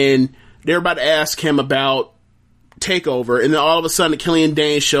 and they're about to ask him about TakeOver, and then all of a sudden Killian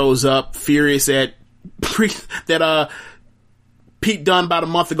Dane shows up, furious at that Pete Dunne about a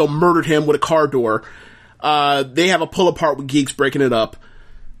month ago murdered him with a car door. They have a pull apart with Geeks breaking it up.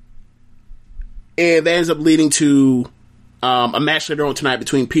 And that ends up leading to a match later on tonight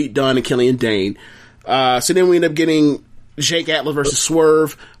between Pete Dunne and Killian Dane. So then we end up getting Jake Atlas versus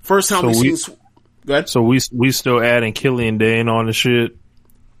Swerve. First time we've seen... Go ahead. So we still adding Killian Dane on the shit?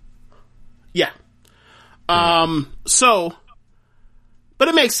 Yeah. But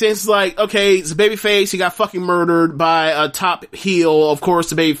it makes sense. Like, okay, it's a babyface. He got fucking murdered by a top heel. Of course,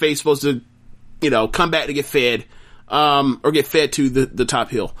 the babyface is supposed to, come back to get fed, or get fed to the top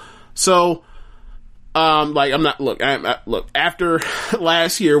heel. So, look, after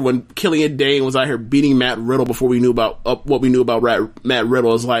last year when Killian Dane was out here beating Matt Riddle before we knew about what we knew about Matt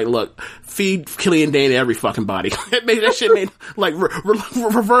Riddle, is like, look, feed Killian Dane to every fucking body. That shit made, like,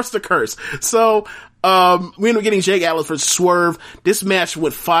 reverse the curse. So, we ended up getting Jake Atlas versus Swerve. This match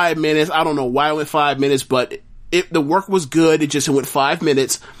went 5 minutes. I don't know why it went 5 minutes, but the work was good. It just went 5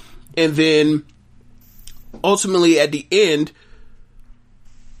 minutes. And then, ultimately, at the end,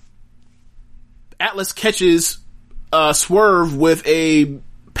 Atlas catches Swerve with a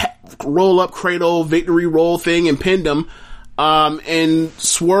roll-up cradle victory roll thing and pinned him. And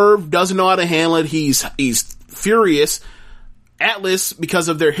Swerve doesn't know how to handle it. He's furious. Atlas, because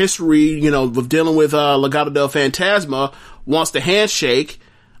of their history, of dealing with Legado del Fantasma, wants the handshake.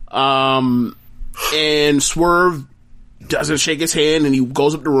 And Swerve doesn't shake his hand, and he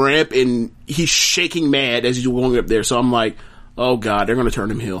goes up the ramp, and he's shaking mad as he's going up there. So I'm like, oh god, they're going to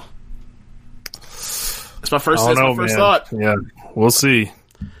turn him heel. That's my first thought. Yeah, we'll see.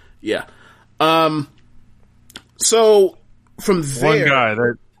 Yeah. So from there, one guy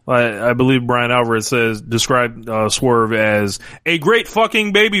that I believe Brian Alvarez described Swerve as a great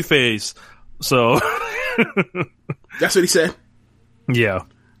fucking babyface. So that's what he said. Yeah.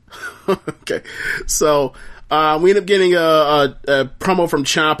 Okay. So we end up getting a promo from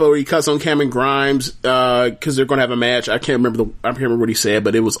Ciampa where he cuts on Cameron Grimes because they're going to have a match. I can't remember what he said,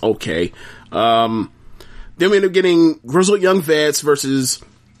 but it was okay. Then we end up getting Grizzled Young Vets versus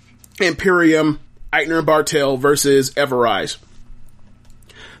Imperium, Eichner and Bartel versus Ever-Rise.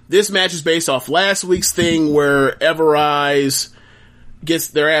 This match is based off last week's thing where Ever-Rise gets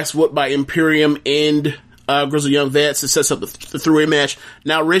their ass whooped by Imperium and Grizzled Young Vets. It sets up the three-way match.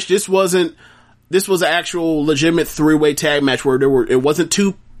 Now, Rich, this was an actual legitimate three-way tag match where it wasn't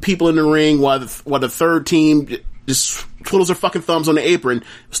two people in the ring while the third team just twiddles their fucking thumbs on the apron. It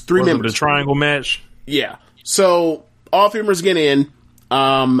was three members. The triangle match? Yeah. So, all three members get in.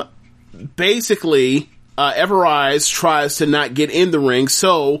 Basically, Ever-Rise tries to not get in the ring,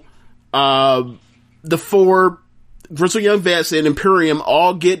 so the four Grizzled Young Vets and Imperium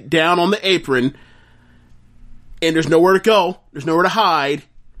all get down on the apron, and there's nowhere to go, there's nowhere to hide,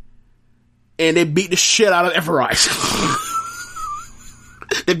 and they beat the shit out of Ever-Rise.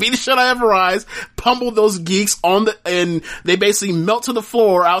 They beat the shit out of Ever-Rise, pummel those geeks and they basically melt to the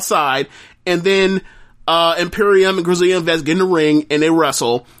floor outside, and then Imperium and Grizzled Young Vets get in the ring and they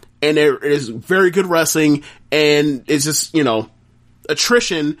wrestle. And there is very good wrestling, and it's just,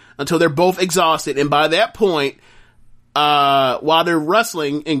 attrition until they're both exhausted. And by that point, while they're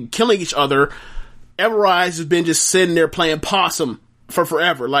wrestling and killing each other, Ever-Rise has been just sitting there playing possum for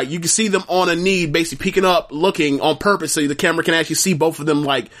forever. Like, you can see them on a knee, basically peeking up, looking on purpose so the camera can actually see both of them.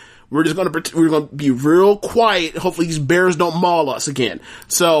 Like, we're going to be real quiet. Hopefully these bears don't maul us again.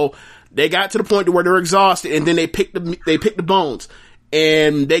 So they got to the point to where they're exhausted, and then they pick the bones.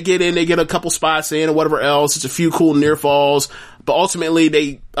 And they get in, they get a couple spots in or whatever else. It's a few cool near falls. But ultimately,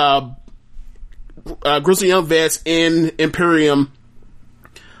 they, Grizzled Young Vets in Imperium,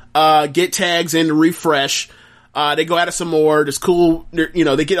 get tags in to refresh. They go at it some more. There's cool,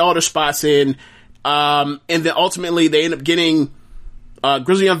 they get all their spots in. And then ultimately, they end up getting,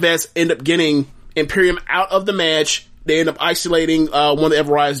 Grizzled Young Vets end up getting Imperium out of the match. They end up isolating, one of the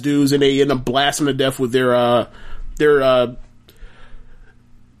Ever-Rise dudes, and they end up blasting to death with their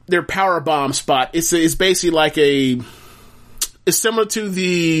power bomb spot. It's basically like it's similar to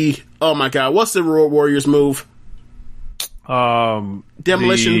the, oh my god, what's the Road Warriors move?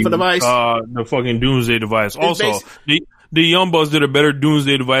 Demolition device. The fucking Doomsday device. Also, the Young Bucks did a better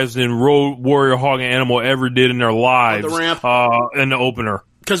Doomsday device than Road Warrior, Hog, and Animal ever did in their lives. On the ramp. In the opener.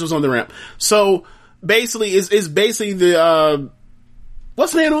 Because it was on the ramp. So, basically, it's basically the,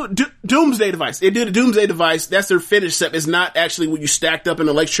 what's the name? Doomsday device. They did a Doomsday device. That's their finish step. It's not actually when you stacked up in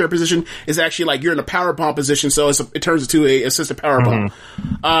the electric chair position. It's actually like you're in a power bomb position, so it turns into a assisted power bomb.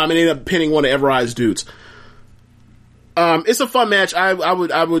 And they end up pinning one of Ever-Rise dudes. It's a fun match. I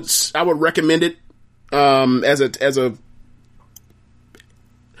would recommend it.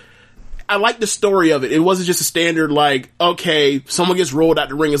 I like the story of it. It wasn't just a standard, like, okay, someone gets rolled out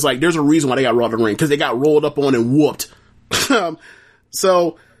the ring. It's like, there's a reason why they got rolled out the ring, because they got rolled up on and whooped.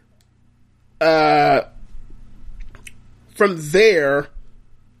 So, from there,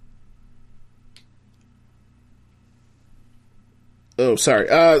 oh, sorry.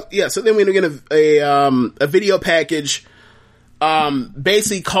 Yeah, so then we're going to get a video package,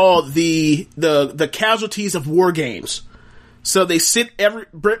 basically called the casualties of war games. So they sit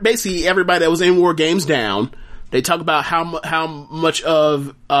basically everybody that was in war games down. They talk about how much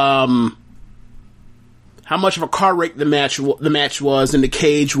of a car wreck the match was, and the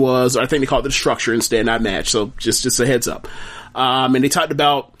cage was, or I think they called it the structure instead, not match. So just a heads up. And they talked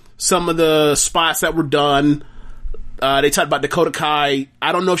about some of the spots that were done. They talked about Dakota Kai.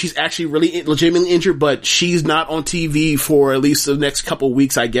 I don't know if she's actually really legitimately injured, but she's not on TV for at least the next couple of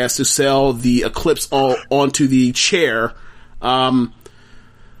weeks, I guess, to sell the Eclipse onto the chair.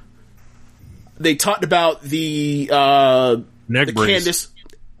 They talked about the neck brace. Candice.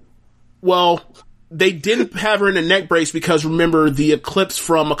 Well, they didn't have her in a neck brace because remember the Eclipse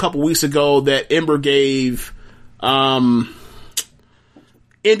from a couple weeks ago that Ember gave Indy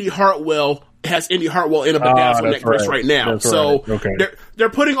Hartwell has Indy Hartwell in a bedazzled neck brace right now. That's so right. Okay.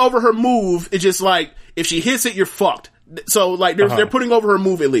 they're putting over her move. It's just like if she hits it, you're fucked. So like they're putting over her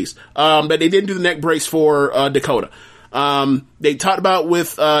move at least. But they didn't do the neck brace for Dakota. They talked about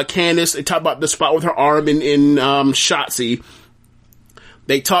with Candice. They talked about the spot with her arm in Shotzi.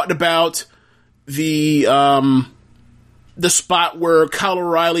 They talked about the spot where Kyle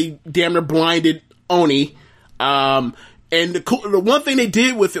O'Reilly damn near blinded Oni. And the one thing they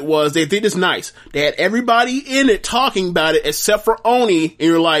did with it was they did this nice. They had everybody in it talking about it except for Oni, and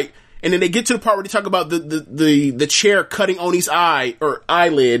you're like, and then they get to the part where they talk about the chair cutting Oni's eye or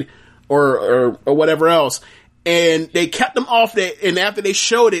eyelid or whatever else. And they kept them off that, and after they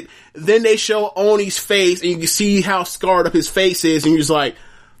showed it, then they show Oni's face, and you can see how scarred up his face is, and you're just like,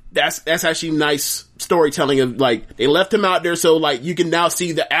 that's actually nice storytelling of, like, they left him out there so, like, you can now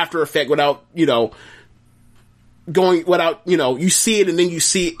see the after effect without, you see it and then you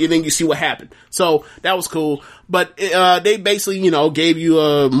see what happened. So that was cool. But, they basically, gave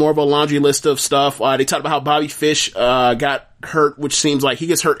you more of a laundry list of stuff. They talked about how Bobby Fish, got hurt, which seems like he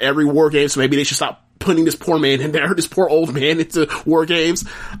gets hurt every war game, so maybe they should stop putting this poor man in there, this poor old man into war games.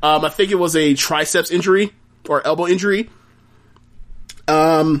 I think it was a triceps injury or elbow injury.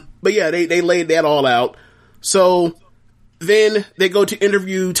 But yeah, they laid that all out. So then they go to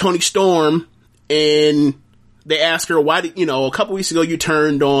interview Toni Storm, and they ask her, why did, a couple weeks ago you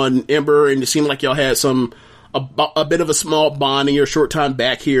turned on Ember and it seemed like y'all had a bit of a small bond in your short time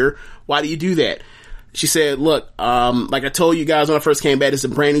back here. Why do you do that? She said, look, like I told you guys when I first came back, it's a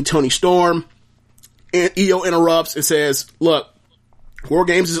brand new Toni Storm. And Io interrupts and says, look, War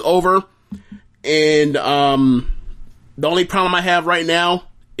Games is over, and the only problem I have right now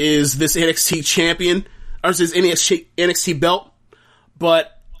is this NXT champion, or this NXT belt,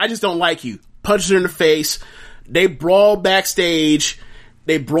 but I just don't like you. Punches her in the face. They brawl backstage.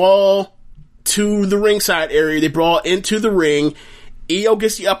 They brawl to the ringside area. They brawl into the ring. Io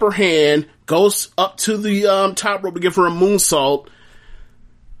gets the upper hand, goes up to the top rope to give her a moonsault.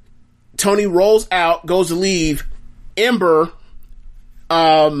 Toni rolls out, goes to leave. Ember,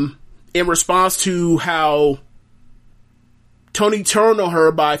 in response to how Toni turned on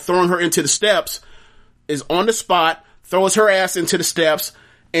her by throwing her into the steps, is on the spot, throws her ass into the steps,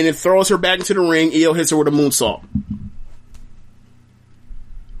 and then throws her back into the ring. Io hits her with a moonsault.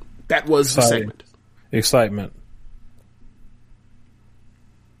 That was the segment. Excitement.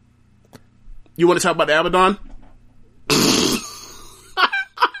 You want to talk about the Abaddon?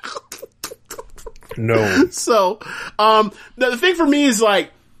 No. So, the thing for me is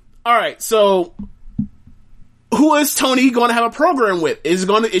like, alright, so who is Toni going to have a program with? Is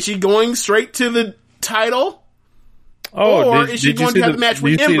she going straight to the title? Oh, or is she going to have the match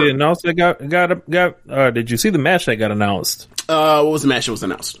with Ember? Did you see the match that got announced? What was the match that was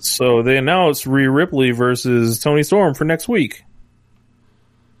announced? So they announced Rhea Ripley versus Toni Storm for next week.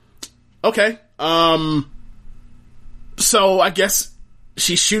 Okay. So I guess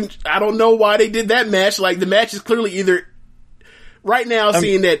she's shooting. I don't know why they did that match. Like, the match is clearly either right now,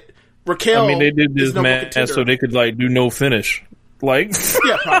 seeing that Raquel. I mean, they did this match so they could do no finish. Like,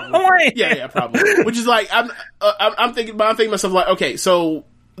 yeah, probably. yeah, probably. Which is like, I'm thinking to myself, like, okay, so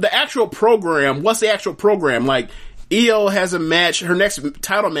the actual program. What's the actual program? Like, Io has a match. Her next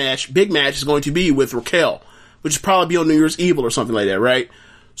title match, big match, is going to be with Raquel, which is probably be on New Year's Eve or something like that, right?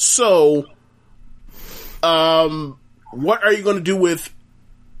 So, what are you going to do with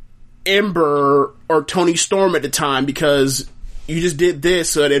Ember or Toni Storm at the time? Because you just did this,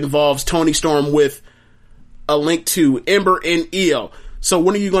 so it involves Toni Storm with a link to Ember and Io. So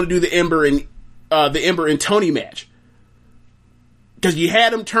when are you going to do the Ember and Toni match? Because you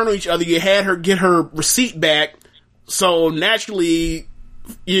had them turn on each other, you had her get her receipt back, so naturally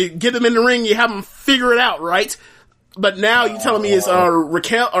you get them in the ring, you have them figure it out, right? But now you're telling me it's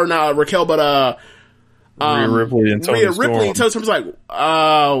Raquel, but Rhea Ripley and Toni Storm. Toni Storm's like,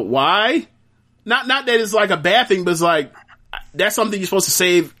 why? Not that it's like a bad thing, but it's like that's something you're supposed to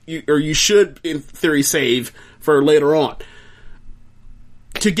save, or you should, in theory, save for later on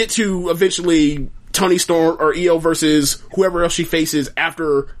to get to eventually Toni Storm or Io versus whoever else she faces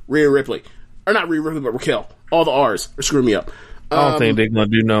after Rhea Ripley. Or not Rhea Ripley, but Raquel. All the R's are screwing me up. I don't think they're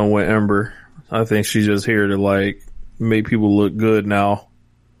going to do nothing with Ember. I think she's just here to, like, make people look good now.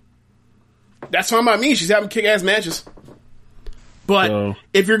 That's what I mean. She's having kick-ass matches. But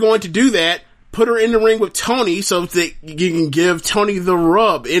if you're going to do that, put her in the ring with Toni so that you can give Toni the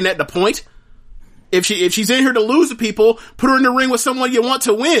rub. Isn't that the point? If she's in here to lose to people, put her in the ring with someone you want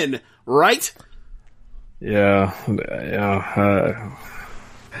to win, right? Yeah.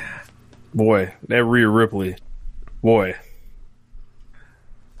 Boy, that Rhea Ripley. Boy.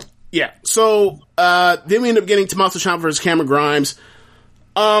 Yeah. So, then we end up getting Tommaso Ciampa versus Cameron Grimes.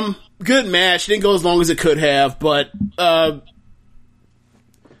 Good match. Didn't go as long as it could have, but,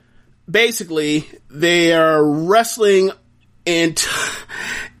 basically, they are wrestling and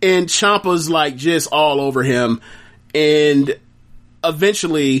Ciampa's like just all over him, and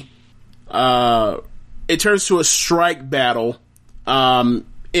eventually, it turns to a strike battle, and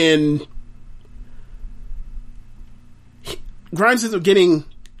Grimes ends up getting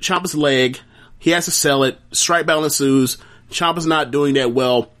Ciampa's leg. He has to sell it. Strike battle ensues. Ciampa's not doing that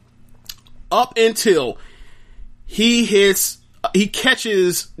well. Up until he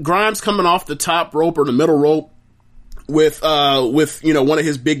catches Grimes coming off the top rope or the middle rope with one of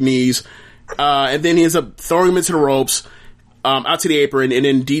his big knees. And then he ends up throwing him into the ropes, out to the apron, and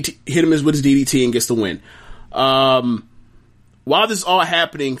then hit him with his DDT and gets the win. While this is all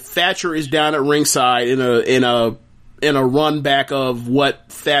happening, Thatcher is down at ringside in a run back of what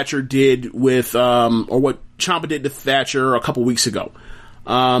Thatcher did with, or what Ciampa did to Thatcher a couple weeks ago.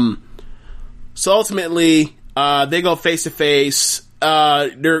 So ultimately, they go face to face.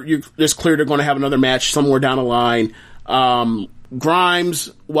 It's clear they're going to have another match somewhere down the line.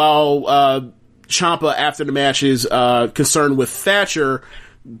 Grimes, while Ciampa after the match is concerned with Thatcher,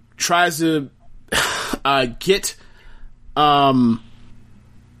 tries to get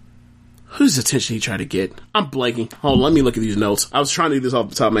whose attention he tried to get. I'm blanking. Hold on, let me look at these notes. I was trying to do this off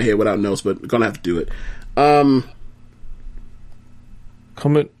the top of my head without notes, but I'm gonna have to do it.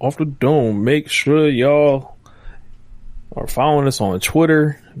 Coming off the dome, make sure y'all are following us on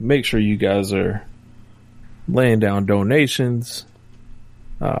Twitter. Make sure you guys are laying down donations.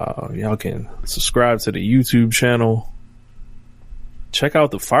 Y'all can subscribe to the YouTube channel. Check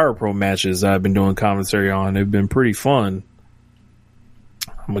out the Fire Pro matches I've been doing commentary on. They've been pretty fun.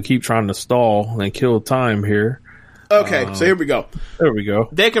 I'm gonna keep trying to stall and kill time here. Okay, so here we go. There we go.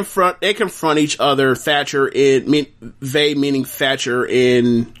 They confront each other. Thatcher meaning Thatcher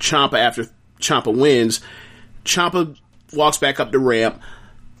and Ciampa after Ciampa wins. Ciampa walks back up the ramp.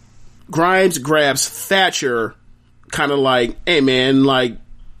 Grimes grabs Thatcher, kind of like, "Hey man, like,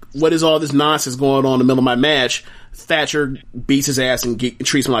 what is all this nonsense going on in the middle of my match?" Thatcher beats his ass and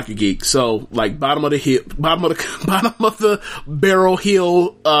treats him like a geek. So, like, bottom of the barrel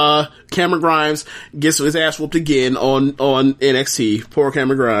heel, Cameron Grimes gets his ass whooped again on NXT. Poor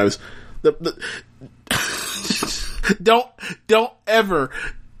Cameron Grimes. Don't ever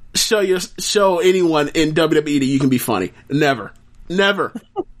show anyone in WWE that you can be funny. Never.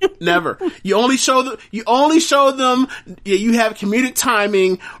 You only show them you have comedic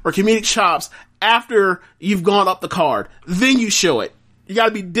timing or comedic chops after you've gone up the card. Then you show it. You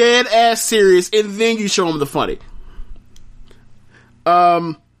gotta be dead ass serious, and then you show them the funny.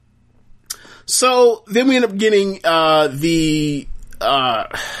 So then we end up getting the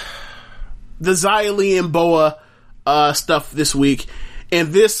Xia Li and Boa stuff this week,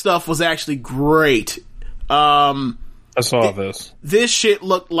 and this stuff was actually great. I saw this. This shit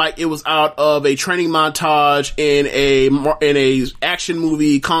looked like it was out of a training montage in a action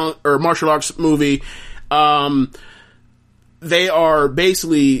movie or martial arts movie. They are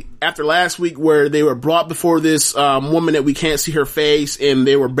basically, after last week where they were brought before this woman that we can't see her face, and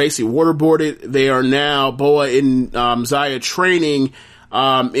they were basically waterboarded, they are now Boa and Xia training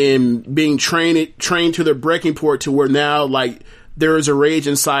and being trained to their breaking point, to where now, like, there is a rage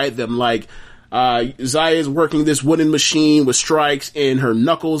inside them. Like, Xia is working this wooden machine with strikes, and her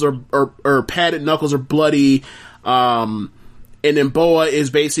knuckles are padded knuckles are bloody. and then Boa is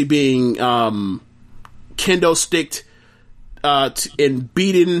basically being kendo sticked and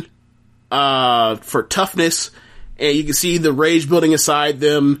beaten for toughness, and you can see the rage building inside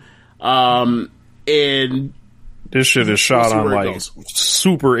them. And this shit is shot on like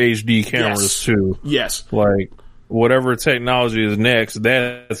super HD cameras too. Yes, like whatever technology is next,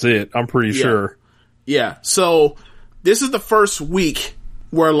 that's it. I'm pretty sure. Yeah. So this is the first week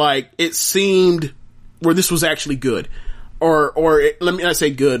where like it seemed where this was actually good, or let me not say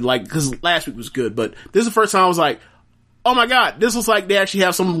good, like because last week was good, but this is the first time I was like, oh my god, this looks like they actually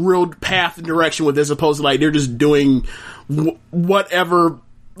have some real path and direction with this, as opposed to like they're just doing whatever,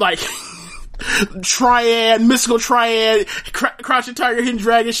 like triad, mystical triad, crouching tiger, hidden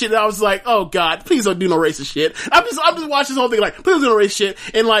dragon shit. And I was like, oh god, please don't do no racist shit. I'm just watching this whole thing like, please don't do no racist shit.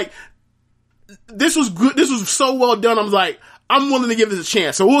 And like, this was good. This was so well done. I'm like, I'm willing to give this a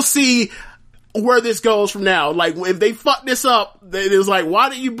chance. So we'll see where this goes from now. Like, if they fuck this up, it was like,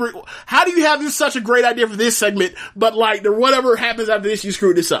 how do you have this such a great idea for this segment, but like, whatever happens after this, you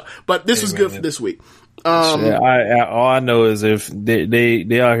screwed this up. But this was good for this week. All I know is if they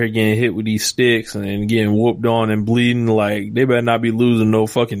out here getting hit with these sticks and getting whooped on and bleeding, like, they better not be losing no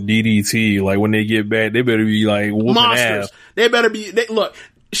fucking DDT. Like, when they get back, they better be like whooping monsters. ass. They better be, look,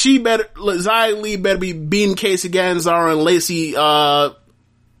 Xia Li better be beating Casey Ganzaro and Lacey, and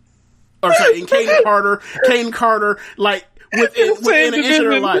Caden Carter, like, within an inch of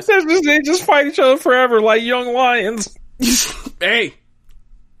their lives. They just fight each other forever like young lions. Hey.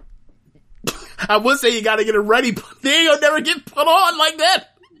 I would say you gotta get it ready, but they ain't gonna never get put on like that.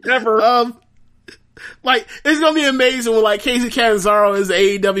 Never. Like, it's gonna be amazing when, like, Casey Catanzaro is the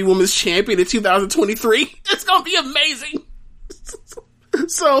AEW Women's Champion in 2023. It's gonna be amazing.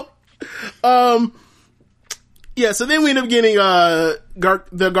 So, yeah, so then we end up getting,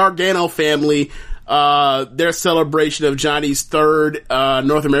 the Gargano family, their celebration of Johnny's third,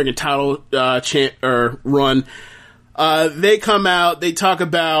 North American title, run. They come out, they talk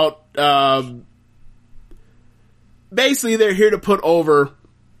about, basically they're here to put over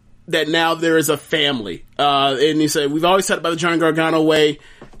that now there is a family. And he said, we've always talked about the Johnny Gargano way,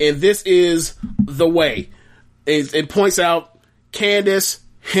 and this is the way. It points out Candice,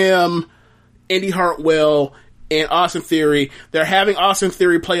 him, Indy Hartwell, and Austin Theory. They're having Austin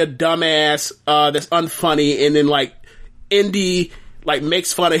Theory play a dumbass, that's unfunny, and then like Indy like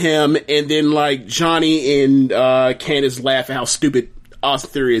makes fun of him, and then like Johnny and Candice laugh at how stupid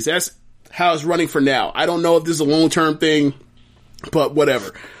Austin Theory is. That's how it's running for now. I don't know if this is a long-term thing, but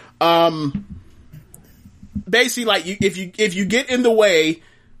whatever. Basically, like, if you get in the way,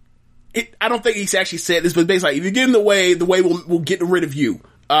 I don't think he's actually said this, but basically, like, if you get in the way will get rid of you.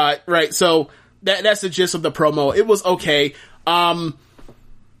 Right? So, that's the gist of the promo. It was okay.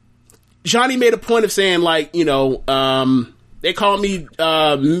 Johnny made a point of saying, like, you know, they call me,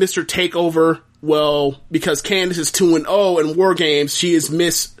 Mr. Takeover. Well, because Candice is 2-0 in War Games, she is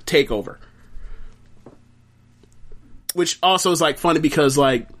Miss Takeover. Which also is, like, funny because,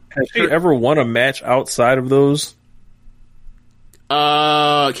 like... Has she ever won a match outside of those?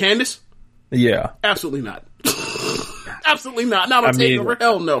 Candice? Yeah. Absolutely not. Absolutely not. Not a takeover.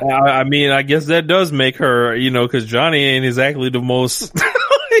 Hell no. I mean, I guess that does make her, you know, because Johnny ain't exactly the most,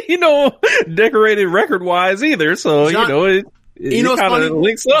 you know, decorated record-wise either. So, you know, it kind of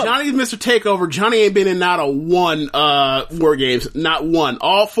links up. Johnny's Mr. Takeover. Johnny ain't been in not a one War Games. Not one.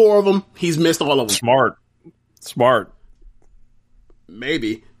 All four of them, he's missed all of them. Smart.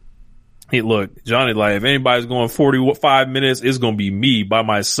 Maybe. Hey, look, Johnny, like, if anybody's going 45 minutes, it's going to be me by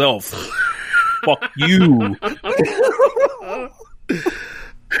myself. Fuck you.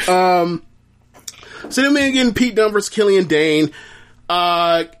 So then we're getting Pete Dunne versus Killian Dane.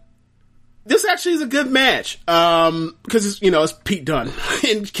 This actually is a good match. Because it's, you know, it's Pete Dunne.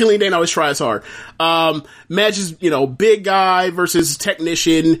 And Killian Dane always tries hard. Match is, you know, big guy versus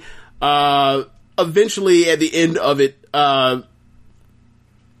technician. Eventually, at the end of it,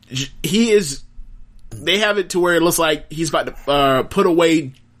 they have it to where it looks like he's about to put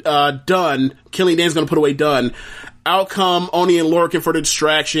away Dunne. Killian Dane's going to put away Dunne. Out come Oni and Lorcan for the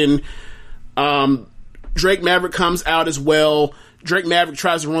distraction. Drake Maverick comes out as well. Drake Maverick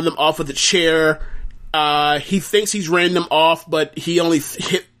tries to run them off with a chair. He thinks he's running them off, but he only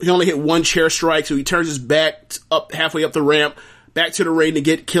hit one chair strike, so he turns his back up halfway up the ramp, back to the ring to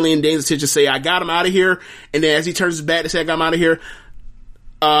get Killian Dane's attention, say, I got him out of here. And then as he turns his back to say, I got him out of here,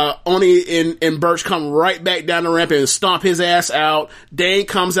 Oni and Birch come right back down the ramp and stomp his ass out. Dane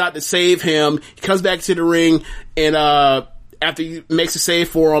comes out to save him. He comes back to the ring, and after he makes a save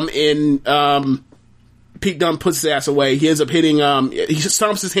for him, and Pete Dunne puts his ass away. He ends up hitting, he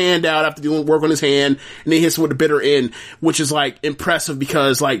stomps his hand out after doing work on his hand, and then he hits him with the bitter end, which is, like, impressive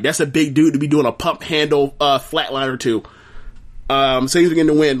because, like, that's a big dude to be doing a pump handle, flatliner to. So he's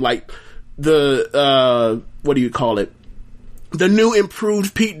beginning to win, like, the, what do you call it? The new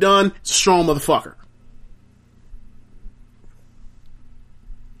improved Pete Dunne, strong motherfucker.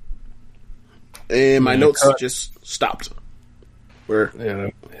 And my notes just stopped. Yeah,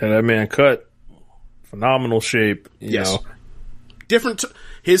 that man cut. Phenomenal shape, you know. Different,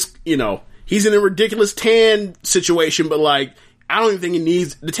 he's in a ridiculous tan situation, but, like, I don't even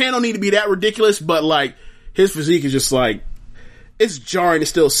think the tan don't need to be that ridiculous, but, like, his physique is just, like, it's jarring to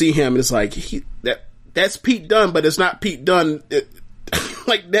still see him, and it's like, that's Pete Dunne, but it's not Pete Dunne.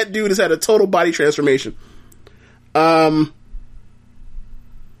 Like, that dude has had a total body transformation.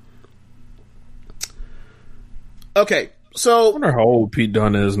 Okay, so I wonder how old Pete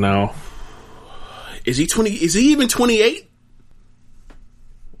Dunne is now. Is he even 28?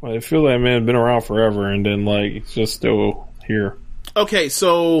 I feel that man been around forever, and then, like, he's just still here. Okay,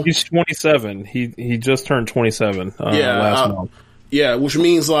 so he's 27. He just turned 27 last month. Yeah, which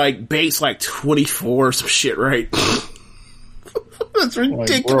means, like, Bates, like, 24 or some shit, right? That's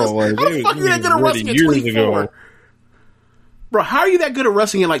ridiculous. Like, bro, how the fuck are you that good at wrestling at 24? Ago. Bro, how are you that good at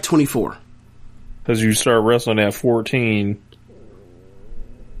wrestling at, like, 24? Because you start wrestling at 14.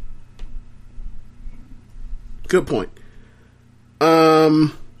 Good point.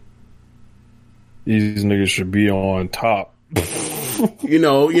 These niggas should be on top. It's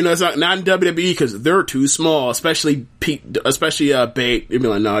not in WWE because they're too small, especially Bate. They'd be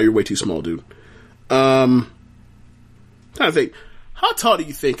like, nah, you're way too small, dude. Trying to think, how tall do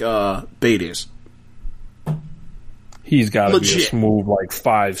you think Bate is? He's got to be a smooth, like,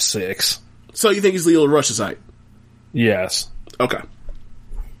 5'6". So you think he's Leo Rush's height? Yes. Okay.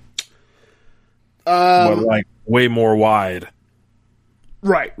 But, like, way more wide.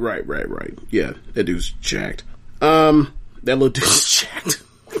 Right. Yeah, that dude's jacked. That little dude's jacked.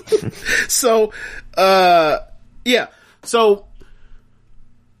 So, yeah. So,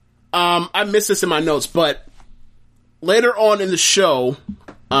 I missed this in my notes, but later on in the show,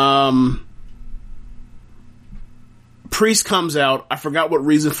 Priest comes out. I forgot what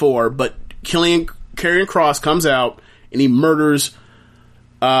reason for, but Karrion Kross comes out and he murders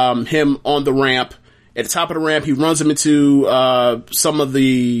him on the ramp. At the top of the ramp, he runs him into some of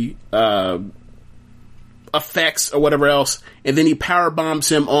the effects or whatever else, and then he power bombs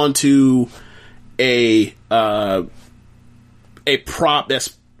him onto a prop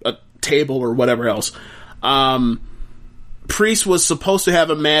that's a table or whatever else. Priest was supposed to have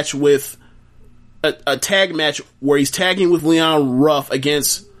a match with a tag match where he's tagging with Leon Ruff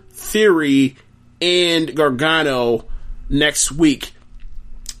against Theory and Gargano next week.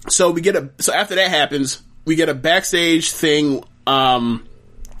 So after that happens, we get a backstage thing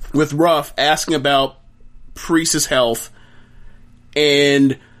with Ruff asking about Priest's health,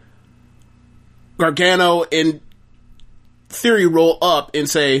 and Gargano and Theory roll up and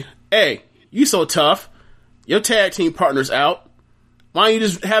say, "Hey, you so tough. Your tag team partner's out. Why don't you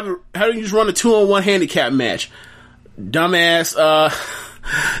just how don't you just run a 2-on-1 handicap match?" Dumbass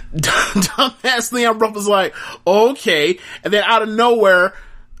Leon Ruff was like, "Okay," and then out of nowhere,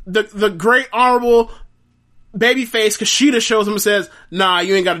 the great honorable babyface Kushida shows him and says, "Nah,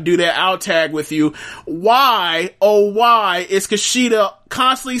 you ain't got to do that. I'll tag with you." Why, oh why, is Kushida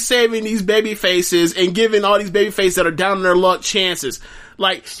constantly saving these babyfaces and giving all these babyfaces that are down in their luck chances?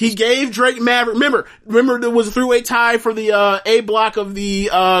 Like, he gave Drake Maverick, remember there was a three-way tie for the A block of the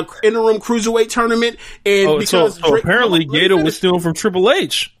interim cruiserweight tournament, and so apparently Gato was stealing from Triple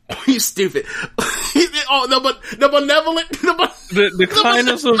H. You stupid. The benevolent, the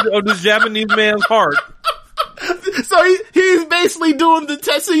kindness of this Japanese man's heart. So he's basically doing the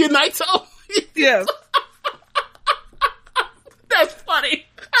Tetsuya Naito. Yes. That's funny.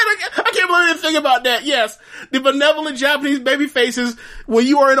 I can't believe I didn't think about that. Yes, the benevolent Japanese baby faces, when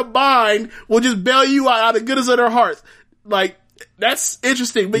you are in a bind, will just bail you out of the goodness of their hearts. Like, that's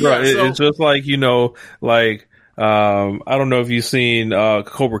interesting. But yeah, right, it's just like, I don't know if you've seen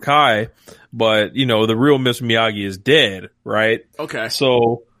Cobra Kai, but the real Mr. Miyagi is dead, right? Okay.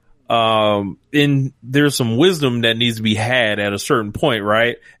 So there's some wisdom that needs to be had at a certain point,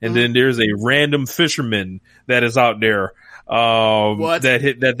 right? And then there's a random fisherman that is out there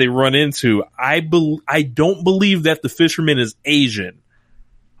that they run into. I don't believe that the fisherman is Asian,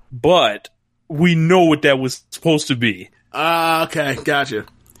 but we know what that was supposed to be. Okay, gotcha.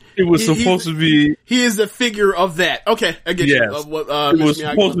 It was supposed to be. He is the figure of that. Okay, I get you. It was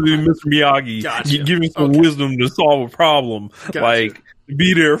supposed to be Mr. Miyagi, giving some wisdom to solve a problem. Gotcha. Like,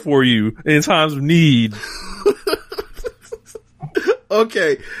 be there for you in times of need.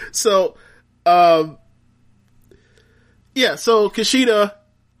 Okay, so, so Kushida,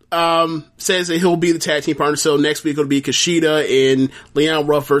 says that he'll be the tag team partner. So next week it'll be Kushida and Leon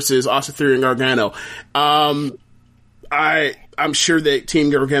Ruff versus Austin Theory and Gargano. I'm sure that Team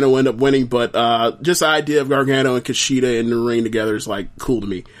Gargano will end up winning, but, just the idea of Gargano and Kushida in the ring together is like cool to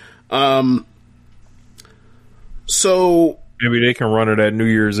me. So maybe they can run it at New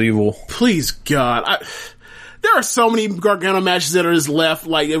Year's Evil. Please God. There are so many Gargano matches that are just left.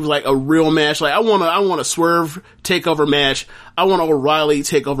 Like, it was like a real match. Like, I want a Swerve takeover match. I want an O'Reilly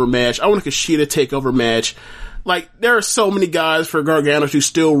takeover match. I want a Kushida takeover match. Like, there are so many guys for Gargano to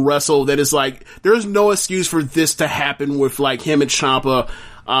still wrestle that is like, there's no excuse for this to happen with like him and Ciampa,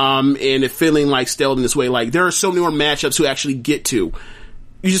 and it feeling like stale in this way. Like, there are so many more matchups to actually get to.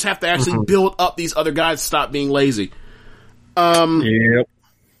 You just have to actually build up these other guys to stop being lazy. Yep.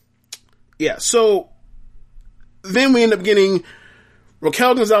 Yeah, so then we end up getting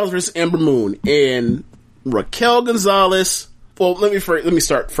Raquel Gonzalez versus Ember Moon. And Raquel Gonzalez, well, let me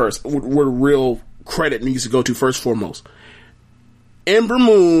start first. Where real credit needs to go to first foremost. Ember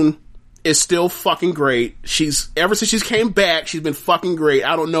Moon is still fucking great. Ever since she's came back, she's been fucking great.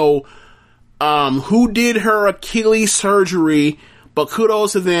 I don't know who did her Achilles surgery, but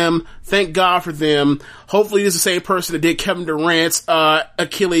kudos to them. Thank God for them. Hopefully this is the same person that did Kevin Durant's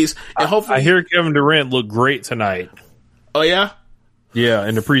Achilles. And hopefully I hear Kevin Durant looked great tonight. Oh yeah? Yeah,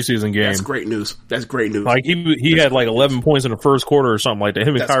 in the preseason game. That's great news. That's great news. Like he had like 11 points in the first quarter or something like that.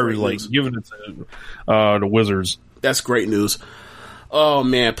 Him and Kyrie like giving it to the Wizards. That's great news. Oh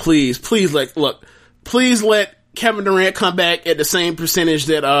man, please let Kevin Durant come back at the same percentage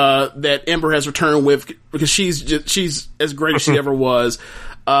that Ember has returned with, because she's as great as she ever was.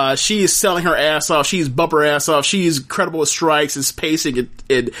 She is selling her ass off. She's bumping her ass off. She's incredible with strikes and spacing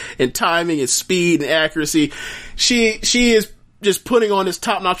and timing and speed and accuracy. She is just putting on this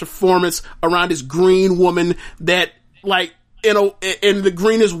top-notch performance around this green woman that, like, in the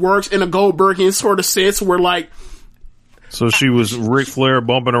greenest works in a Goldbergian sort of sense, where like. So she was Ric Flair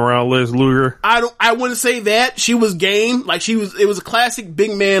bumping around Lex Luger? I wouldn't say that. She was game. Like, it was a classic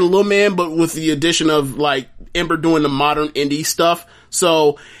big man, little man, but with the addition of, like, Ember doing the modern indie stuff.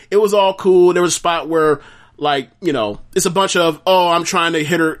 So, it was all cool. There was a spot where, like, you know, it's a bunch of, I'm trying to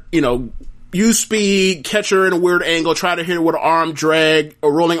hit her, you know, use speed, catch her in a weird angle, try to hit her with a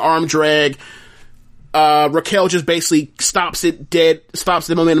rolling arm drag. Raquel just basically stops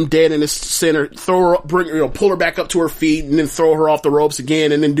the momentum dead in the center, pull her back up to her feet, and then throw her off the ropes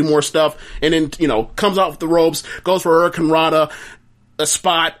again, and then do more stuff, and then, you know, comes off the ropes, goes for Hurricane Rana, a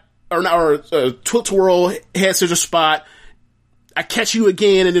spot, or a twirl, head scissor spot. I catch you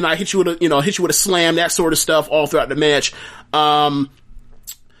again, and then I hit you with a slam, that sort of stuff, all throughout the match.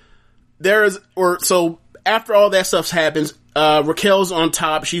 So after all that stuff happens, Raquel's on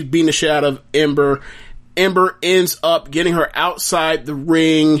top. She's beating the shit out of Ember. Ember ends up getting her outside the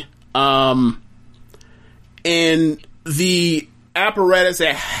ring. And the apparatus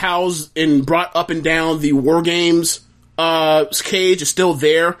that housed and brought up and down the War Games cage is still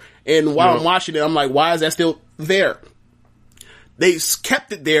there. And while I'm watching it, I'm like, why is that still there? They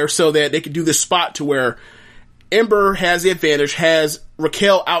kept it there so that they could do this spot to where Ember has the advantage, has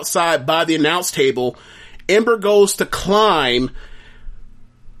Raquel outside by the announce table. Ember goes to climb.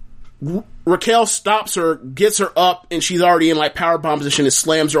 Raquel stops her, gets her up, and she's already in like powerbomb position and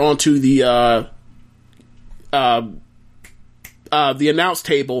slams her onto the announce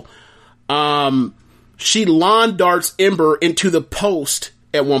table. She lawn darts Ember into the post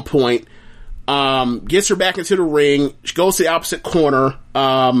at one point. Gets her back into the ring. She goes to the opposite corner.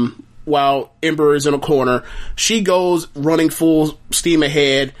 While Ember is in a corner, she goes running full steam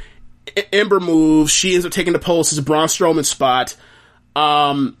ahead. Ember moves. She ends up taking the post as a Braun Strowman spot.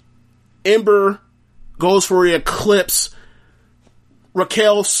 Ember goes for the Eclipse.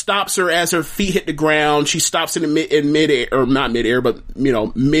 Raquel stops her as her feet hit the ground. She stops in mid-air, or not mid-air, but, you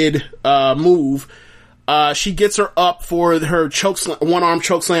know, move. She gets her up for her one-arm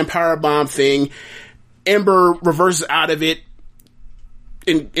chokeslam powerbomb thing. Ember reverses out of it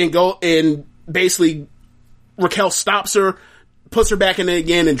and basically Raquel stops her, puts her back in it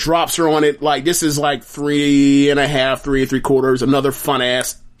again, and drops her on it. Like, this is like 3.5, 3 3/4, another fun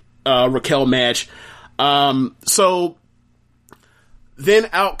ass Raquel match. So then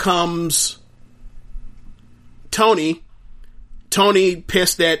out comes Tony. Tony,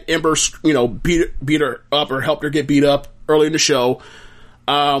 pissed that Ember, you know, beat her up or helped her get beat up early in the show,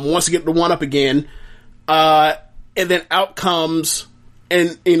 wants to get the one up again. And then out comes,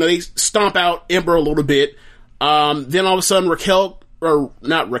 and, you know, they stomp out Ember a little bit. Then all of a sudden Raquel or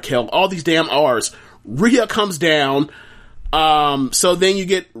not Raquel, all these damn R's. Rhea comes down. So then you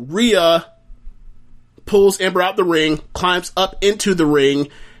get Rhea pulls Ember out the ring, climbs up into the ring,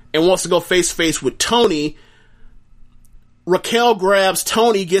 and wants to go face to face with Toni. Raquel grabs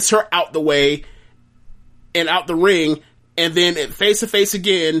Toni, gets her out the way and out the ring, and then face to face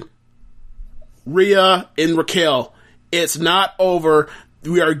again, Rhea and Raquel. It's not over.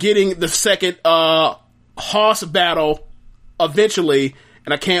 We are getting the second Hoss battle eventually,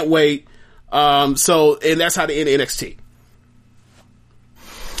 and I can't wait. And that's how they end NXT.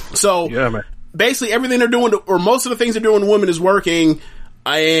 So yeah, man. Basically everything they're doing, or most of the things they're doing to women is working,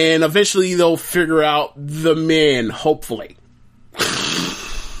 and eventually they'll figure out the men, hopefully.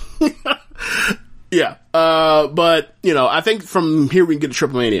 Yeah. But, I think from here we can get to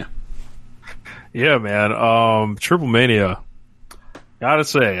Triple Mania. Yeah, man. Triple Mania. Gotta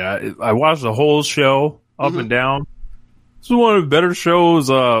say, I watched the whole show up and down. This was one of the better shows.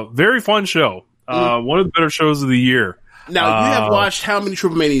 Very fun show. One of the better shows of the year. Now, you have watched how many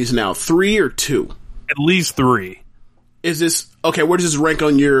Triple Manias now? 3 or 2? At least 3. Is this okay? Where does this rank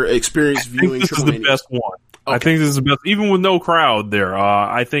on your experience viewing Triple Mania? This is the best one. Okay. I think this is the best, even with no crowd there.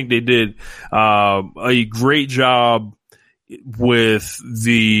 I think they did a great job with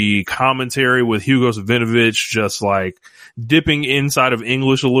the commentary with Hugo Savinovich, just like dipping inside of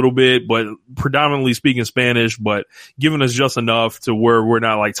English a little bit, but predominantly speaking Spanish, but giving us just enough to where we're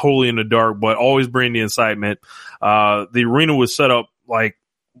not like totally in the dark, but always bringing the incitement. The arena was set up like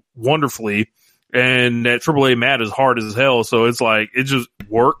wonderfully, and that AAA mat is hard as hell. So it's like, it just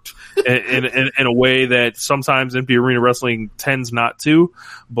worked in a way that sometimes empty arena wrestling tends not to.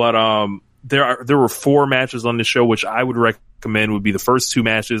 But, there were 4 matches on the show, which I would recommend would be the first 2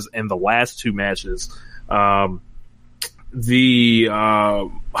 matches and the last 2 matches. The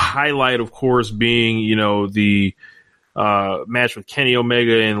highlight, of course, being, the match with Kenny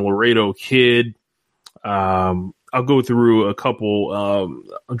Omega and Laredo Kid. I'll go through a couple,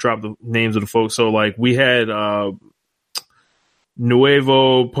 I'll drop the names of the folks. So, like, we had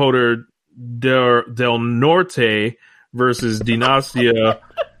Nuevo Poder del Norte versus Dinastia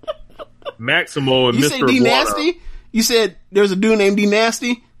Maximo and you Mr. You say D-Nasty? You said there's a dude named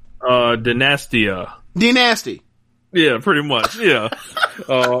D-Nasty? Dynastia. D-Nasty. Yeah, pretty much. Yeah.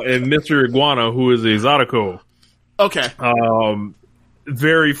 And Mr. Iguana, who is a Zydeco. Okay.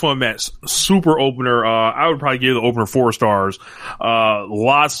 Very fun match. Super opener. I would probably give the opener 4 stars.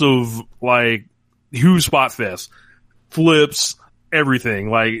 Lots of like huge spot fest, flips,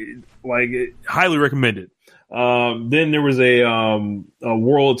 everything. Like highly recommended. Then there was a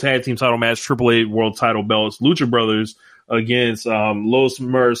world tag team title match, AAA world title belts, Lucha Brothers against Los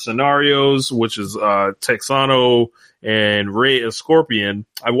Mercenarios, which is Texano and Rey Escorpion.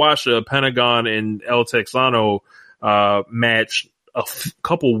 I watched a Pentagon and El Texano match a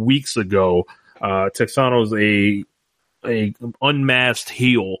couple weeks ago. Texano's a unmasked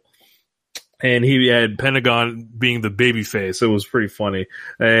heel, and he had Pentagon being the babyface. It was pretty funny.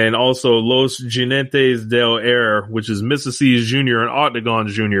 And also Los Jinetes del Air, which is Mr. C's Jr. and Octagon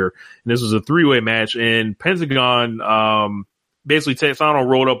Jr. And this was a 3-way match. And Pentagon, basically Texano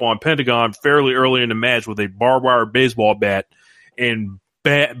rolled up on Pentagon fairly early in the match with a barbed wire baseball bat and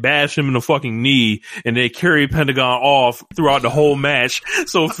bash him in the fucking knee, and they carry Pentagon off throughout the whole match.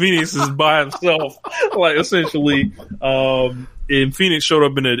 So Phoenix is by himself, like essentially. And Phoenix showed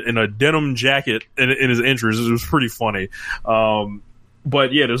up in a denim jacket in his entrance. It was pretty funny.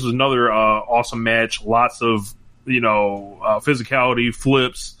 But yeah, this was another awesome match. Lots of physicality,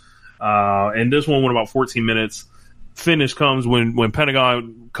 flips, and this one went about 14 minutes. Finish comes when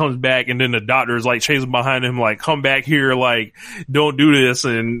Pentagon comes back, and then the doctor is like chasing behind him, like, come back here, like, don't do this.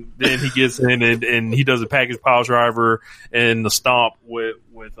 And then he gets in and he does a package pile driver and the stomp with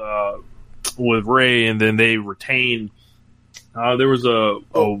Ray, and then they retain. There was a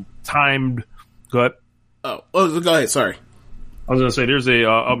timed. Go ahead. Go ahead. Sorry. I was gonna say there's a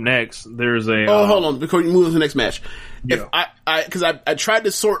up next. There's a. Hold on before you move to the next match. Yeah. If because I tried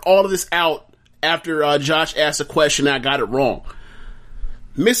to sort all of this out after Josh asked a question and I got it wrong.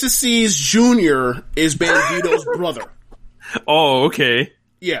 Mrs. C's Jr. is Bandito's brother. Oh, okay.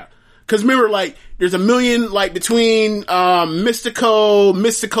 Yeah. Cause remember, like, there's a million, like, between, Mystico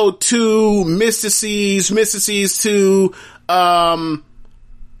 2, Mr. C's 2, and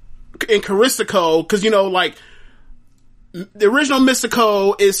Caristico, cause, like, the original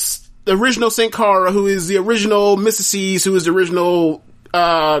Mystico is the original Sin Cara, who is the original Mr. C's, who is the original,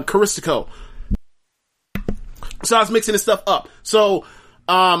 Caristico. So I was mixing this stuff up. So,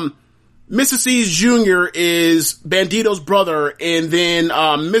 Mr. C's Jr. is Bandito's brother, and then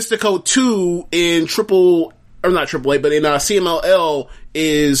Mystico 2 in Triple or not AAA, but in CMLL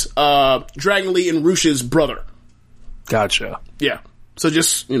is Dragon Lee and Rush's brother. Gotcha. Yeah. So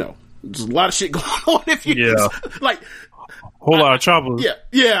just, there's a lot of shit going on if you like whole lot of choppers.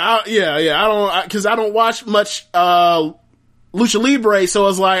 Yeah. I don't watch much Lucha Libre, so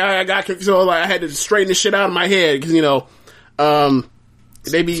it's like I got confused. So like I had to straighten this shit out of my head because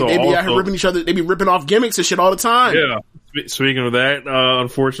they be out here ripping each other. They be ripping off gimmicks and shit all the time. Yeah. Speaking of that,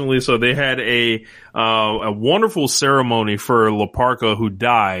 unfortunately, so they had a wonderful ceremony for La Parka, who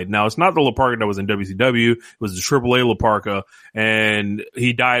died. Now, it's not the La Parka that was in WCW. It was the AAA La Parka, and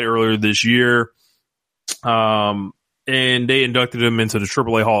he died earlier this year. And they inducted him into the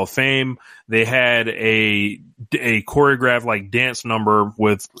AAA Hall of Fame. They had a choreographed like dance number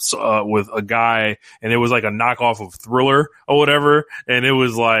with a guy, and it was like a knockoff of Thriller or whatever. And it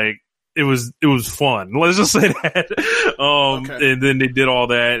was like, it was fun. Let's just say that. Okay. And then they did all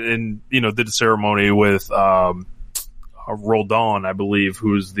that and, did the ceremony with, Roldan, I believe,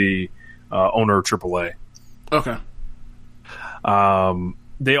 who's the, owner of AAA. Okay.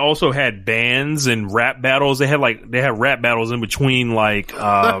 They also had bands and rap battles. They had rap battles in between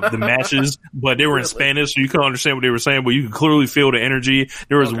the matches, but they were in Spanish, so you couldn't understand what they were saying, but you could clearly feel the energy.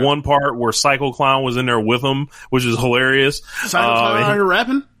 There was one part where Psycho Clown was in there with them, which is hilarious. Psycho Clown out here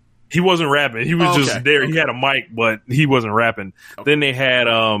rapping? He wasn't rapping. He was just there. Okay. He had a mic, but he wasn't rapping. Okay. Then they had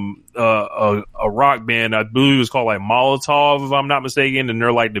a rock band. I believe it was called like Molotov, if I'm not mistaken, and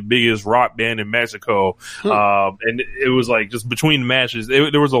they're like the biggest rock band in Mexico. And it was like just between the matches,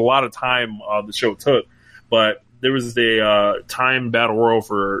 there was a lot of time the show took, but there was a time battle royal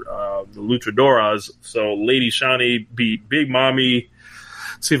for the Luchadoras. So Lady Shani beat Big Mommy.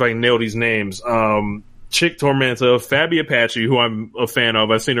 Let's see if I can nail these names. Chick Tormenta, Fabi Apache, who I'm a fan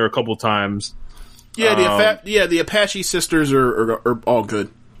of. I've seen her a couple times. Yeah, the Apache sisters are all good.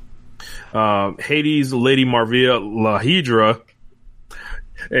 Hades, Lady Marvia, La Hydra,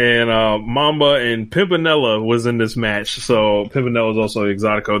 and Mamba and Pimpinella was in this match. So Pimpinella is also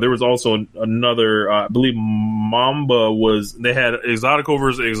Exotico. There was also another, I believe Mamba they had Exotico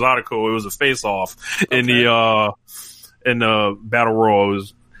versus Exotico. It was a face-off in the Battle Royal. It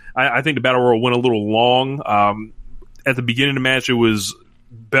was, I think the Battle Royal went a little long. At the beginning of the match, it was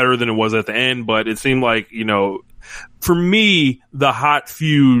better than it was at the end, but it seemed like, for me, the hot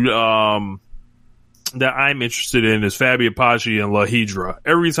feud that I'm interested in is Fabi Apache and La Hydra.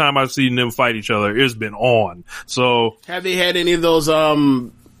 Every time I've seen them fight each other, it's been on. So, have they had any of those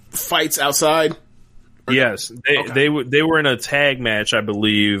fights outside? Yes, they were in a tag match, I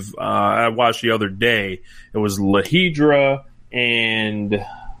believe. I watched the other day. It was La Hydra and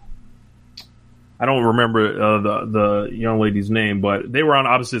I don't remember the young lady's name, but they were on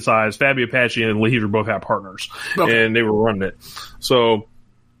opposite sides. Fabi Apache and La Hydra both had partners, and they were running it. So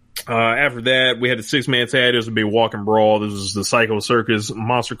after that, we had a 6-man tag. There was a big walk and brawl. This was the Psycho Circus,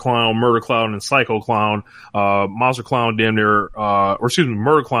 Monster Clown, Murder Clown, and Psycho Clown. Monster Clown Murder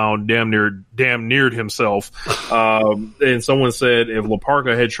Clown damn neared himself. And someone said if La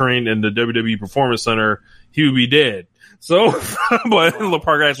Parka had trained in the WWE Performance Center, he would be dead. So, but La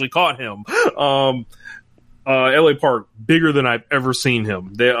Parka actually caught him. LA Park, bigger than I've ever seen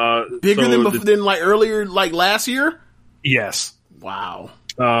him. Bigger than like earlier, like last year? Yes. Wow.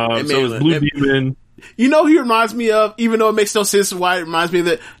 So it was Blue Demon. He reminds me of, even though it makes no sense why it reminds me of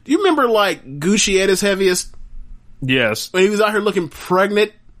that. Do you remember like Gucci at his heaviest? Yes. When he was out here looking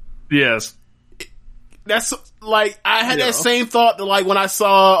pregnant? Yes. That's like, I had that same thought that like when I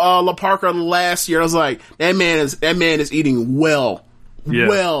saw La Parka last year, I was like, that man is eating well. Yeah.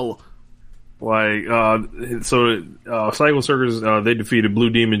 Well. Like, Psycho Circus, they defeated Blue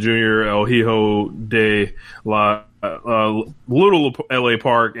Demon Jr., El Hijo de la, Little LA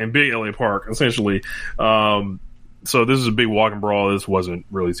Park and Big LA Park, essentially. So this is a big walk and brawl. This wasn't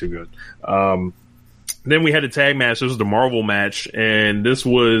really too good. Then we had a tag match. This was the Marvel match, and this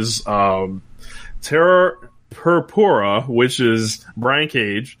was, Terra Purpura, which is Brian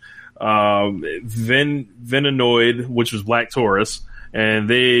Cage, Venenoid, which was Black Taurus, and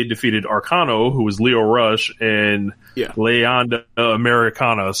they defeated Arcano, who was Leo Rush, and Leonda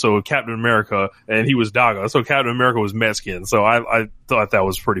Americana, so Captain America, and he was Daga, so Captain America was Mexican, so I thought that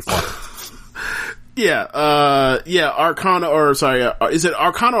was pretty fun. Arcana, or sorry, is it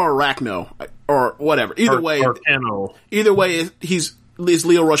Arcana or Arachno, or whatever? Either way, Arcano. Either way, is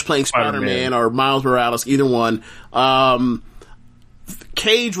Leo Rush playing Spider-Man or Miles Morales, either one.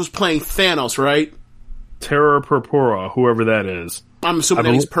 Cage was playing Thanos, right? Terra Purpura, whoever that is. I'm assuming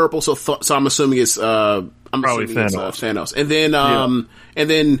that he's purple, so I'm assuming it's probably Thanos. And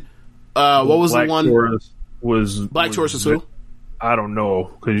then what was Black the one? Taurus Black Taurus is who? I don't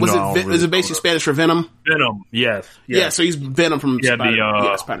know. Is it basically Spanish for Venom? Venom, yes. Yeah, so he's Venom from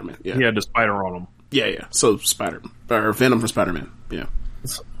Spider-Man. Yeah. He had the spider on him. Yeah. So Venom from Spider-Man. Yeah.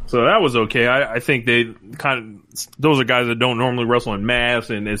 So that was okay. I think they those are guys that don't normally wrestle in masks,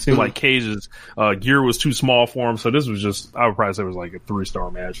 and it seemed like Cage's gear was too small for him. So this was just, I would probably say it was like a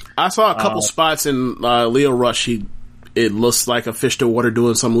 3-star match. I saw a couple spots in Leo Rush. It looks like a fish to water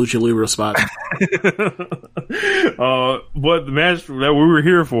doing some lucha libre spot. But the match that we were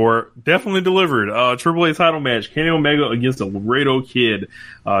here for definitely delivered. Triple A title match: Kenny Omega against the Laredo Kid.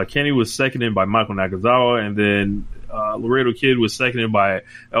 Kenny was seconded by Michael Nakazawa, and then Laredo Kid was seconded by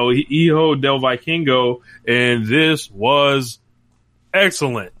El Hijo del Vikingo, and this was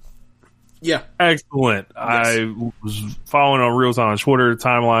excellent. Yeah. Excellent. Yes. I was following on real time on Twitter. The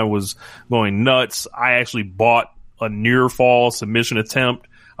timeline was going nuts. I actually bought a near fall submission attempt,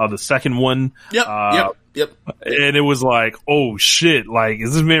 the second one. Yep. And it was like, oh shit, like,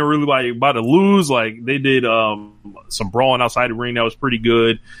 is this man really like about to lose? Like, they did some brawling outside the ring that was pretty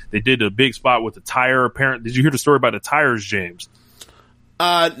good. They did a big spot with the tire. Did you hear the story about the tires, James?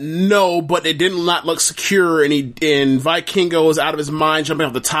 No, but it did not look secure, and Vikingo was out of his mind jumping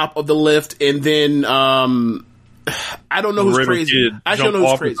off the top of the lift, and then I don't know who's crazy. I don't know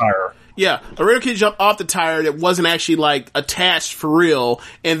who's crazy. Yeah, Laredo Kid jumped off the tire that wasn't actually like attached for real,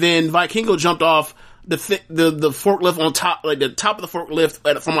 and then Vikingo jumped off the forklift on top, like the top of the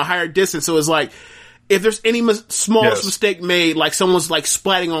forklift from a higher distance. So it's like, if there's any smallest mistake made, like someone's like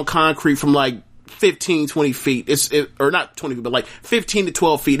splatting on concrete from like 15, 20 feet, or not 20 feet, but like 15 to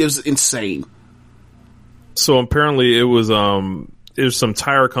 12 feet. It was insane. So apparently it was some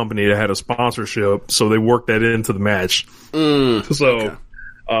tire company that had a sponsorship, so they worked that into the match. Okay.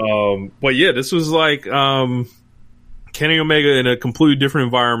 But yeah, this was like Kenny Omega in a completely different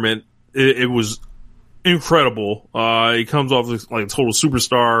environment. It was incredible. He comes off like a total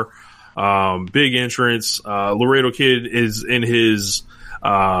superstar. Big entrance. Laredo Kid is in his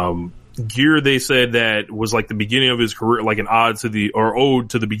gear. They said that was like the beginning of his career, like an ode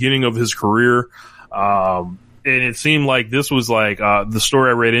to the beginning of his career. And it seemed like this was like the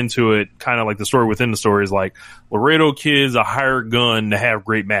story I read into it, kind of like the story within the story is like Laredo Kid's a hired gun to have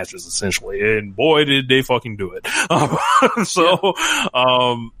great matches, essentially. And boy, did they fucking do it.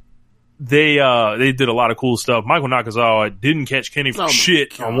 They did a lot of cool stuff. Michael Nakazawa didn't catch Kenny for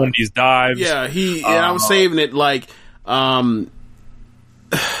shit on one of these dives. Yeah, I was saving it like,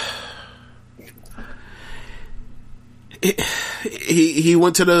 he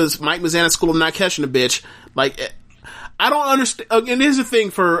went to the Mike Mazzana School of Not Catching a Bitch. Like, I don't understand. And here's the thing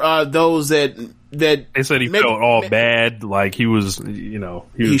for those that they said he felt all bad. Like he was pretty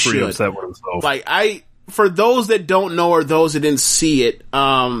upset with himself. Like for those that don't know or those that didn't see it,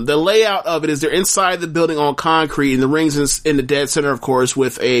 the layout of it is they're inside the building on concrete, and the ring's in the dead center, of course,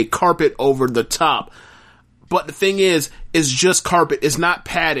 with a carpet over the top. But the thing is just carpet. It's not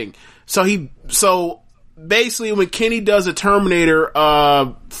padding. So basically, when Kenny does a Terminator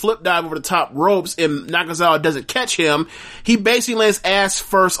flip dive over the top ropes and Nakazawa doesn't catch him, he basically lands ass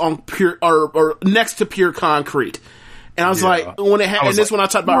first on pure or next to pure concrete. And I was like, when it happened, this when I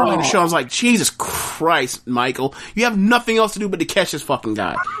talked about earlier in the show, I was like, Jesus Christ, Michael, you have nothing else to do but to catch this fucking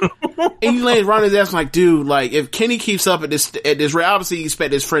guy. And he lands right on his ass. I'm like, dude, like if Kenny keeps up at this rate, obviously you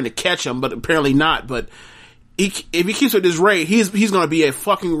expect his friend to catch him, but apparently not. But if he keeps at this rate, he's going to be a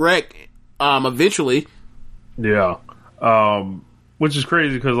fucking wreck eventually. Yeah. Which is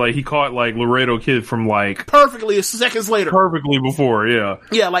crazy because like he caught like Laredo Kid from like perfectly seconds later. Perfectly before, yeah.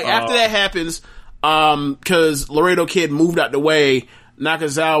 Yeah, like after that happens, cause Laredo Kid moved out the way,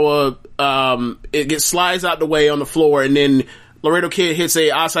 Nakazawa, slides out the way on the floor, and then Laredo Kid hits a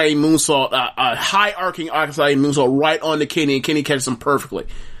Acai moonsault, a high arcing Acai moonsault right on the Kenny, and Kenny catches him perfectly.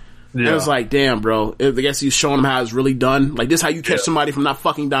 Yeah. And it was like, damn, bro. I guess he's showing him how it's really done. Like, this is how you catch somebody from not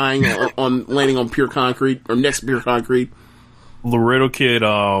fucking dying on landing on pure concrete or next to pure concrete. Laredo Kid,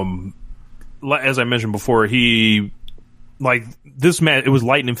 as I mentioned before, he, like, this match, it was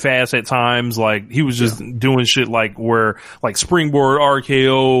lightning fast at times. Like, he was just doing shit like springboard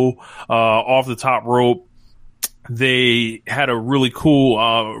RKO, off the top rope. They had a really cool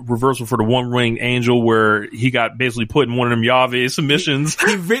reversal for the one-winged angel where he got basically put in one of them Yave submissions.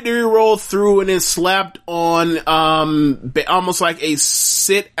 He victory rolled through and then slapped on almost like a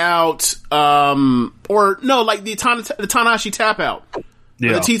sit-out, or no, like the Tanahashi tap-out.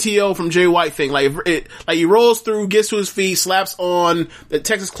 Yeah. The TTO from Jay White thing. Like he rolls through, gets to his feet, slaps on the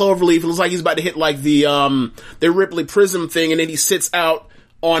Texas Cloverleaf. It looks like he's about to hit like the Ripley Prism thing, and then he sits out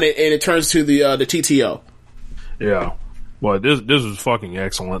on it and it turns to the TTO. Yeah. But this was fucking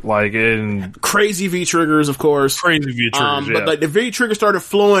excellent. Like, and crazy V triggers, of course. Crazy V triggers, But like the V trigger started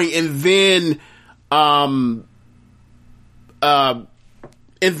flowing, and then,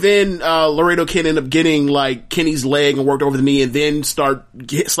 Laredo Kid ended up getting like Kenny's leg and worked over the knee, and then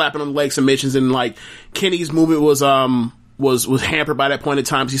slapping on the leg submissions, and like Kenny's movement was hampered by that point in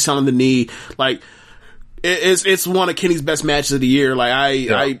time because he's selling the knee. Like, it's one of Kenny's best matches of the year.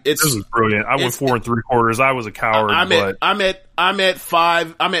 Like this is brilliant. I went 4 3/4. I was a coward. I'm at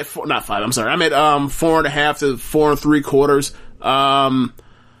 4.5 to 4 3/4.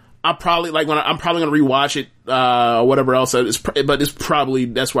 I'm probably going to rewatch it, whatever else. But it's probably,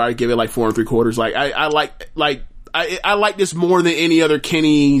 that's why I give it like 4 3/4. Like, I like this more than any of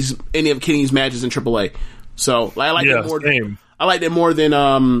Kenny's matches in AAA. So, like, I like it more. Same. I like that more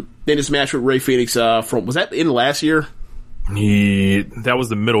than this match with Ray Phoenix, was that in last year? That was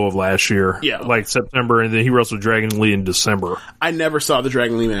the middle of last year. Yeah. Like September, and then he wrestled Dragon Lee in December. I never saw the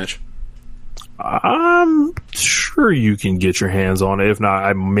Dragon Lee match. I'm sure you can get your hands on it. If not,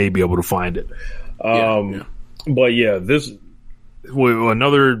 I may be able to find it. But yeah, this,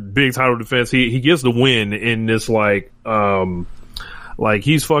 another big title defense. He gets the win in this, like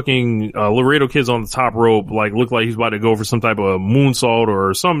he's fucking, Laredo Kid's on the top rope, like, look like he's about to go for some type of moonsault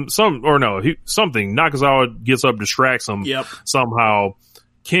or something. Nakazawa gets up, distracts him. Yep. Somehow.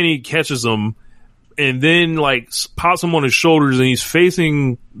 Kenny catches him, and then, like, pops him on his shoulders, and he's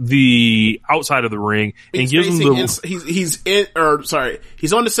facing the outside of the ring, and gives him the...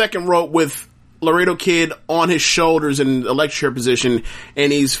 he's on the second rope with Laredo Kid on his shoulders in electric chair position,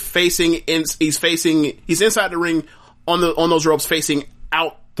 and he's inside the ring on those ropes, facing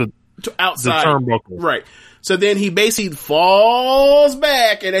outside. The turnbuckle. Right. So then he basically falls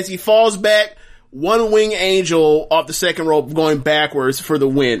back, and as he falls back, one wing angel off the second rope going backwards for the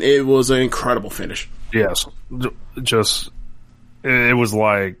win. It was an incredible finish. Yes. It was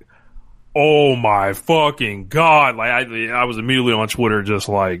like, oh my fucking God. Like, I was immediately on Twitter just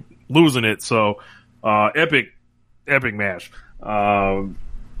like losing it. So, epic match.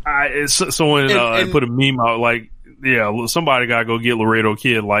 Someone put a meme out like, yeah, somebody gotta go get Laredo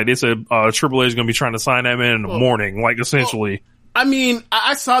Kid. Like, they said, Triple H is gonna be trying to sign that man in the morning, like, essentially. I mean,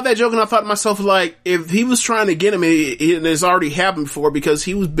 I saw that joke and I thought to myself, like, if he was trying to get him, it's already happened before because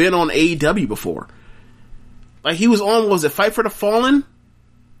he was been on AEW before. Like, he was on, was it Fight for the Fallen?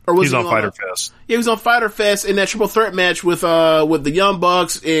 Or was he on Fyter Fest? Yeah, he was on Fyter Fest in that triple threat match with the Young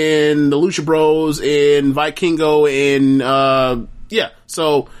Bucks and the Lucha Bros and Vikingo and, yeah.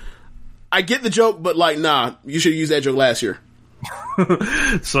 So, I get the joke, but like, nah, you should use that joke last year.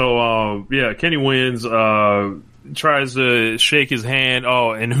 So, yeah, Kenny wins, tries to shake his hand.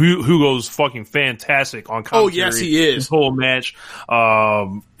 Oh, and Hugo's fucking fantastic on commentary. Oh, yes, he is. This whole match.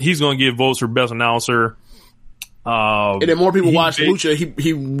 He's going to get votes for best announcer. And then more people watch Lucha,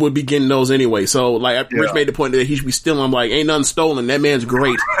 he would be getting those anyway. So, like, Rich made the point that he should be stealing. I'm like, ain't nothing stolen. That man's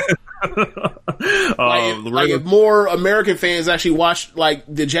great. If more American fans actually watch, like,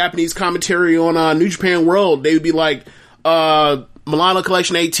 the Japanese commentary on New Japan World, they would be like, Milano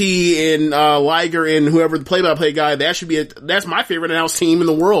Collection AT and Liger and whoever the play-by-play guy, that's my favorite announced team in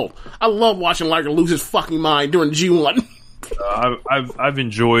the world. I love watching Liger lose his fucking mind during G1. I've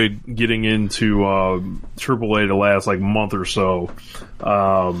enjoyed getting into AAA the last like month or so.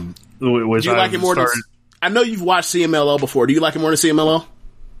 Do you like it more than, I know you've watched CMLL before. Do you like it more than CMLL?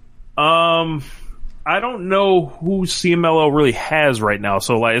 I don't know who CMLL really has right now.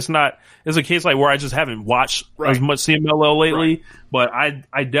 So like, it's a case like where I just haven't watched as much CMLL lately, but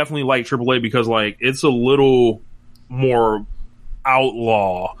I definitely like AAA because like it's a little more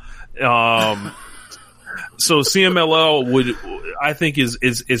outlaw. So CMLL I think is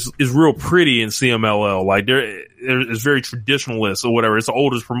real pretty in CMLL. Like it's very traditionalist or whatever. It's the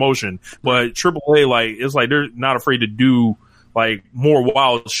oldest promotion, but AAA, like, it's like they're not afraid to do like more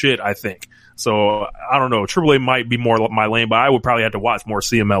wild shit, I think. So I don't know. AAA might be more my lane, but I would probably have to watch more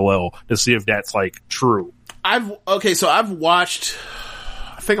CMLL to see if that's like true. I've watched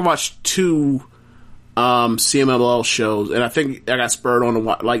 2 CMLL shows, and I think I got spurred on to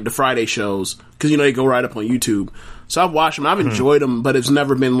watch, like, the Friday shows because they go right up on YouTube. So I've watched them. I've enjoyed them, but it's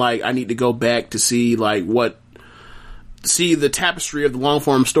never been like I need to go back to see like see the tapestry of the long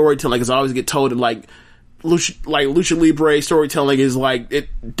form storytelling. Because I always get told that like Lucha Libre storytelling is like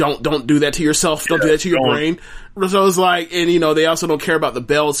don't do that to yourself. Don't do that to your brain. So it's like, and they also don't care about the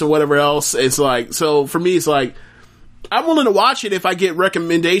belts or whatever else. It's like, so for me, it's like, I'm willing to watch it if I get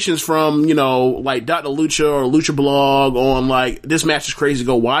recommendations from, like Dr. Lucha or Lucha Blog on like, this match is crazy,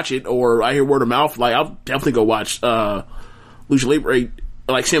 go watch it, or I hear word of mouth, like I'll definitely go watch Lucha Libre,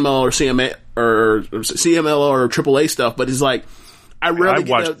 like CML or or CMLL or AAA stuff, but it's like, I rarely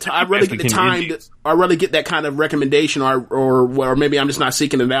get the time. I rarely get that kind of recommendation, or maybe I'm just not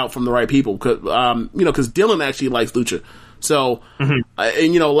seeking it out from the right people. Because Dylan actually likes Lucha. So,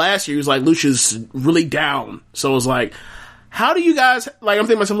 and last year he was like, Lucha's really down. So it was like, how do you guys, like, I'm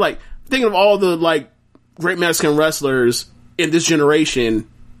thinking to myself, like, thinking of all the, like, great Mexican wrestlers in this generation,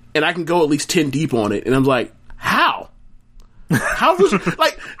 and I can go at least 10 deep on it. And I'm like, how? How was,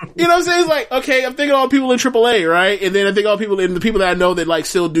 like, you know what I'm saying? It's like, okay, I'm thinking of all the people in AAA, right? And then I think all the people that I know that, like,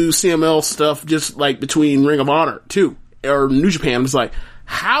 still do CML stuff just, like, between Ring of Honor, too. Or New Japan. I'm just like,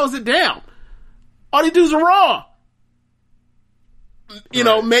 how is it down? All these dudes are Raw.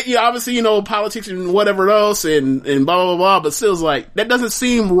 Obviously, politics and whatever else and blah, blah, blah, blah, but still, it's like, that doesn't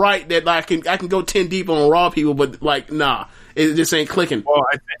seem right that I can go 10 deep on Raw people, but, like, nah, it just ain't clicking. Well,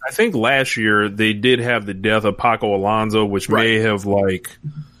 I think last year they did have the death of Paco Alonso, which may have, like,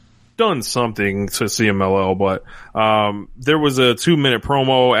 done something to CMLL, but, there was a 2-minute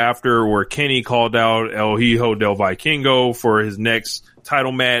promo after where Kenny called out El Hijo del Vikingo for his next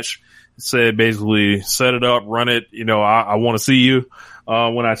title match. Said basically, set it up, run it. I want to see you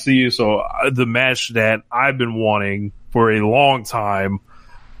when I see you. So the match that I've been wanting for a long time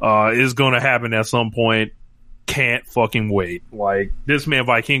is going to happen at some point. Can't fucking wait. Like, this man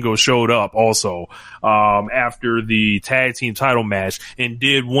Vikingo showed up also after the tag team title match and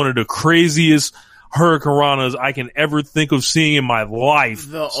did one of the craziest Hurricane Ranas I can ever think of seeing in my life.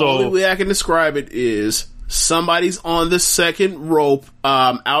 The only way I can describe it is somebody's on the second rope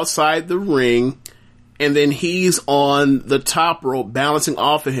outside the ring, and then he's on the top rope balancing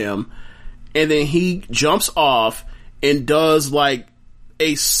off of him, and then he jumps off and does like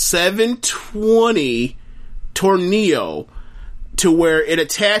a 720 tornillo to where it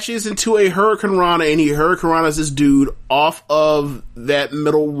attaches into a Hurricane Rana, and he Hurricane Ranas this dude off of that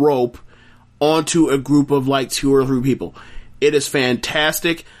middle rope onto a group of like 2 or 3 people. It is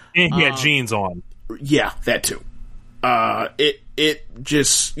fantastic. And he had jeans on. Yeah, that too. He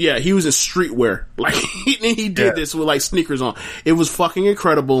was in streetwear. Like, he did this with like sneakers on. It was fucking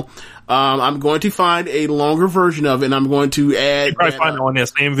incredible. I'm going to find a longer version of it, and I'm going to add. You probably find it on that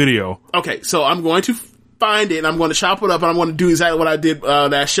same video. Okay, so I'm going to find it, and I'm going to chop it up, and I'm going to do exactly what I did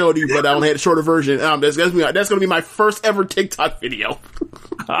that I showed you, but I only had a shorter version. That's going to be my first ever TikTok video.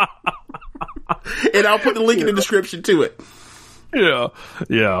 And I'll put the link in the description to it. Yeah.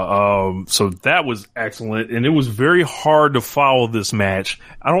 So that was excellent, and it was very hard to follow this match.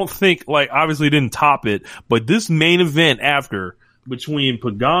 I don't think, like, obviously didn't top it, but this main event after, between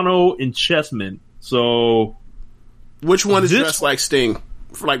Pagano and Chessman, so... Which one is dressed like Sting?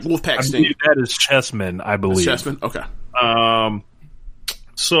 Like Wolfpack Sting? I believe that is Chessman, I believe. Chessman? Okay.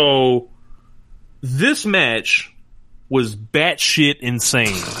 So, this match was batshit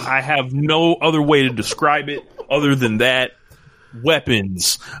insane. I have no other way to describe it other than that.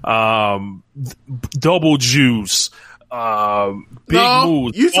 Weapons, double juice, big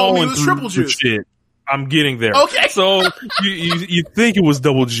moves. You told me it was triple juice. Shit. I'm getting there. Okay. So you think it was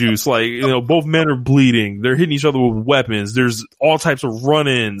double juice. Like, both men are bleeding. They're hitting each other with weapons. There's all types of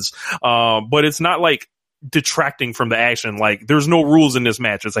run-ins. But it's not like detracting from the action. Like, there's no rules in this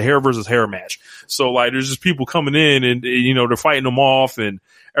match. It's a hair versus hair match. So, like, there's just people coming in and, they're fighting them off and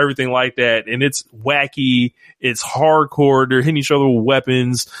everything like that. And it's wacky. It's hardcore. They're hitting each other with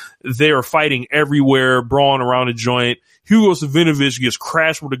weapons. They are fighting everywhere, brawling around the joint. Hugo Savinovich gets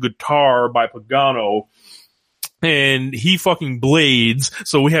crashed with a guitar by Pagano, and he fucking blades.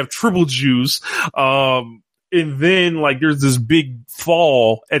 So we have triple juice. And then, like, there's this big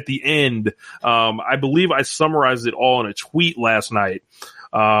fall at the end. I believe I summarized it all in a tweet last night,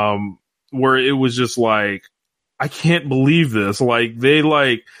 where it was just like, I can't believe this. Like,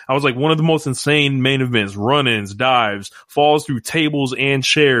 I was like, one of the most insane main events, run-ins, dives, falls through tables and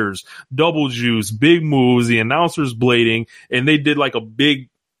chairs, double juice, big moves, the announcers blading, and they did like a big,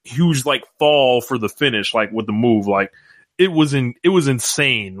 huge, like, fall for the finish, like, with the move. Like, it was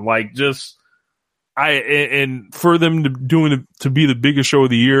insane. Like, just, and for them to be the biggest show of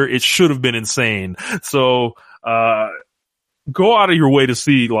the year, it should have been insane. So, go out of your way to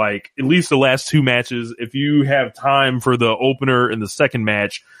see, like, at least the last 2 matches. If you have time for the opener and the second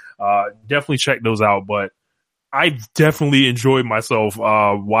match, definitely check those out. But I definitely enjoyed myself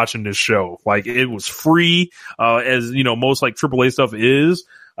watching this show. Like, it was free, as most like AAA stuff is,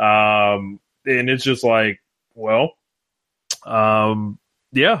 and it's just like, well,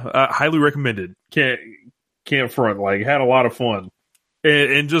 highly recommended. Can't front. Like, had a lot of fun,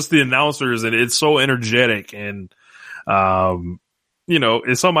 and just the announcers, and it's so energetic and.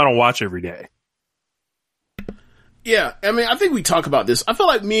 It's something I don't watch every day. Yeah, I mean, I think we talk about this. I feel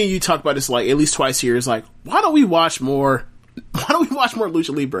like me and you talk about this like at least twice a year. It's like, why don't we watch more? Why don't we watch more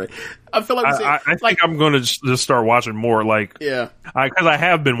Lucha Libre? I feel like I think I'm going to just start watching more. Like, yeah, because I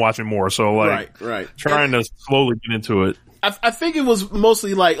have been watching more. So like, right, trying to slowly get into it. I think it was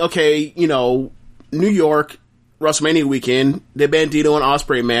mostly like, okay, you know, New York WrestleMania weekend, the Bandito and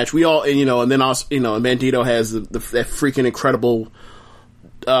Ospreay match. We all, and you know, and then also, you know, and Bandito has that freaking incredible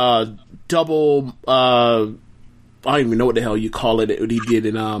double. I don't even know what the hell you call it. What he did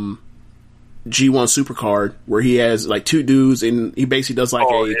in G1 Supercard, where he has like two dudes and he basically does like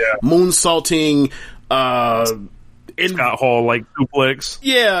moonsaulting Scott Hall like suplex.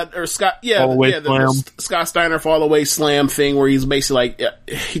 Yeah, or Scott Scott Steiner fall away slam thing where he's basically like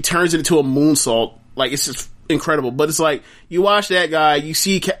he turns it into a moonsault. Like it's just incredible. But it's like you watch that guy, you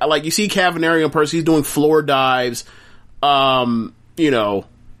see Cavanero in person, he's doing floor dives, you know,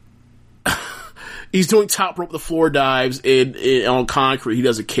 he's doing top rope the floor dives on concrete. He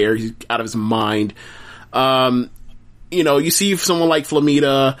doesn't care. He's out of his mind. You know, you see someone like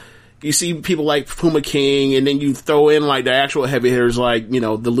Flamita, you see people like Puma King, and then you throw in like the actual heavy hitters like, you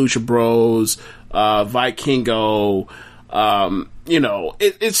know, the Lucha Bros, Vikingo, you know,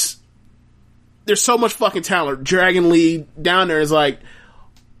 it's there's so much fucking talent. Dragon Lee down there is like,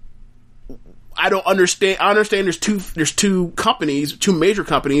 I don't understand. I understand there's two companies, two major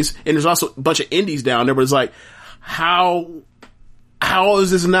companies, and there's also a bunch of indies down there, but it's like, how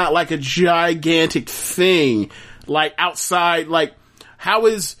is this not like a gigantic thing? Like outside, like, how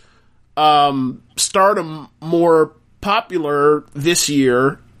is Stardom more popular this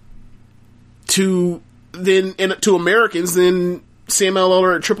year to Americans than CMLL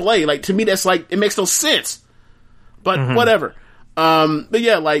or AAA? Like, to me, that's like, it makes no sense. But whatever. But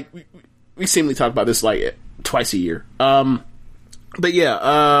yeah, like, we seemingly talk about this like twice a year. But yeah,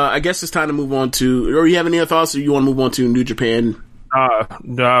 I guess it's time to move on to, or you have any other thoughts, or you want to move on to New Japan?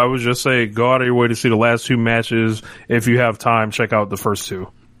 No, I would just say go out of your way to see the last two matches. If you have time, check out the first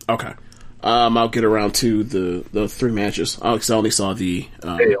two. Okay. I'll get around to the three matches. Because I only saw the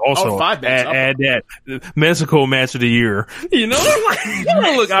also 5 matches. Add that Mexico match of the year. You know,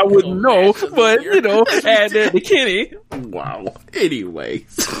 look, I wouldn't know, but you know, add that to Kenny. Wow. Anyway,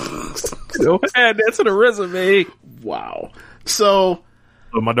 you know, add that to the resume. Wow. So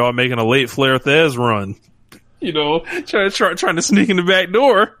my dog making a late Flair Thez run. You know, trying to sneak in the back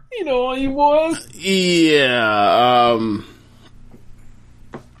door. You know, all you boys. Yeah.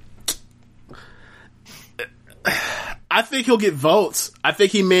 I think he'll get votes. I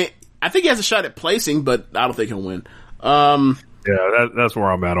think he has a shot at placing, but I don't think he'll win. Yeah, that's where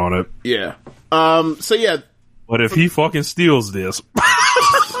I'm at on it. Yeah. So yeah. But if he fucking steals this,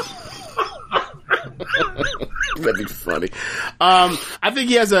 that'd be funny. I think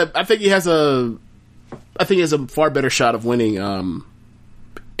he has a far better shot of winning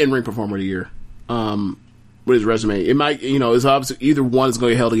in-ring performer of the year. With his resume, it might, you know, it's obviously either one is going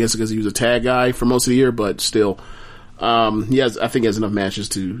to get held against because he was a tag guy for most of the year, but still, I think he has enough matches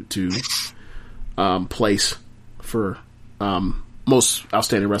to place for most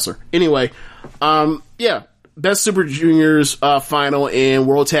outstanding wrestler. Anyway, yeah, Best Super Juniors final and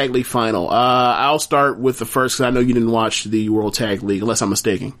World Tag League final. I'll start with the first because I know you didn't watch the World Tag League, unless I'm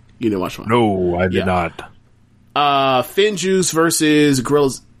mistaken. You didn't watch one. No, I did not. Finjuice versus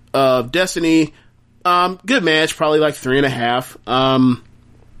Guerrillas of Destiny. Good match, probably like 3.5.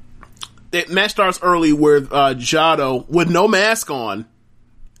 The match starts early with Jado with no mask on,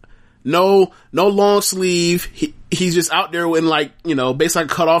 no long sleeve. He's just out there in like, you know, basically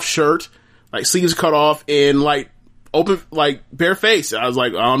like a cut off shirt, like sleeves cut off and like open, like bare face. I was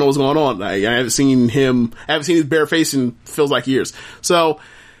like, I don't know what's going on. I haven't seen his bare face in feels like years. So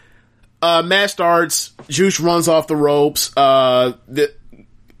match starts. Juice runs off the ropes.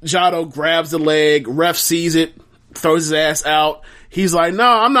 Jado grabs the leg, ref sees it, throws his ass out. He's like, no,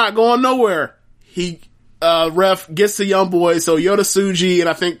 I'm not going nowhere. Ref gets the young boys, so Yota Tsuji, and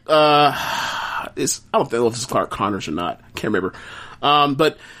I think, I don't know if it's Clark Connors or not. Can't remember.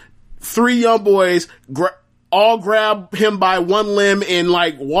 But 3 young boys all grab him by one limb and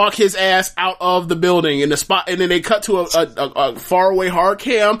like walk his ass out of the building in the spot, and then they cut to a faraway hard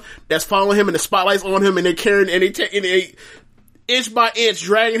cam that's following him and the spotlight's on him, and they're carrying, and they inch by inch,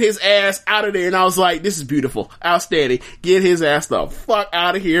 dragging his ass out of there, and I was like, this is beautiful. Outstanding. Get his ass the fuck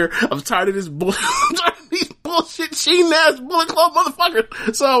out of here. I'm tired of this bullshit. I'm tired of these bullshit sheen ass Bullet Club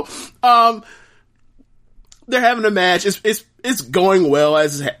motherfuckers. So, they're having a match. It's going well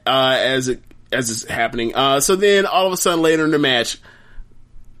as it's happening. So then all of a sudden later in the match,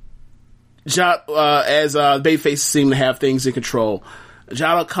 as Babyface seem to have things in control,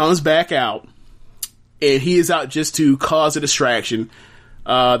 Jado comes back out. and he is out just to cause a distraction.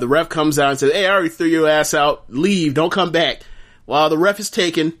 The ref comes out and says, "Hey, I already threw your ass out. Leave. Don't come back." While the ref is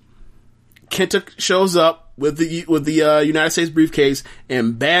taken, Kenta shows up with the United States briefcase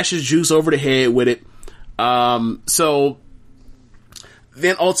and bashes Juice over the head with it. So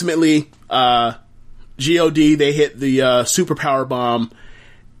then ultimately, GOD, they hit the super power bomb,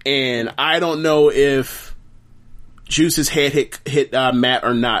 and I don't know if Juice's head hit Matt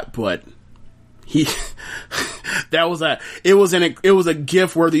or not, but it was a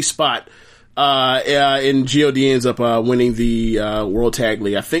GIF worthy spot. And GOD ends up winning the World Tag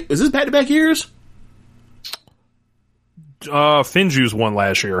League. I think, is this back-to-back years? FinJuice won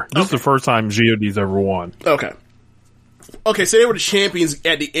last year. This is the first time GOD's ever won. Okay, so they were the champions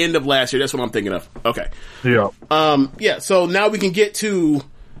at the end of last year. That's what I'm thinking of. Okay. Yeah. So now we can get to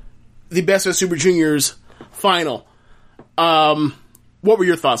the Best of Super Juniors final. What were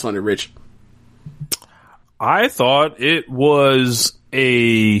your thoughts on it, Rich? I thought it was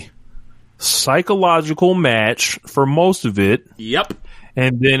a psychological match for most of it. Yep.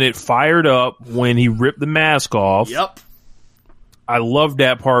 And then it fired up when he ripped the mask off. Yep. I loved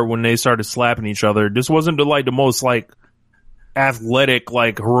that part when they started slapping each other. This wasn't the most athletic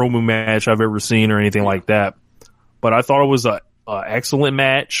Hiromu match I've ever seen or anything like that. But I thought it was a excellent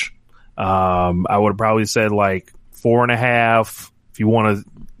match. I would have probably said 4.5. If you want to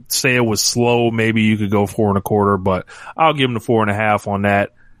say it was slow, maybe you could go 4.25, but I'll give him the 4.5 on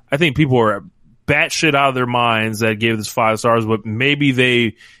that. I think people are batshit out of their minds that gave this 5 stars, but maybe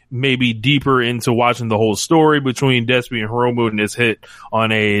they may be deeper into watching the whole story between Despy and Hiromu, and this hit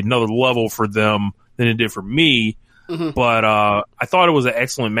on another level for them than it did for me. Mm-hmm. But I thought it was an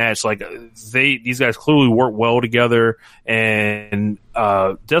excellent match. These guys clearly work well together, and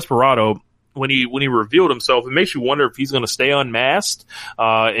Desperado, when he revealed himself, it makes you wonder if he's going to stay unmasked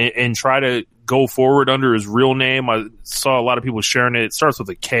and try to go forward under his real name. I saw a lot of people sharing it. It starts with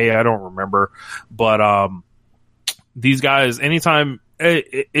a K. I don't remember. But these guys, anytime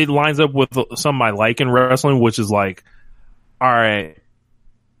it lines up with something I like in wrestling, which is all right,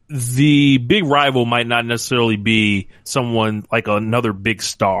 the big rival might not necessarily be someone like another big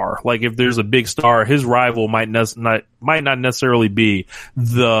star. If there's a big star, his rival might not necessarily be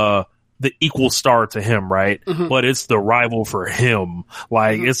the equal star to him, right? Mm-hmm. But it's the rival for him.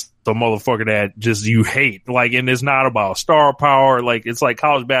 Mm-hmm. It's the motherfucker that just you hate. And it's not about star power. It's like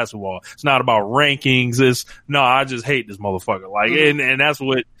college basketball. It's not about rankings. I just hate this motherfucker. Mm-hmm. And that's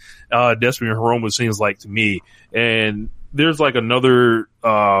what Despy and Hiromu seems like to me. And there's another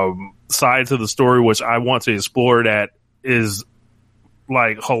side to the story which I want to explore that is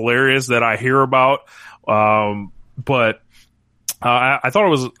hilarious that I hear about. But I thought it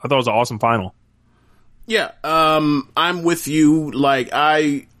was an awesome final. Yeah, I'm with you.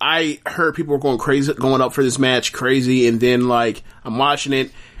 I heard people were going up for this match crazy, and then I'm watching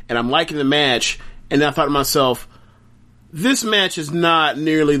it and I'm liking the match, and I thought to myself, this match is not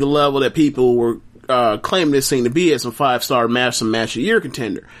nearly the level that people were claiming this thing to be as a 5-star match, some match of the year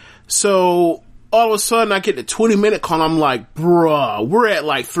contender. So all of a sudden I get the 20-minute call, and I'm like, bruh, we're at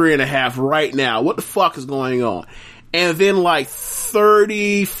 3.5 right now. What the fuck is going on? And then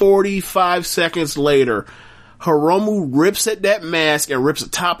 30, 45 seconds later, Hiromu rips at that mask and rips the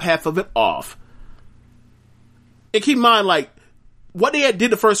top half of it off. And keep in mind, what they had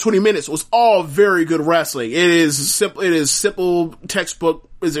did the first 20 minutes was all very good wrestling. It is simple textbook.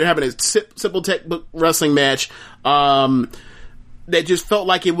 They're having a simple textbook wrestling match. That just felt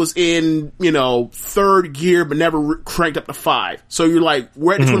like it was in, third gear, but never cranked up to 5. So you're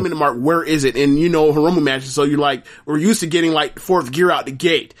we're at the 20-minute mark. Where is it? And Hiromu matches. So you're we're used to getting 4th gear out the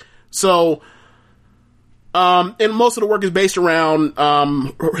gate. So, and most of the work is based around,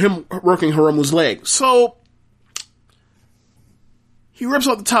 him working Hiromu's leg. So he rips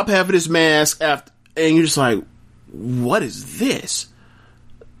off the top half of this mask and you're just what is this?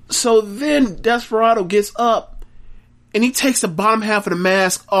 So then Desperado gets up, and he takes the bottom half of the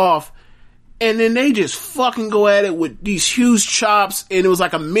mask off, and then they just fucking go at it with these huge chops, and it was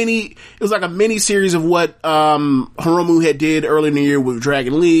like a mini series of what Hiromu had did earlier in the year with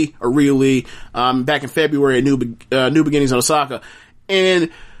Dragon Lee or Rhea Lee back in February at New Beginnings in Osaka, and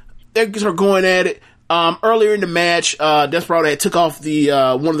they start going at it. Earlier in the match, Desperado had took off the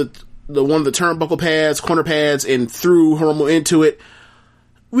one of the turnbuckle pads, corner pads, and threw Hiromu into it.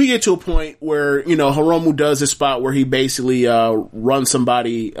 We get to a point where, Hiromu does this spot where he basically, runs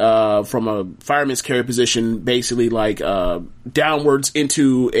somebody, from a fireman's carry position, basically downwards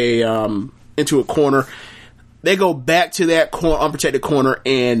into a corner. They go back to that unprotected corner,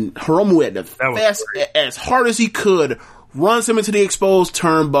 and Hiromu as hard as he could, runs him into the exposed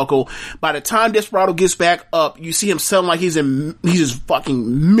turnbuckle. By the time Desperado gets back up, you see him selling like he's just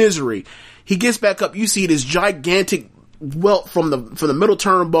fucking misery. He gets back up, you see this gigantic welt from the middle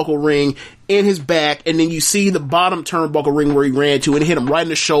turnbuckle ring in his back, and then you see the bottom turnbuckle ring where he ran to, and hit him right in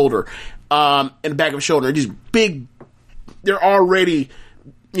the shoulder, in the back of the shoulder. These big, they're already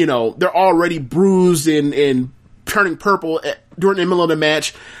bruised and turning purple during the middle of the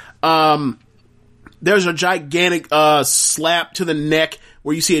match. There's a gigantic slap to the neck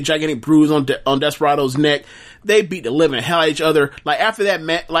where you see a gigantic bruise on Desperado's neck. They beat the living hell out of each other. Like after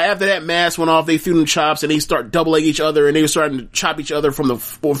that mask went off, they threw them chops and they start doubling each other, and they were starting to chop each other from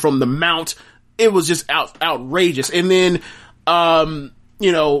the mount. It was just outrageous. And then, Time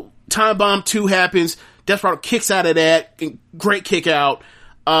Bomb 2 happens. Desperado kicks out of that. Great kick out.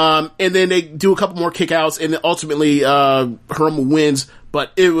 And then they do a couple more kick outs, and then ultimately, Hiromu wins.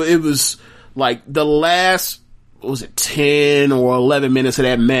 But it was like the last, 10 or 11 minutes of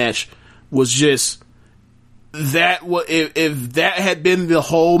that match was just, if that had been the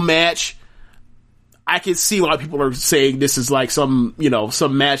whole match, I can see why people are saying this is like some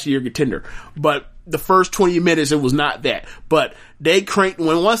match of your contender. But the first 20 minutes, it was not that. But they cranked,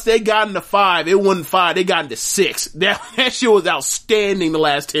 once they got into 5, it wasn't 5, they got into 6. That shit was outstanding the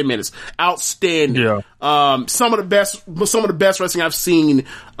last 10 minutes. Outstanding. Yeah. Some of the best wrestling I've seen,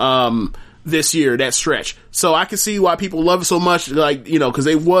 this year, that stretch. So I can see why people love it so much, like, cause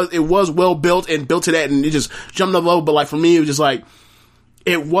it was well built and built to that, and it just jumped up low. But like for me, it was just like,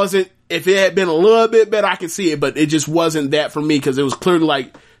 it wasn't, if it had been a little bit better, I could see it, but it just wasn't that for me, cause it was clearly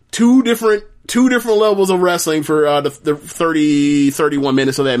like two different levels of wrestling for, the 31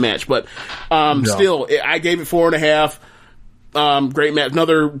 minutes of that match. But, still, I gave it 4.5. Great match.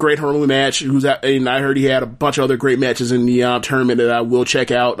 Another great Hiromu match. And I heard he had a bunch of other great matches in the tournament that I will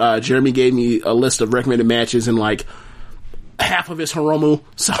check out. Jeremy gave me a list of recommended matches, and like half of it's Hiromu,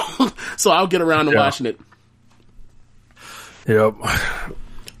 so I'll get around to watching it. Yep.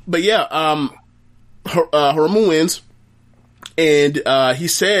 But yeah, Hiromu wins, and he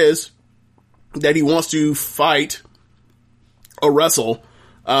says that he wants to fight or wrestle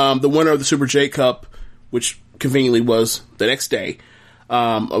the winner of the Super J Cup, which conveniently was the next day.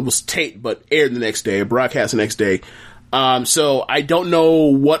 It was taped, but aired the next day, broadcast the next day. So I don't know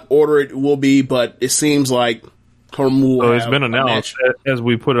what order it will be, but it seems like Hiromu will it's been announced as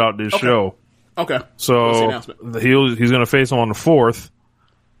we put out this show. Okay. So he's going to face him on the 4th.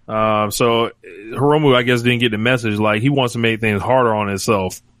 So Hiromu, I guess, didn't get the message. Like, he wants to make things harder on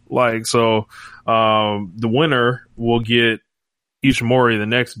himself. Like, so, the winner will get Ishimori the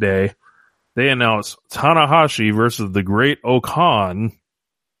next day. They announced Tanahashi versus the Great O-Khan.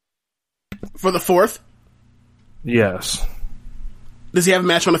 For the 4th? Yes. Does he have a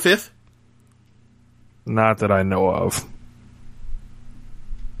match on the 5th? Not that I know of.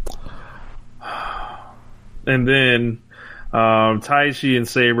 And then Taichi and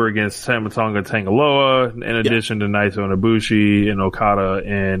Sabre against Tamatonga Tangaloa, in addition to Naito and Ibushi and Okada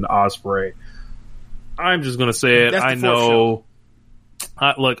and Ospreay. I'm just going to say it. I know...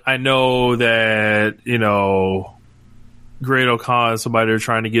 I know that, Great O-Khan is somebody they're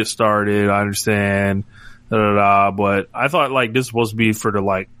trying to get started. I understand, but I thought like this was supposed to be for the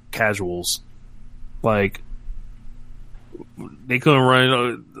like casuals. Like they couldn't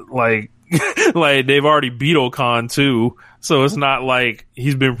run like like they've already beat O-Khan too, so it's not like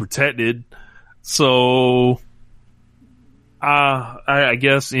he's been protected. So I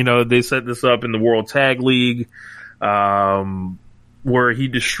guess they set this up in the World Tag League. Where he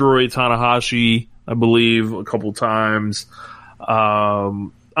destroyed Tanahashi, I believe, a couple times.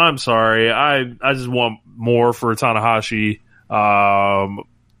 I'm sorry. I just want more for Tanahashi. I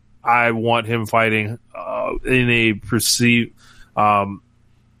want him fighting in a perceived higher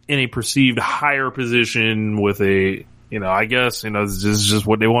position with a, I guess, this is just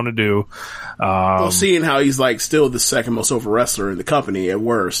what they want to do. Well, seeing how he's like still the second most over wrestler in the company at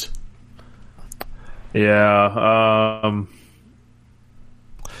worst. Yeah.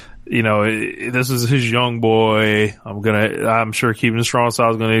 This is his young boy. I'm sure Keeping Strong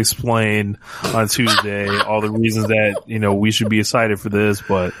Style is going to explain on Tuesday all the reasons that, we should be excited for this,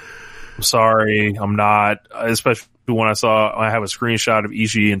 but I'm sorry, I'm not, especially when I have a screenshot of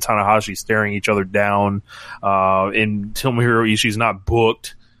Ishii and Tanahashi staring each other down, and Tomohiro Ishii's not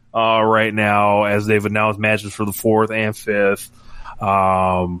booked, right now, as they've announced matches for the 4th and 5th.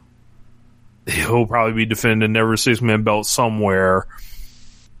 He'll probably be defending the Never 6-Man belt somewhere.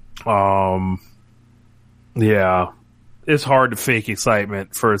 Yeah, it's hard to fake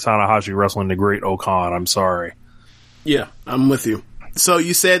excitement for Tanahashi wrestling the Great O-Khan. I'm sorry. Yeah, I'm with you. So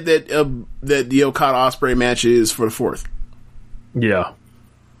you said that that the Okada Ospreay match is for the 4th. Yeah.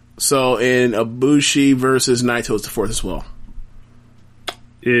 So, and Ibushi versus Naito is the 4th as well.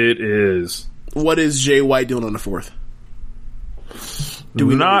 It is. What is Jay White doing on the 4th? Do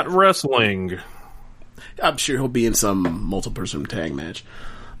we not wrestling? I'm sure he'll be in some multiple-person tag match.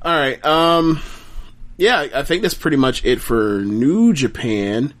 All right. Yeah, I think that's pretty much it for New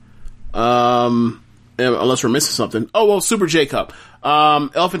Japan. Unless we're missing something. Oh, well, Super J-Cup.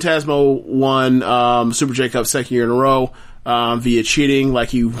 El Phantasmo won Super J-Cup 2nd year in a row via cheating,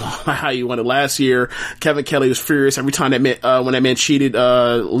 like how you won it last year. Kevin Kelly was furious every time when that man cheated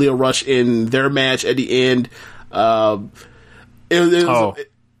Leo Rush in their match at the end.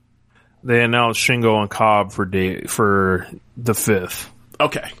 They announced Shingo and Cobb for the 5th.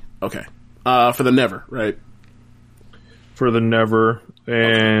 Okay. For the Never, right? For the Never,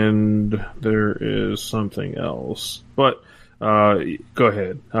 and there is something else. But go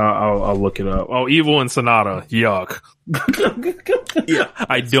ahead. I'll look it up. Oh, Evil and Sonata. Yuck. Yeah.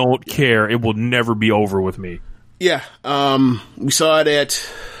 I don't care. It will never be over with me. Yeah. We saw it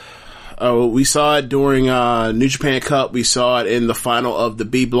during New Japan Cup. We saw it in the final of the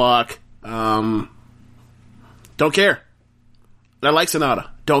B block. Don't care. I like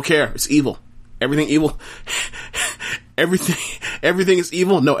Sonata. Don't care. It's evil. Everything evil. Everything is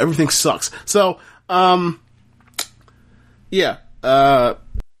evil. No, everything sucks. So, yeah.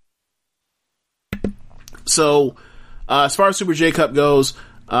 So, as far as Super J Cup goes,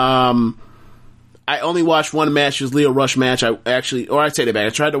 I only watched one match. It was Leo Rush match. I take it back. I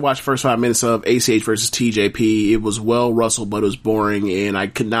tried to watch the first 5 minutes of ACH versus TJP. It was well wrestled, but it was boring, and I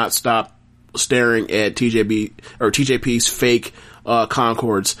could not stop staring at TJP's fake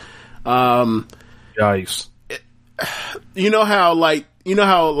Concords. Yikes. You know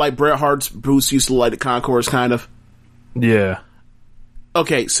how Bret Hart's boots used to look like the Concords, kind of? Yeah.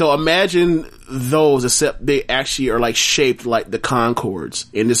 Okay, so imagine those, except they actually are like shaped like the Concords,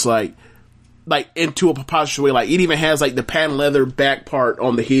 and it's like into a preposterous way. Like, it even has like the patent leather back part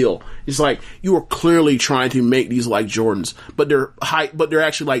on the heel. It's like you are clearly trying to make these like Jordans, but they're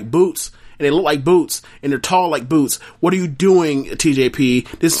actually like boots, and they look like boots, and they're tall like boots. What are you doing,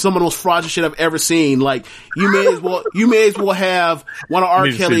 TJP? This is some of the most fraudulent shit I've ever seen. Like, you may as well have one of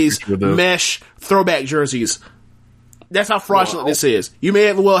R. Kelly's mesh throwback jerseys. That's how fraudulent this is. You may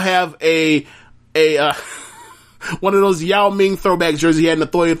as well have a one of those Yao Ming throwback jerseys he had in the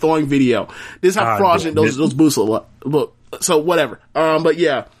Thorn video. This is how fraudulent those boots look. So whatever. But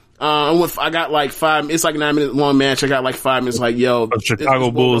yeah. I got like 5. It's like a 9-minute long match. I got like 5 minutes. Like, yo, a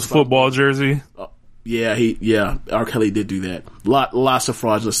Chicago Bulls football jersey. Yeah. R. Kelly did do that. Lots of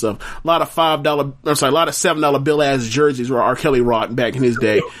fraudulent stuff. A lot of $7 bill ass jerseys where R. Kelly rocked back in his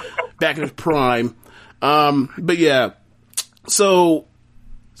day, back in his prime. But yeah. So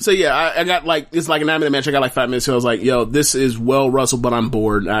yeah, I got like, it's like a 9-minute match. I got like 5 minutes. So I was like, yo, this is well wrestled, but I'm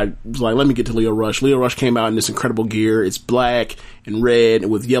bored. I was like, let me get to Leo Rush. Leo Rush came out in this incredible gear. It's black and red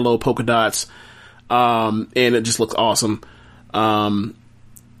with yellow polka dots. And it just looks awesome. And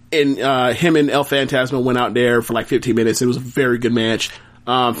him and El Phantasmo went out there for like 15 minutes. It was a very good match.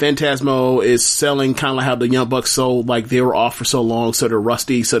 Phantasmo is selling kind of like how the Young Bucks sold, like they were off for so long, so they're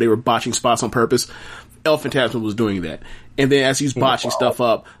rusty, so they were botching spots on purpose. El Phantasmo was doing that. And then as he's botching stuff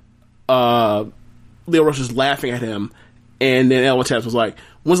up, Leo Rush is laughing at him, and then El Phantasmo was like,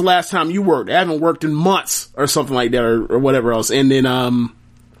 when's the last time you worked? I haven't worked in months, or something like that, or whatever else. And then,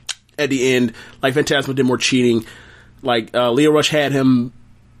 at the end, like, Phantasmo did more cheating. Like, Leo Rush had him,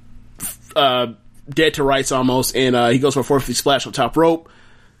 dead to rights almost, and he goes for a 450 splash on top rope.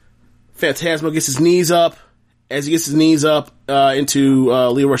 Phantasmo gets his knees up. As he gets his knees up into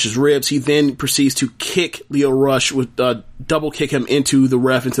Leo Rush's ribs, he then proceeds to kick Leo Rush with double kick him into the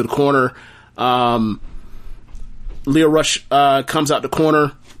ref, into the corner. Leo Rush comes out the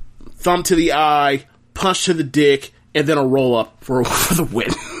corner, thumb to the eye, punch to the dick, and then a roll up for the win.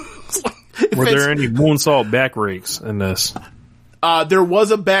 Were there any moonsault back rakes in this? There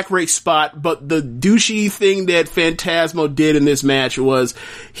was a back rake spot, but the douchey thing that Phantasmo did in this match was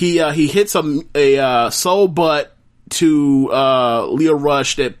he hits a soul butt to Leo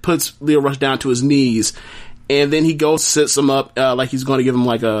Rush that puts Leo Rush down to his knees, and then he goes, sets him up like he's going to give him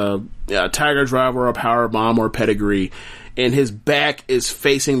like a Tiger Driver or a power bomb or a pedigree, and his back is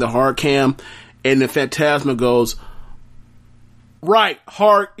facing the hard cam, and then Phantasmo goes, right,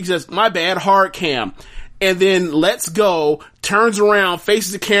 hard, he says, my bad, hard cam. And then lets go, turns around,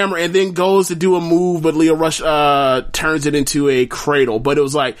 faces the camera, and then goes to do a move, but Leo Rush turns it into a cradle. But it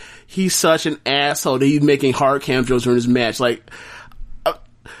was like, he's such an asshole that he's making hard cam jokes during his match. Like,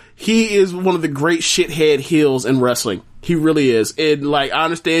 he is one of the great shithead heels in wrestling. He really is. And, like, I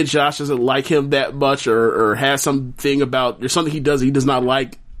understand Josh doesn't like him that much or has something about, there's something he does not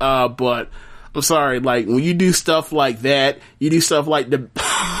like, but I'm sorry, like, when you do stuff like that, you do stuff like the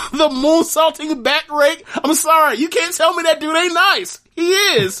moonsaulting back rake, I'm sorry, you can't tell me that dude ain't nice. He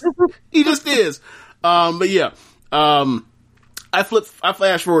is. He just is. But yeah, I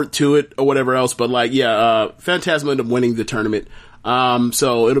flash forward to it or whatever else, but like, yeah, Phantasmo ended up winning the tournament.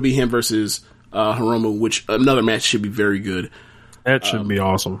 So it'll be him versus Hiromu, which another match should be very good. That should be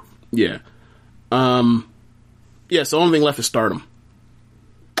awesome. Yeah. Yeah, so the only thing left is Stardom.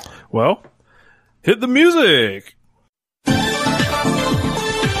 Well, hit the music.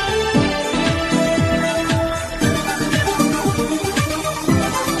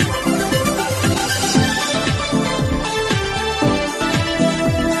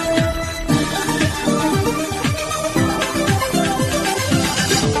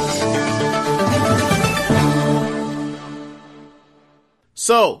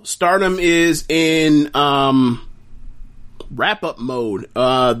 So, Stardom is in wrap-up mode.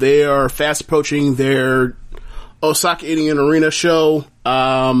 They are fast approaching their Osaka Indian Arena show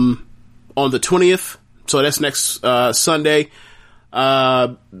on the 20th. So that's next Sunday.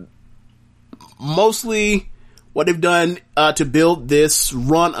 Mostly what they've done to build this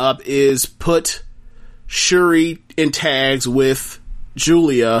run-up is put Shuri in tags with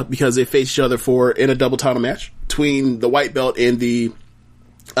Julia because they face each other in a double title match between the white belt and the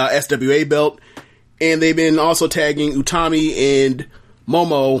SWA belt, and they've been also tagging Utami and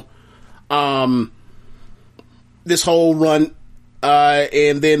Momo this whole run,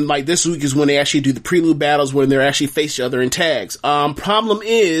 and then like this week is when they actually do the prelude battles when they're actually face each other in tags. Problem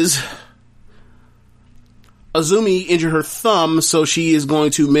is Azumi injured her thumb, so she is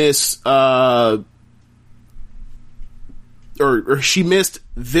going to miss or she missed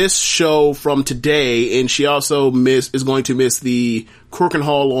this show from today, and she also is going to miss the Korakuen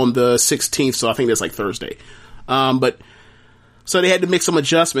Hall on the 16th, so I think that's like Thursday. But so they had to make some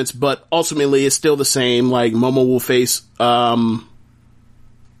adjustments, but ultimately it's still the same. Like Momo will face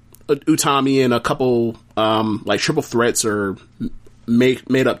Utami in a couple like triple threats or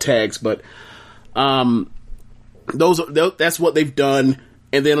made up tags, but that's what they've done.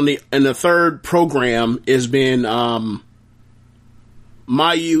 And then in the third program has been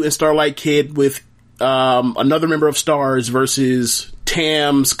Mayu and Starlight Kid with another member of Stars versus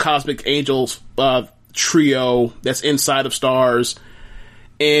Tam's Cosmic Angels trio that's inside of Stars,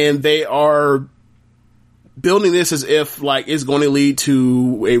 and they are building this as if like it's going to lead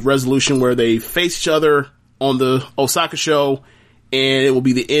to a resolution where they face each other on the Osaka show, and it will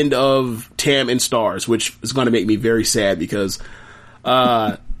be the end of Tam and Stars, which is going to make me very sad because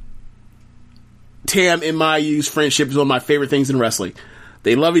Tam and Mayu's friendship is one of my favorite things in wrestling.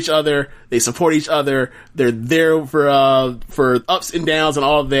 They love each other. They support each other. They're there for ups and downs and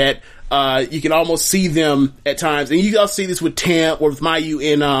all of that. You can almost see them at times, and you also see this with Tam or with Mayu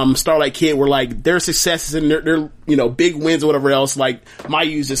and Starlight Kid, where like their successes and their big wins or whatever else, like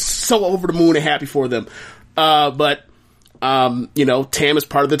Mayu's just so over the moon and happy for them. But Tam is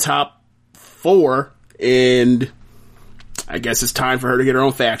part of the top 4, and I guess it's time for her to get her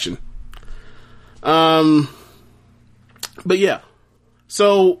own faction. But yeah.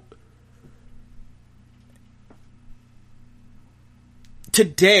 So,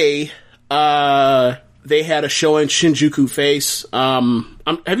 today, they had a show in Shinjuku Face.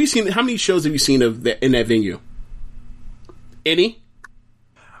 Have you seen, how many shows have you seen of that, in that venue? Any?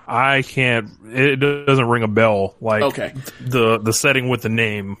 I can't, it doesn't ring a bell. Like, okay. The setting with the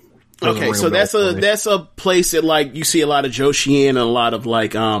name. Okay, so that's a place that, like, you see a lot of Joshi and a lot of,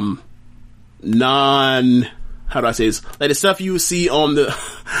 like, how do I say this? Like the stuff you see on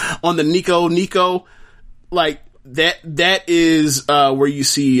the Nico, like that is where you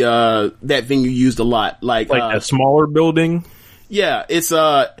see that venue used a lot. Like a smaller building. Yeah, it's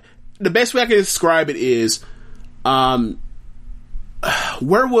the best way I can describe it is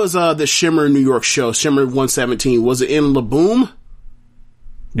where was the Shimmer New York show, Shimmer 117? Was it in La Boom?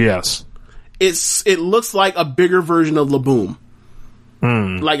 Yes. It looks like a bigger version of La Boom.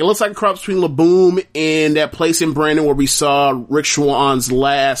 Like, it looks like a cross between La Boom and that place in Brandon where we saw Rick Schwann's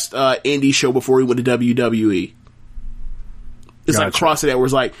last indie show before he went to WWE. It's like a cross of that where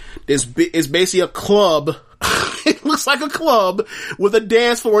it's like, it's basically a club. It looks like a club with a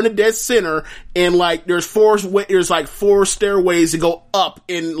dance floor in the dead center, and like there's four stairways to go up,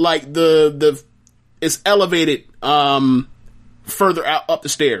 and like it's elevated further out up the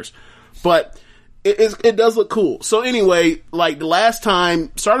stairs. But it does look cool. So anyway, like the last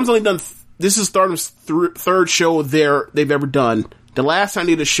time, Stardom's only done, this is Stardom's third show they've ever done. the last time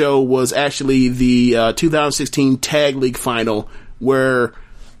they did a show was actually the 2016 Tag League final where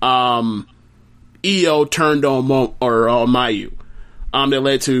EO turned on Mayu. That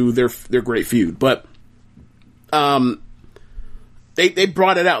led to their great feud. But they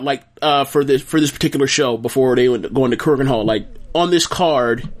brought it out like for this particular show before they went going to Korakuen Hall. Like on this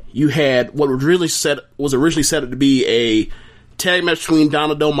card, you had what was originally set up to be a tag match between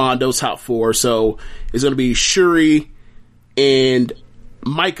Donna Del Mondo, top 4. So it's going to be Shuri and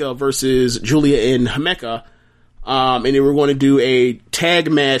Micah versus Julia and Himeka. And they were going to do a tag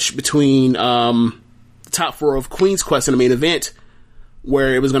match between the top 4 of Queen's Quest in the main event,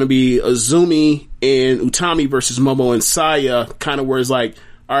 where it was going to be Azumi and Utami versus Momo and Saya, kind of where it's like,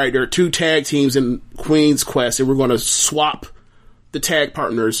 all right, there are 2 tag teams in Queen's Quest, and we're going to swap the tag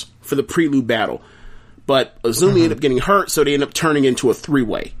partners for the prelude battle. But Azumi ended up getting hurt, so they ended up turning into a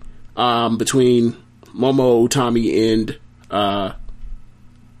 3-way between Momo, Utami,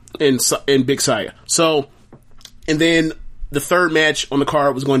 and Big Saya. So, and then the third match on the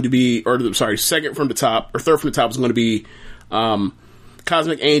card was going to be, second from the top, or third from the top was going to be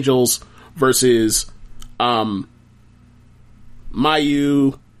Cosmic Angels versus Mayu,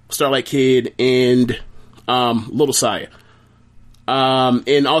 Starlight Kid, and Little Saya.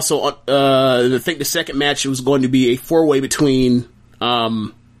 And also, I think the second match was going to be a 4-way between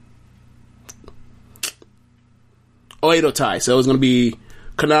Oedo Tai. So it was going to be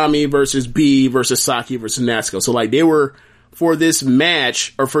Konami versus B versus Saki versus Natsuko. So like they were, for this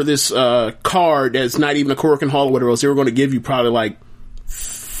match, or for this card that's not even a Korakuen Hall or whatever else, they were going to give you probably like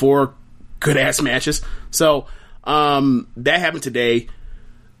 4 good ass matches. So that happened today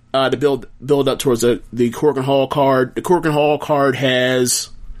to build up towards the Korakuen Hall card. The Korakuen Hall card has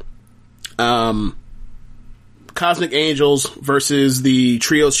Cosmic Angels versus the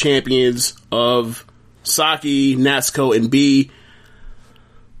Trios champions of Saki, Natsuko, and B.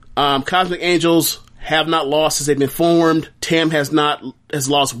 Cosmic Angels have not lost since they've been formed. Tam has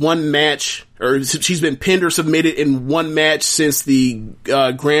lost 1 match, or she's been pinned or submitted in 1 match since the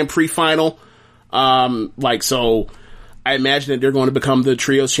Grand Prix final. So I imagine that they're going to become the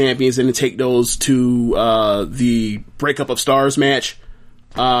Trios champions and then take those to the Breakup of Stars match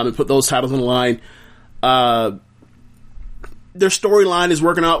and put those titles on the line. Their storyline is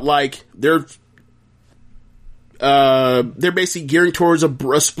working out like they're basically gearing towards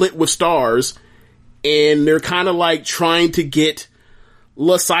a split with Stars, and they're kind of like trying to get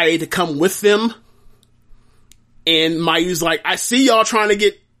Lasai to come with them. And Mayu's like, I see y'all trying to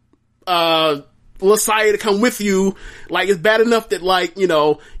get Lasai to come with you. Like, it's bad enough that, like, you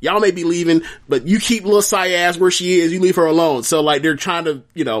know, y'all may be leaving, but you keep Lasai ass where she is, you leave her alone. So, like, they're trying to,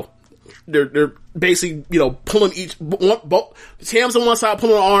 you know, they're basically, you know, pulling both Tam's on one side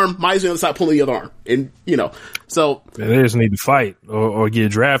pulling an arm, Mayu's on the other side pulling the other arm. And, you know, so. They just need to fight or get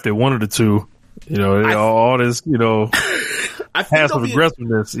drafted, one of the two. You know, all this, you know, passive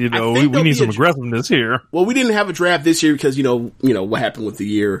aggressiveness. You know, we need some aggressiveness here. Well, we didn't have a draft this year because, you know what happened with the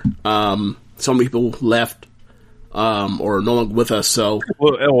year. So many people left, or no longer with us. So,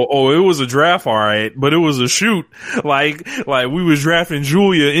 it was a draft, all right, but it was a shoot. Like we was drafting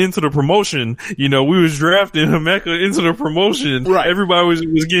Julia into the promotion. You know, we was drafting Himeka into the promotion. Right. Everybody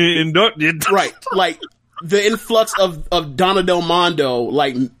was getting inducted. Right. Like the influx of Donna Del Mondo,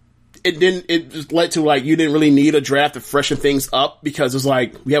 like. It just led to like you didn't really need a draft to freshen things up because it's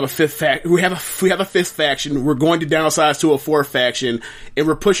like we have a fifth faction. We're going to downsize to a 4th faction, and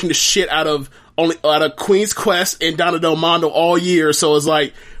we're pushing the shit out of Queen's Quest and Donna Del Mondo all year. So it's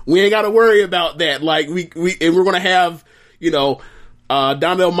like we ain't got to worry about that. Like we're going to have Donna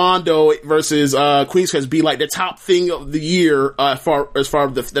Del Mondo versus Queen's Quest be like the top thing of the year as far as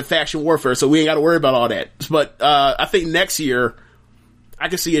the faction warfare. So we ain't got to worry about all that. But I think next year. I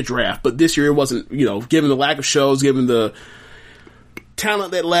could see a draft, but this year it wasn't, given the lack of shows, given the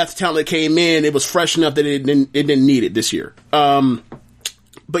talent that left, talent that came in, it was fresh enough that it didn't need it this year. But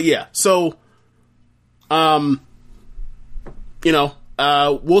yeah, so, we'll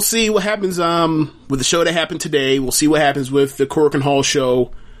see what happens, with the show that happened today. We'll see what happens with the Korakuen Hall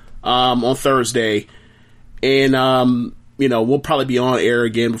show, on Thursday. And, we'll probably be on air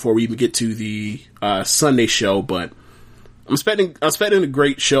again before we even get to the, Sunday show, but I'm expecting a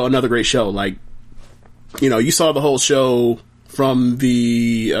great show, another great show. Like, you saw the whole show from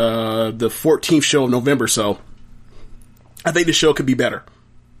the 14th show of November, so I think the show could be better.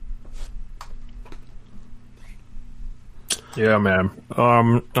 Yeah, man.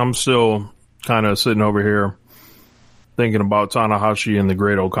 I'm still kind of sitting over here thinking about Tanahashi and the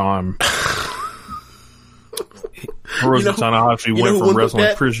Great Okan. Tanahashi went from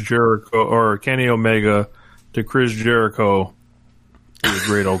wrestling Chris Jericho or Kenny Omega to Chris Jericho Be a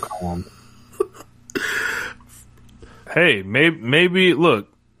great old column. Hey, maybe look,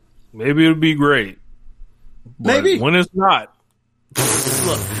 maybe it'll be great. But Maybe when it's not,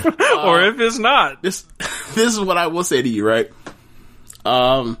 look, or if it's not, this is what I will say to you, right?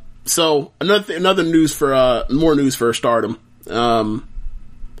 So another news for more news for Stardom. Their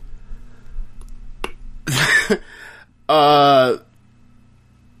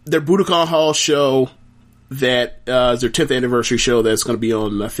Budokan Hall show that is their 10th anniversary show that's going to be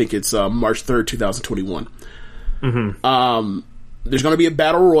on, I think it's March 3rd, 2021. Mm-hmm. There's going to be a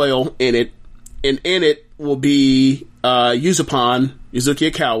battle royal in it, and in it will be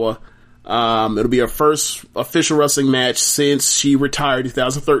Yuzuki Akawa. It'll be her first official wrestling match since she retired in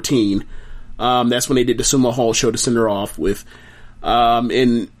 2013. That's when they did the Sumo Hall show to send her off with.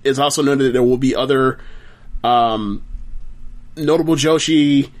 And it's also noted that there will be other notable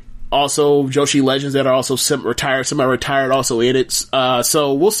Joshi legends that are also semi-retired also in it.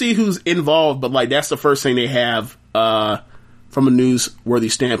 So we'll see who's involved, but like that's the first thing they have from a newsworthy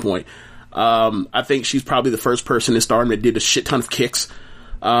standpoint. I think she's probably the first person in Stardom that did a shit ton of kicks.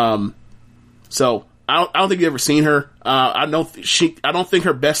 So I don't think you've ever seen her. I don't think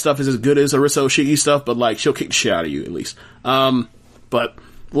her best stuff is as good as Arisa Hoshiki stuff, but like she'll kick the shit out of you at least. But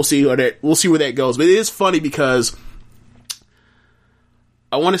we'll see where that goes. But it is funny because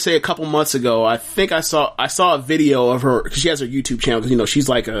I want to say a couple months ago, I think I saw a video of her because she has her YouTube channel because she's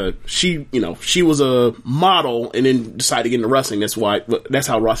like she was a model and then decided to get into wrestling. That's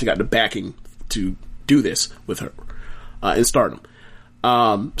how Rossy got the backing to do this with her in Stardom.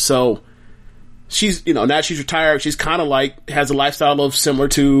 So she's now she's retired. She's kind of like has a lifestyle of similar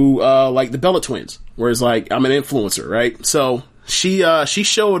to like the Bella Twins, whereas like I'm an influencer, right? So she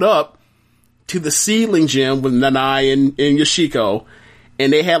showed up to the Seedling Gym with Nanai and Yoshiko.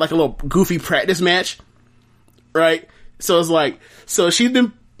 And they had like a little goofy practice match, right? So it's like, she's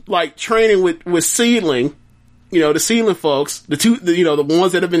been like training with Seedling, the Seedling folks, the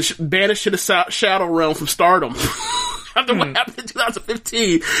ones that have been banished to the Shadow Realm from Stardom after what happened in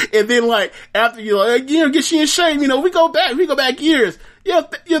 2015. And then like after get she in shape, we go back years. Yeah,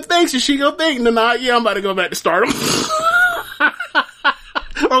 thanks, Yoshiko. Thanks, Nanai. Yeah, I'm about to go back to Stardom.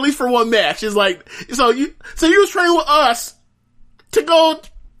 Or at least for one match. It's like, so you was training with us. To go,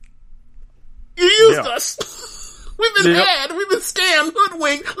 you used us. We've been had, we've been scammed,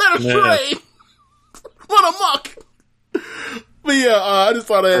 hoodwinked, led astray, run amok. But yeah, I just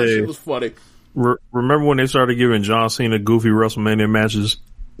thought that shit was funny. Remember when they started giving John Cena goofy WrestleMania matches?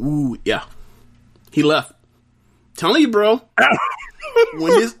 Ooh, yeah. He left. Telling you, bro.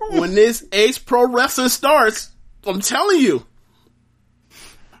 when this Ace Pro Wrestling starts, I'm telling you.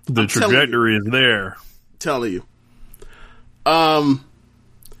 The trajectory is there. Telling you.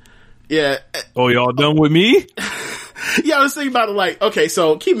 Yeah. Oh, y'all done with me? Yeah, I was thinking about it like, okay,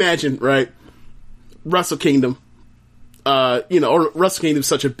 so can you imagine, right? Wrestle Kingdom. Or Wrestle Kingdom is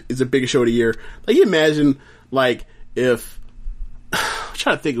the biggest show of the year. Like, you imagine, like, if, I'm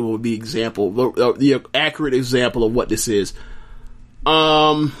trying to think of what would be the accurate example of what this is.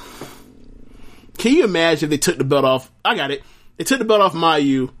 Can you imagine if they took the belt off? I got it. They took the belt off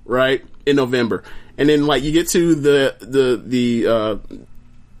Mayu, right? In November. And then, like, you get to the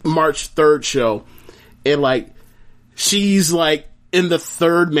March 3rd show, and, like, she's, like, in the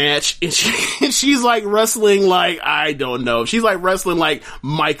third match, and she's, like, wrestling, like, I don't know. She's, like, wrestling, like,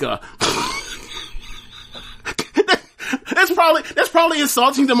 Micah. That's probably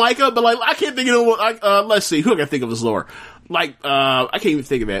insulting to Micah, but, like, I can't think of what, let's see, who I can think of as lower? Like, I can't even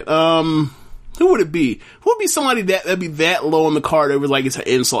think of that. Who would it be? Who would be somebody that'd be that low on the card that was like it's an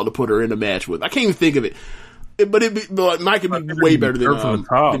insult to put her in a match with? I can't even think of it. But Mike could be way better than from the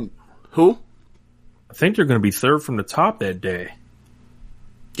top. Who? I think they're going to be third from the top that day.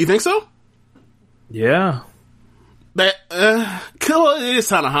 You think so? Yeah. But it is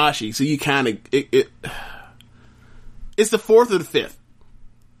Tanahashi, so you kind of it's the 4th or the 5th.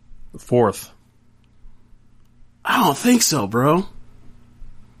 The 4th. I don't think so, bro.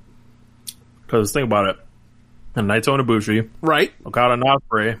 Because think about it. And Naito and Ibushi. Right. Okada and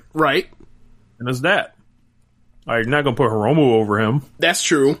Ospreay. Right. And it's that. All right, you're not going to put Hiromu over him. That's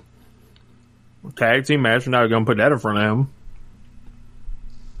true. Tag team match, you're not going to put that in front of him.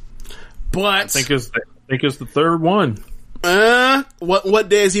 But I think it's the third one. What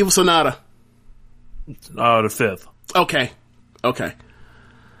day is Evil Sonata? The 5th. Okay.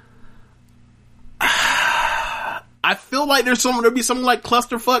 I feel like there'll be some like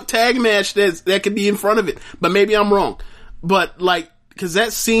clusterfuck tag match that could be in front of it, but maybe I'm wrong. But like, because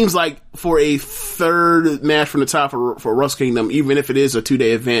that seems like for a third match from the top for Wrestle Kingdom, even if it is a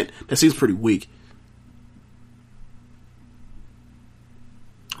 2-day event, that seems pretty weak.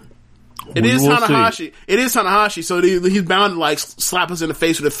 It is Tanahashi. It is Tanahashi, so he's bound to like slap us in the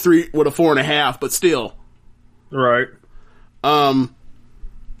face with a 4.5, but still. Right.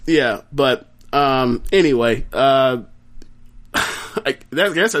 Yeah, but anyway, I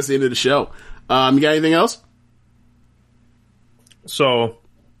guess that's the end of the show. You got anything else? So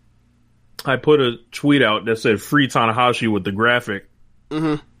I put a tweet out that said "Free Tanahashi" with the graphic.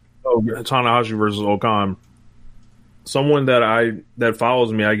 Mm-hmm. Oh, Tanahashi versus Okan. Someone that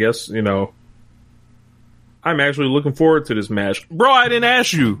follows me, I guess, you know, I'm actually looking forward to this match. Bro, I didn't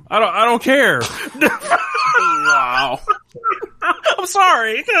ask you. I don't care. Wow. I'm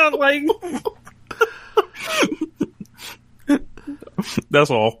sorry. Like,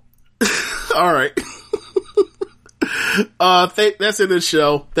 that's all. All right. That's it. This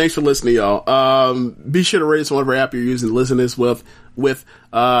show. Thanks for listening, y'all. Be sure to rate us on whatever app you're using to listen to this with.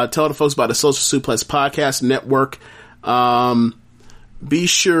 Tell the folks about the Social Suplex Podcast Network. Be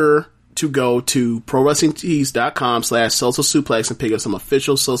sure to go to ProWrestlingTees.com/Social Suplex and pick up some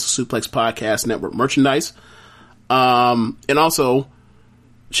official Social Suplex Podcast Network merchandise. And also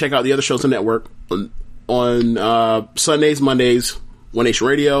check out the other shows on the network on Sundays, Mondays, One Nation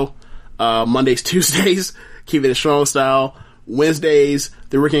Radio, Mondays, Tuesdays, Keep It Strong Style, Wednesdays,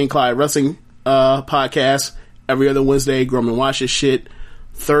 the Ricky and Clyde Wrestling Podcast, every other Wednesday, Grumman Watch This Shit,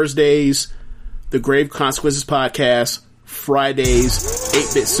 Thursdays, the Grave Consequences Podcast, Fridays,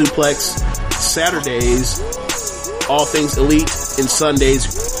 8-Bit Suplex, Saturdays, All Things Elite, and Sundays,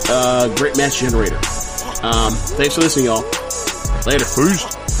 Great Match Generator. Thanks for listening, y'all. Later. Peace.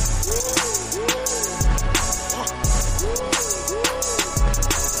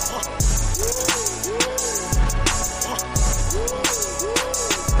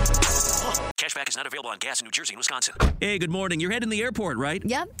 Cashback is not available on gas in New Jersey and Wisconsin. Hey, good morning. You're heading to the airport, right?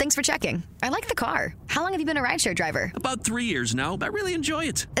 Yep, thanks for checking. I like the car. How long have you been a rideshare driver? About 3 years now. I really enjoy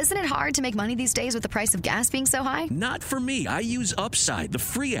it. Isn't it hard to make money these days with the price of gas being so high? Not for me. I use Upside, the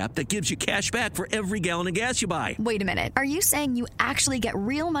free app that gives you cash back for every gallon of gas you buy. Wait a minute. Are you saying you actually get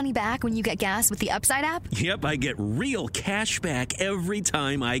real money back when you get gas with the Upside app? Yep, I get real cash back every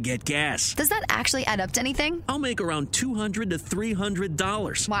time I get gas. Does that actually add up to anything? I'll make around $200 to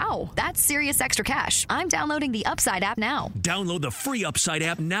 $300. Wow, that's serious extra cash. I'm downloading the Upside app now. Download the free Upside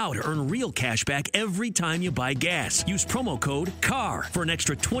app now to earn real cash back every time you buy gas. Use promo code CAR for an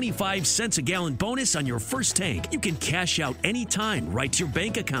extra 25 cents a gallon bonus on your first tank. You can cash out anytime right to your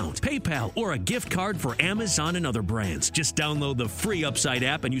bank account, PayPal, or a gift card for Amazon and other brands. Just download the free Upside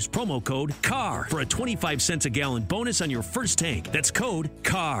app and use promo code CAR for a 25 cents a gallon bonus on your first tank. That's code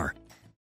CAR.